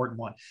most important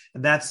one.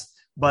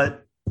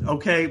 But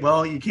okay,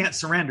 well, you can't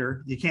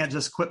surrender. You can't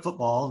just quit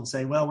football and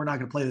say, well, we're not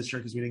going to play this year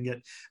because we didn't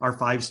get our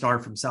 5-star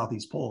from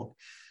Southeast Polk.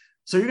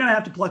 So you're going to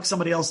have to pluck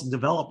somebody else and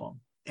develop them.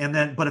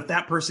 but if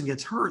that person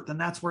gets hurt, then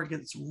that's where it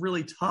gets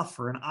really tough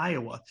for an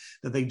Iowa,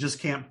 that they just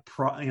can't,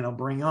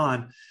 bring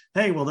on,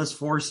 hey, well, this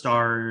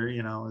 4-star,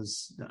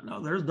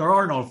 there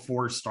are no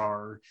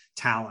 4-star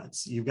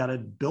talents. You've got to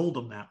build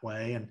them that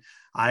way. And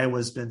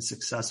Iowa's been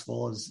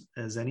successful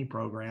as any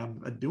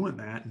program at doing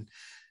that. And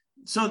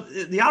so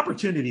the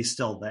opportunity is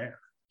still there.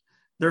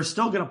 They're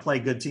still going to play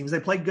good teams. They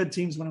played good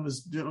teams when it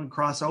was doing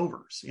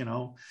crossovers,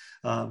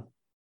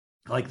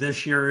 like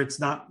this year, it's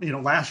not,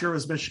 last year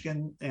was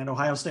Michigan and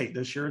Ohio State.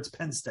 This year it's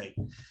Penn State.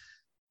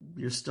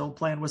 You're still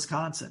playing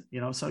Wisconsin,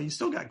 so you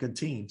still got good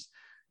teams.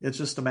 It's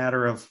just a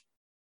matter of,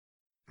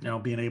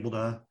 being able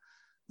to,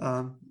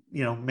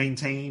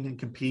 maintain and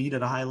compete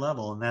at a high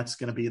level. And that's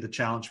going to be the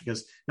challenge,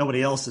 because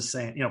nobody else is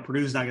saying,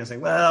 Purdue's not going to say,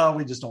 well,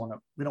 we don't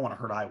want to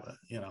hurt Iowa,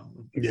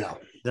 Yeah.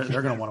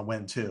 They're going to want to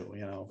win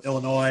too,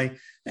 Illinois.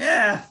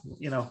 Yeah.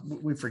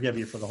 We forgive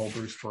you for the whole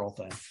Bruce Pearl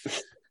thing.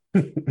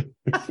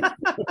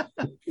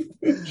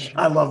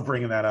 I love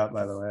bringing that up,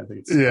 by the way. I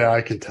think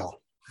I can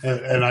tell.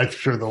 And I'm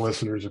sure the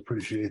listeners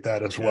appreciate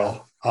that as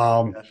well.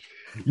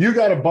 You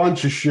got a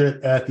bunch of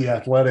shit at The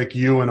Athletic,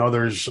 you and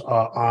others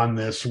on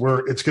this.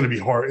 It's going to be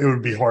hard. It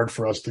would be hard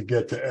for us to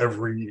get to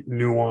every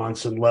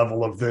nuance and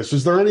level of this.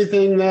 Is there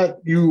anything that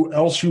you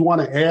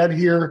want to add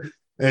here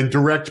and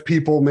direct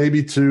people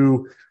maybe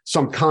to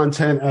some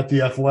content at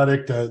The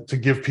Athletic to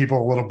give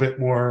people a little bit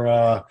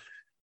more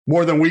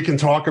than we can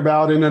talk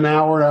about in an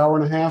hour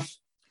and a half?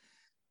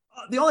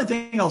 The only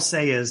thing I'll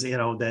say is,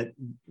 that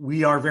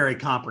we are very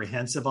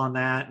comprehensive on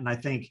that. And I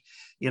think,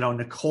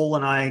 Nicole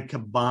and I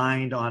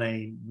combined on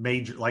a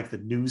major, like the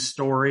news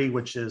story,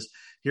 which is,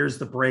 here's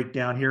the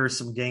breakdown. Here are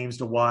some games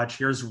to watch.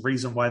 Here's the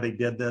reason why they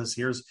did this.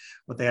 Here's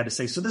what they had to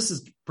say. So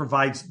this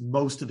provides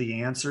most of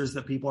the answers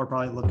that people are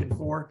probably looking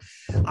for.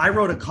 I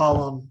wrote a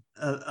column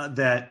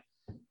that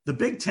the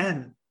Big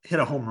Ten hit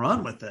a home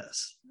run with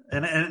this.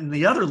 And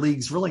the other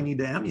leagues really need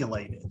to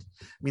emulate it.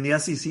 I mean, the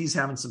SEC's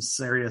having some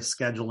serious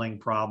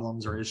scheduling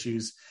problems or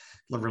issues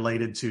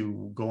related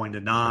to going to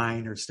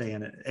 9 or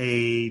staying at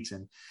 8.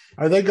 And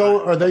are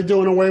they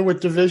doing away with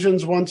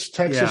divisions once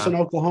Texas and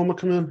Oklahoma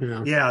come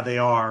in? Yeah, they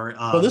are.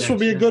 So this would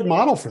be a good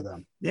model for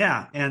them.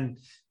 Yeah, and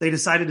they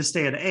decided to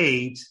stay at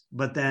 8,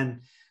 but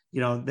then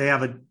they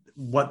have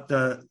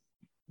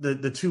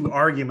the two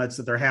arguments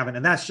that they're having,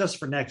 and that's just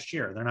for next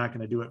year. They're not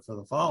going to do it for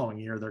the following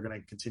year. They're going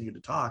to continue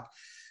to talk.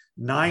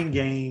 9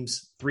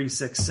 games,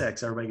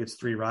 3-6-6, everybody gets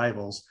 3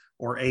 rivals,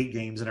 or 8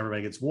 games and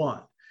everybody gets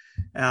 1.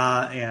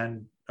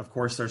 And of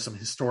course, there's some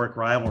historic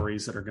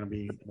rivalries that are going to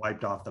be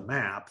wiped off the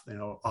map.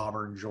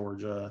 Auburn,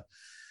 Georgia,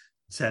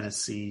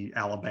 Tennessee,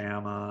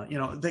 Alabama.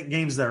 The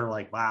games that are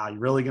like, wow, you're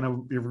really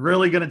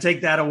gonna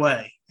take that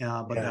away.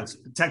 But that's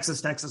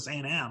Texas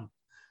A&M.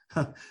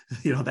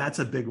 That's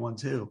a big one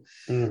too.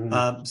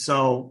 Mm-hmm.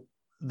 So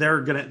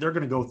they're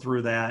gonna go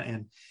through that.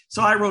 And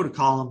so I wrote a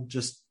column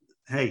just,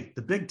 hey,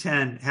 the Big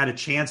Ten had a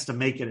chance to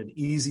make it an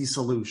easy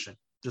solution.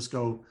 Just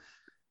go,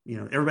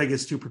 everybody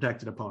gets 2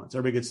 protected opponents.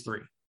 Everybody gets 3.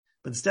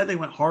 But instead they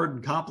went hard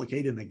and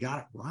complicated and they got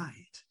it right.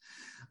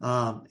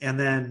 And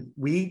then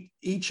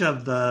each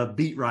of the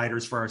beat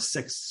writers for our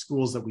 6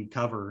 schools that we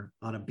cover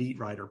on a beat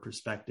writer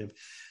perspective,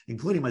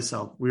 including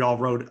myself, we all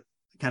wrote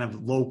kind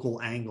of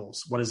local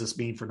angles. What does this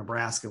mean for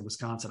Nebraska,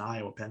 Wisconsin,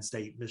 Iowa, Penn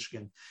State,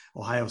 Michigan,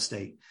 Ohio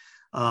State?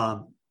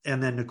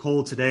 And then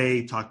Nicole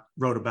today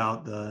wrote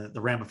about the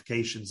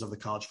ramifications of the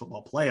college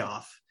football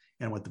playoff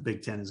and what the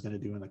Big Ten is going to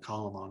do in the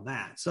column on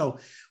that. So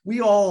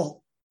we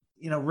all,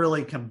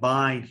 really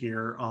combined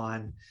here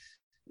on,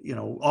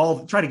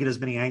 all try to get as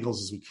many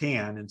angles as we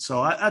can. And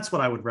so that's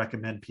what I would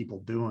recommend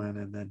people doing.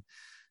 And then,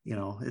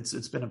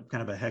 it's been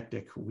kind of a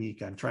hectic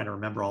week. I'm trying to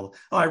remember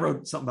I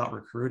wrote something about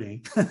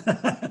recruiting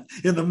somewhere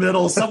in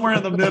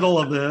the middle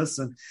of this.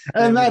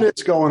 And that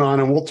is going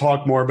on. And we'll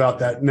talk more about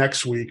that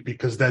next week,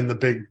 because then the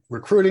big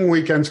recruiting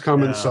weekend's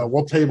coming. Yeah. So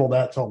we'll table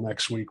that till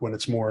next week when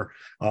it's more,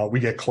 we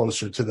get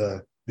closer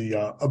to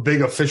a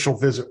big official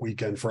visit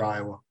weekend for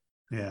Iowa.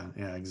 Yeah,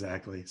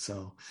 exactly.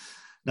 So,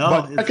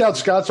 but check out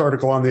Scott's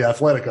article on The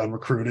Athletic on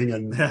recruiting,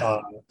 and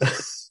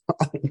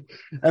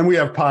and we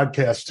have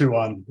podcasts too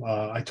on.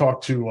 I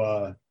talked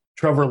to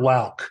Trevor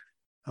Lauk.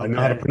 Okay. I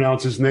know how to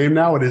pronounce his name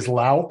now. It is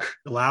Lauk.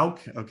 Lauk.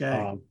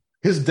 Okay.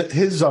 His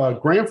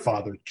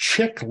grandfather,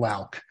 Chick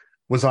Lauk,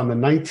 was on the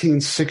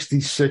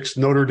 1966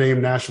 Notre Dame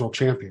national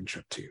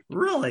championship team.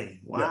 Really?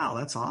 Wow,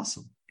 that's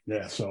awesome.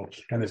 Yeah. So,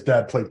 and his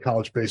dad played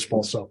college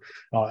baseball. So,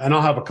 and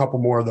I'll have a couple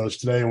more of those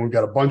today, and we've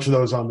got a bunch of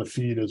those on the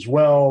feed as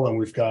well. And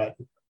we've got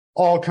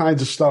all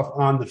kinds of stuff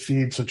on the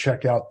feed. So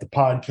check out the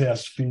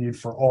podcast feed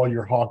for all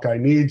your Hawkeye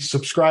needs.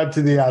 Subscribe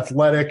to The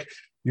Athletic.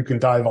 You can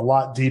dive a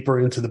lot deeper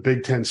into the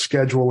Big Ten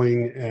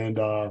scheduling and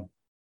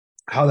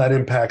how that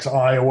impacts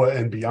Iowa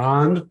and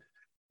beyond.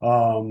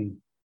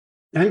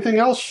 Anything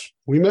else?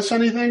 We miss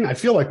anything? I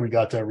feel like we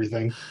got to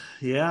everything.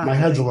 Yeah. My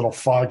head's a little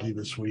foggy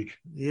this week.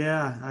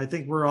 Yeah. I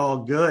think we're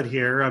all good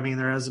here. I mean,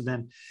 there hasn't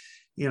been,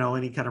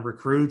 any kind of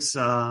recruits.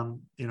 I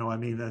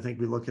think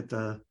we look at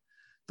the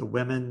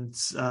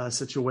women's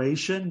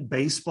situation,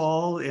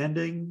 baseball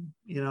ending,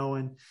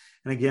 and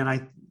again,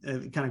 I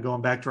kind of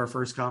going back to our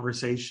first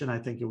conversation, I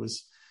think it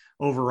was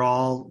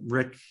overall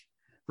Rick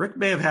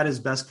may have had his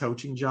best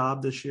coaching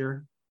job this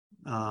year.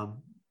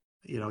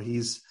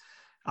 He's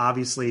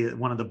obviously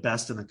one of the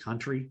best in the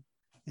country.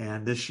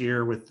 And this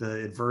year with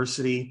the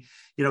adversity,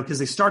 because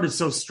they started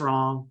so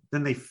strong,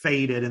 then they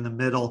faded in the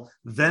middle,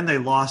 then they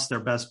lost their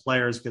best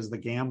players because of the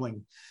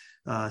gambling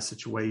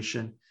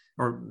situation,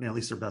 or at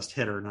least their best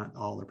hitter, not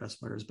all their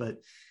best players,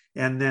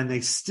 and then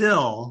they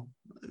still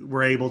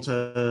were able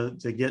to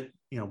get,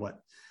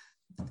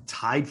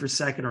 tied for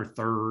second or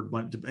third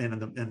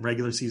in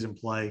regular season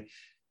play,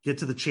 get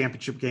to the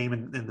championship game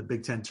in the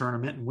Big Ten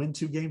tournament and win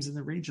 2 games in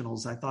the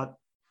regionals. I thought,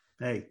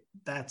 hey,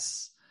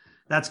 that's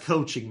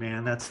coaching,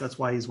 man. That's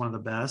why he's one of the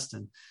best.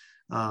 And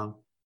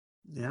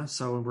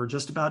so we're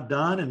just about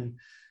done. And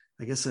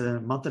I guess in a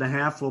month and a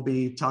half, we'll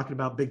be talking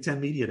about Big Ten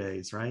Media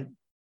Days, right?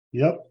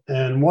 Yep.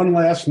 And one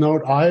last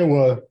note,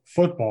 Iowa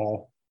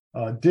football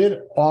did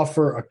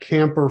offer a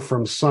camper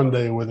from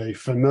Sunday with a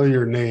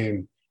familiar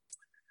name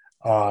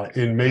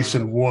in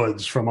Mason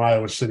Woods from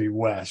Iowa City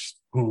West,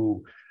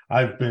 who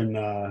I've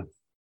been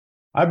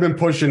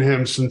pushing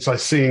him since I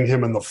seen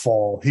him in the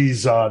fall.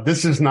 He's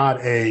this is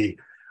not a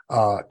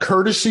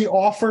courtesy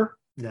offer,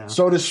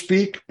 so to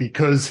speak,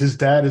 because his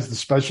dad is the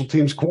special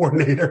teams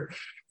coordinator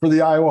for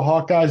the Iowa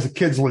Hawkeyes. The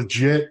kid's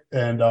legit,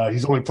 and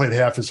he's only played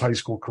half his high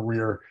school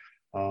career.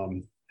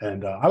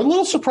 And I'm a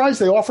little surprised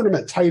they offered him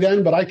at tight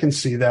end, but I can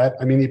see that.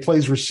 I mean, he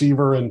plays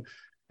receiver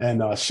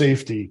and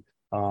safety,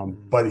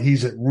 but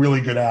he's a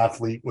really good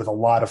athlete with a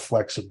lot of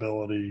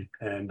flexibility,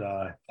 and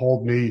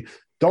told me,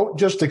 don't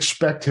just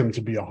expect him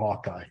to be a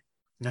Hawkeye.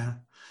 Yeah.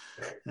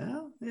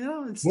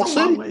 Yeah, it's still a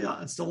long way.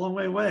 It's still a long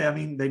way away. I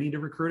mean, they need to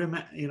recruit him.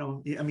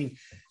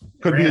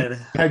 Could be a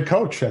head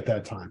coach at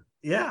that time.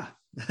 Yeah,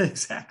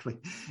 exactly.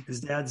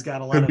 His dad's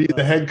got a lot. Could be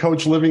the head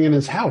coach living in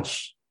his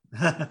house.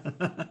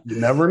 You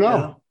never know.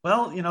 Yeah.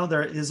 Well,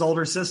 his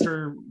older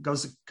sister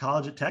goes to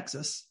college at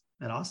Texas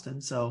at Austin,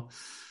 so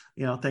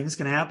things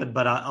can happen.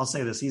 But I'll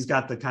say this: he's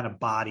got the kind of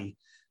body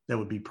that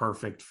would be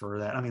perfect for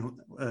that. I mean,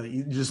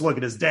 you just look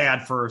at his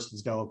dad first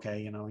and go,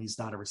 okay, he's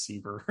not a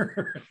receiver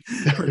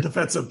or a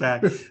defensive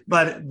back,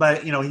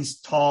 but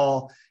he's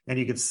tall, and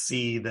you could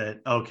see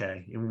that,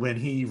 okay, when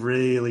he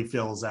really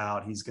fills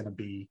out, he could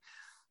be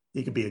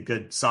a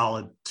good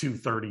solid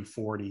 230,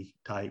 40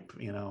 type,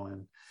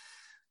 and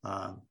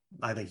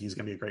I think he's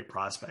going to be a great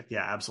prospect.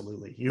 Yeah,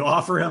 absolutely. You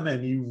offer him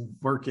and you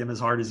work him as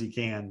hard as you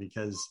can,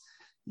 because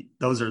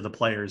those are the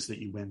players that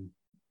you win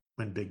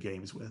big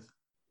games with.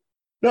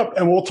 Yep,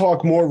 and we'll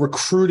talk more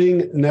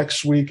recruiting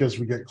next week as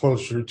we get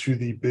closer to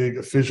the big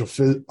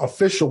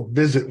official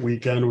visit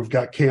weekend. We've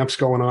got camps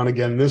going on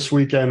again this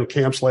weekend,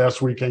 camps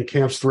last weekend,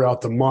 camps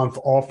throughout the month,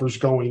 offers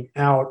going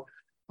out.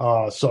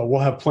 So we'll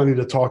have plenty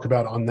to talk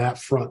about on that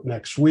front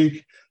next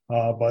week.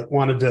 But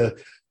wanted to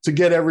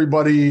get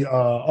everybody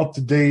up to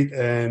date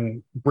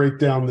and break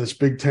down this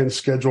Big Ten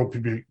schedule,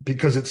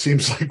 because it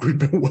seems like we've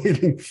been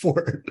waiting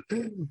for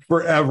it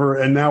forever,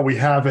 and now we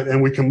have it,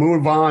 and we can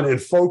move on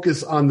and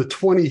focus on the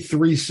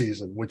 23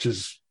 season, which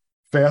is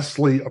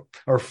fastly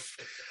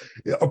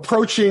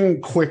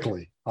approaching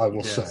quickly, I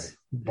will say.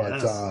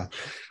 But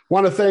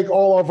want to thank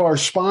all of our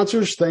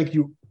sponsors. Thank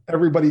you,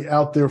 everybody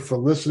out there, for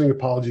listening.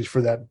 Apologies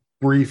for that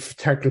brief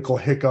technical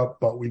hiccup,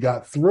 but we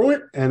got through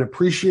it and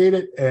appreciate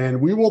it.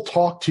 And we will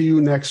talk to you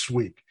next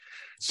week.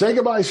 Say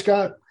goodbye,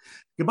 Scott.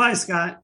 Goodbye, Scott.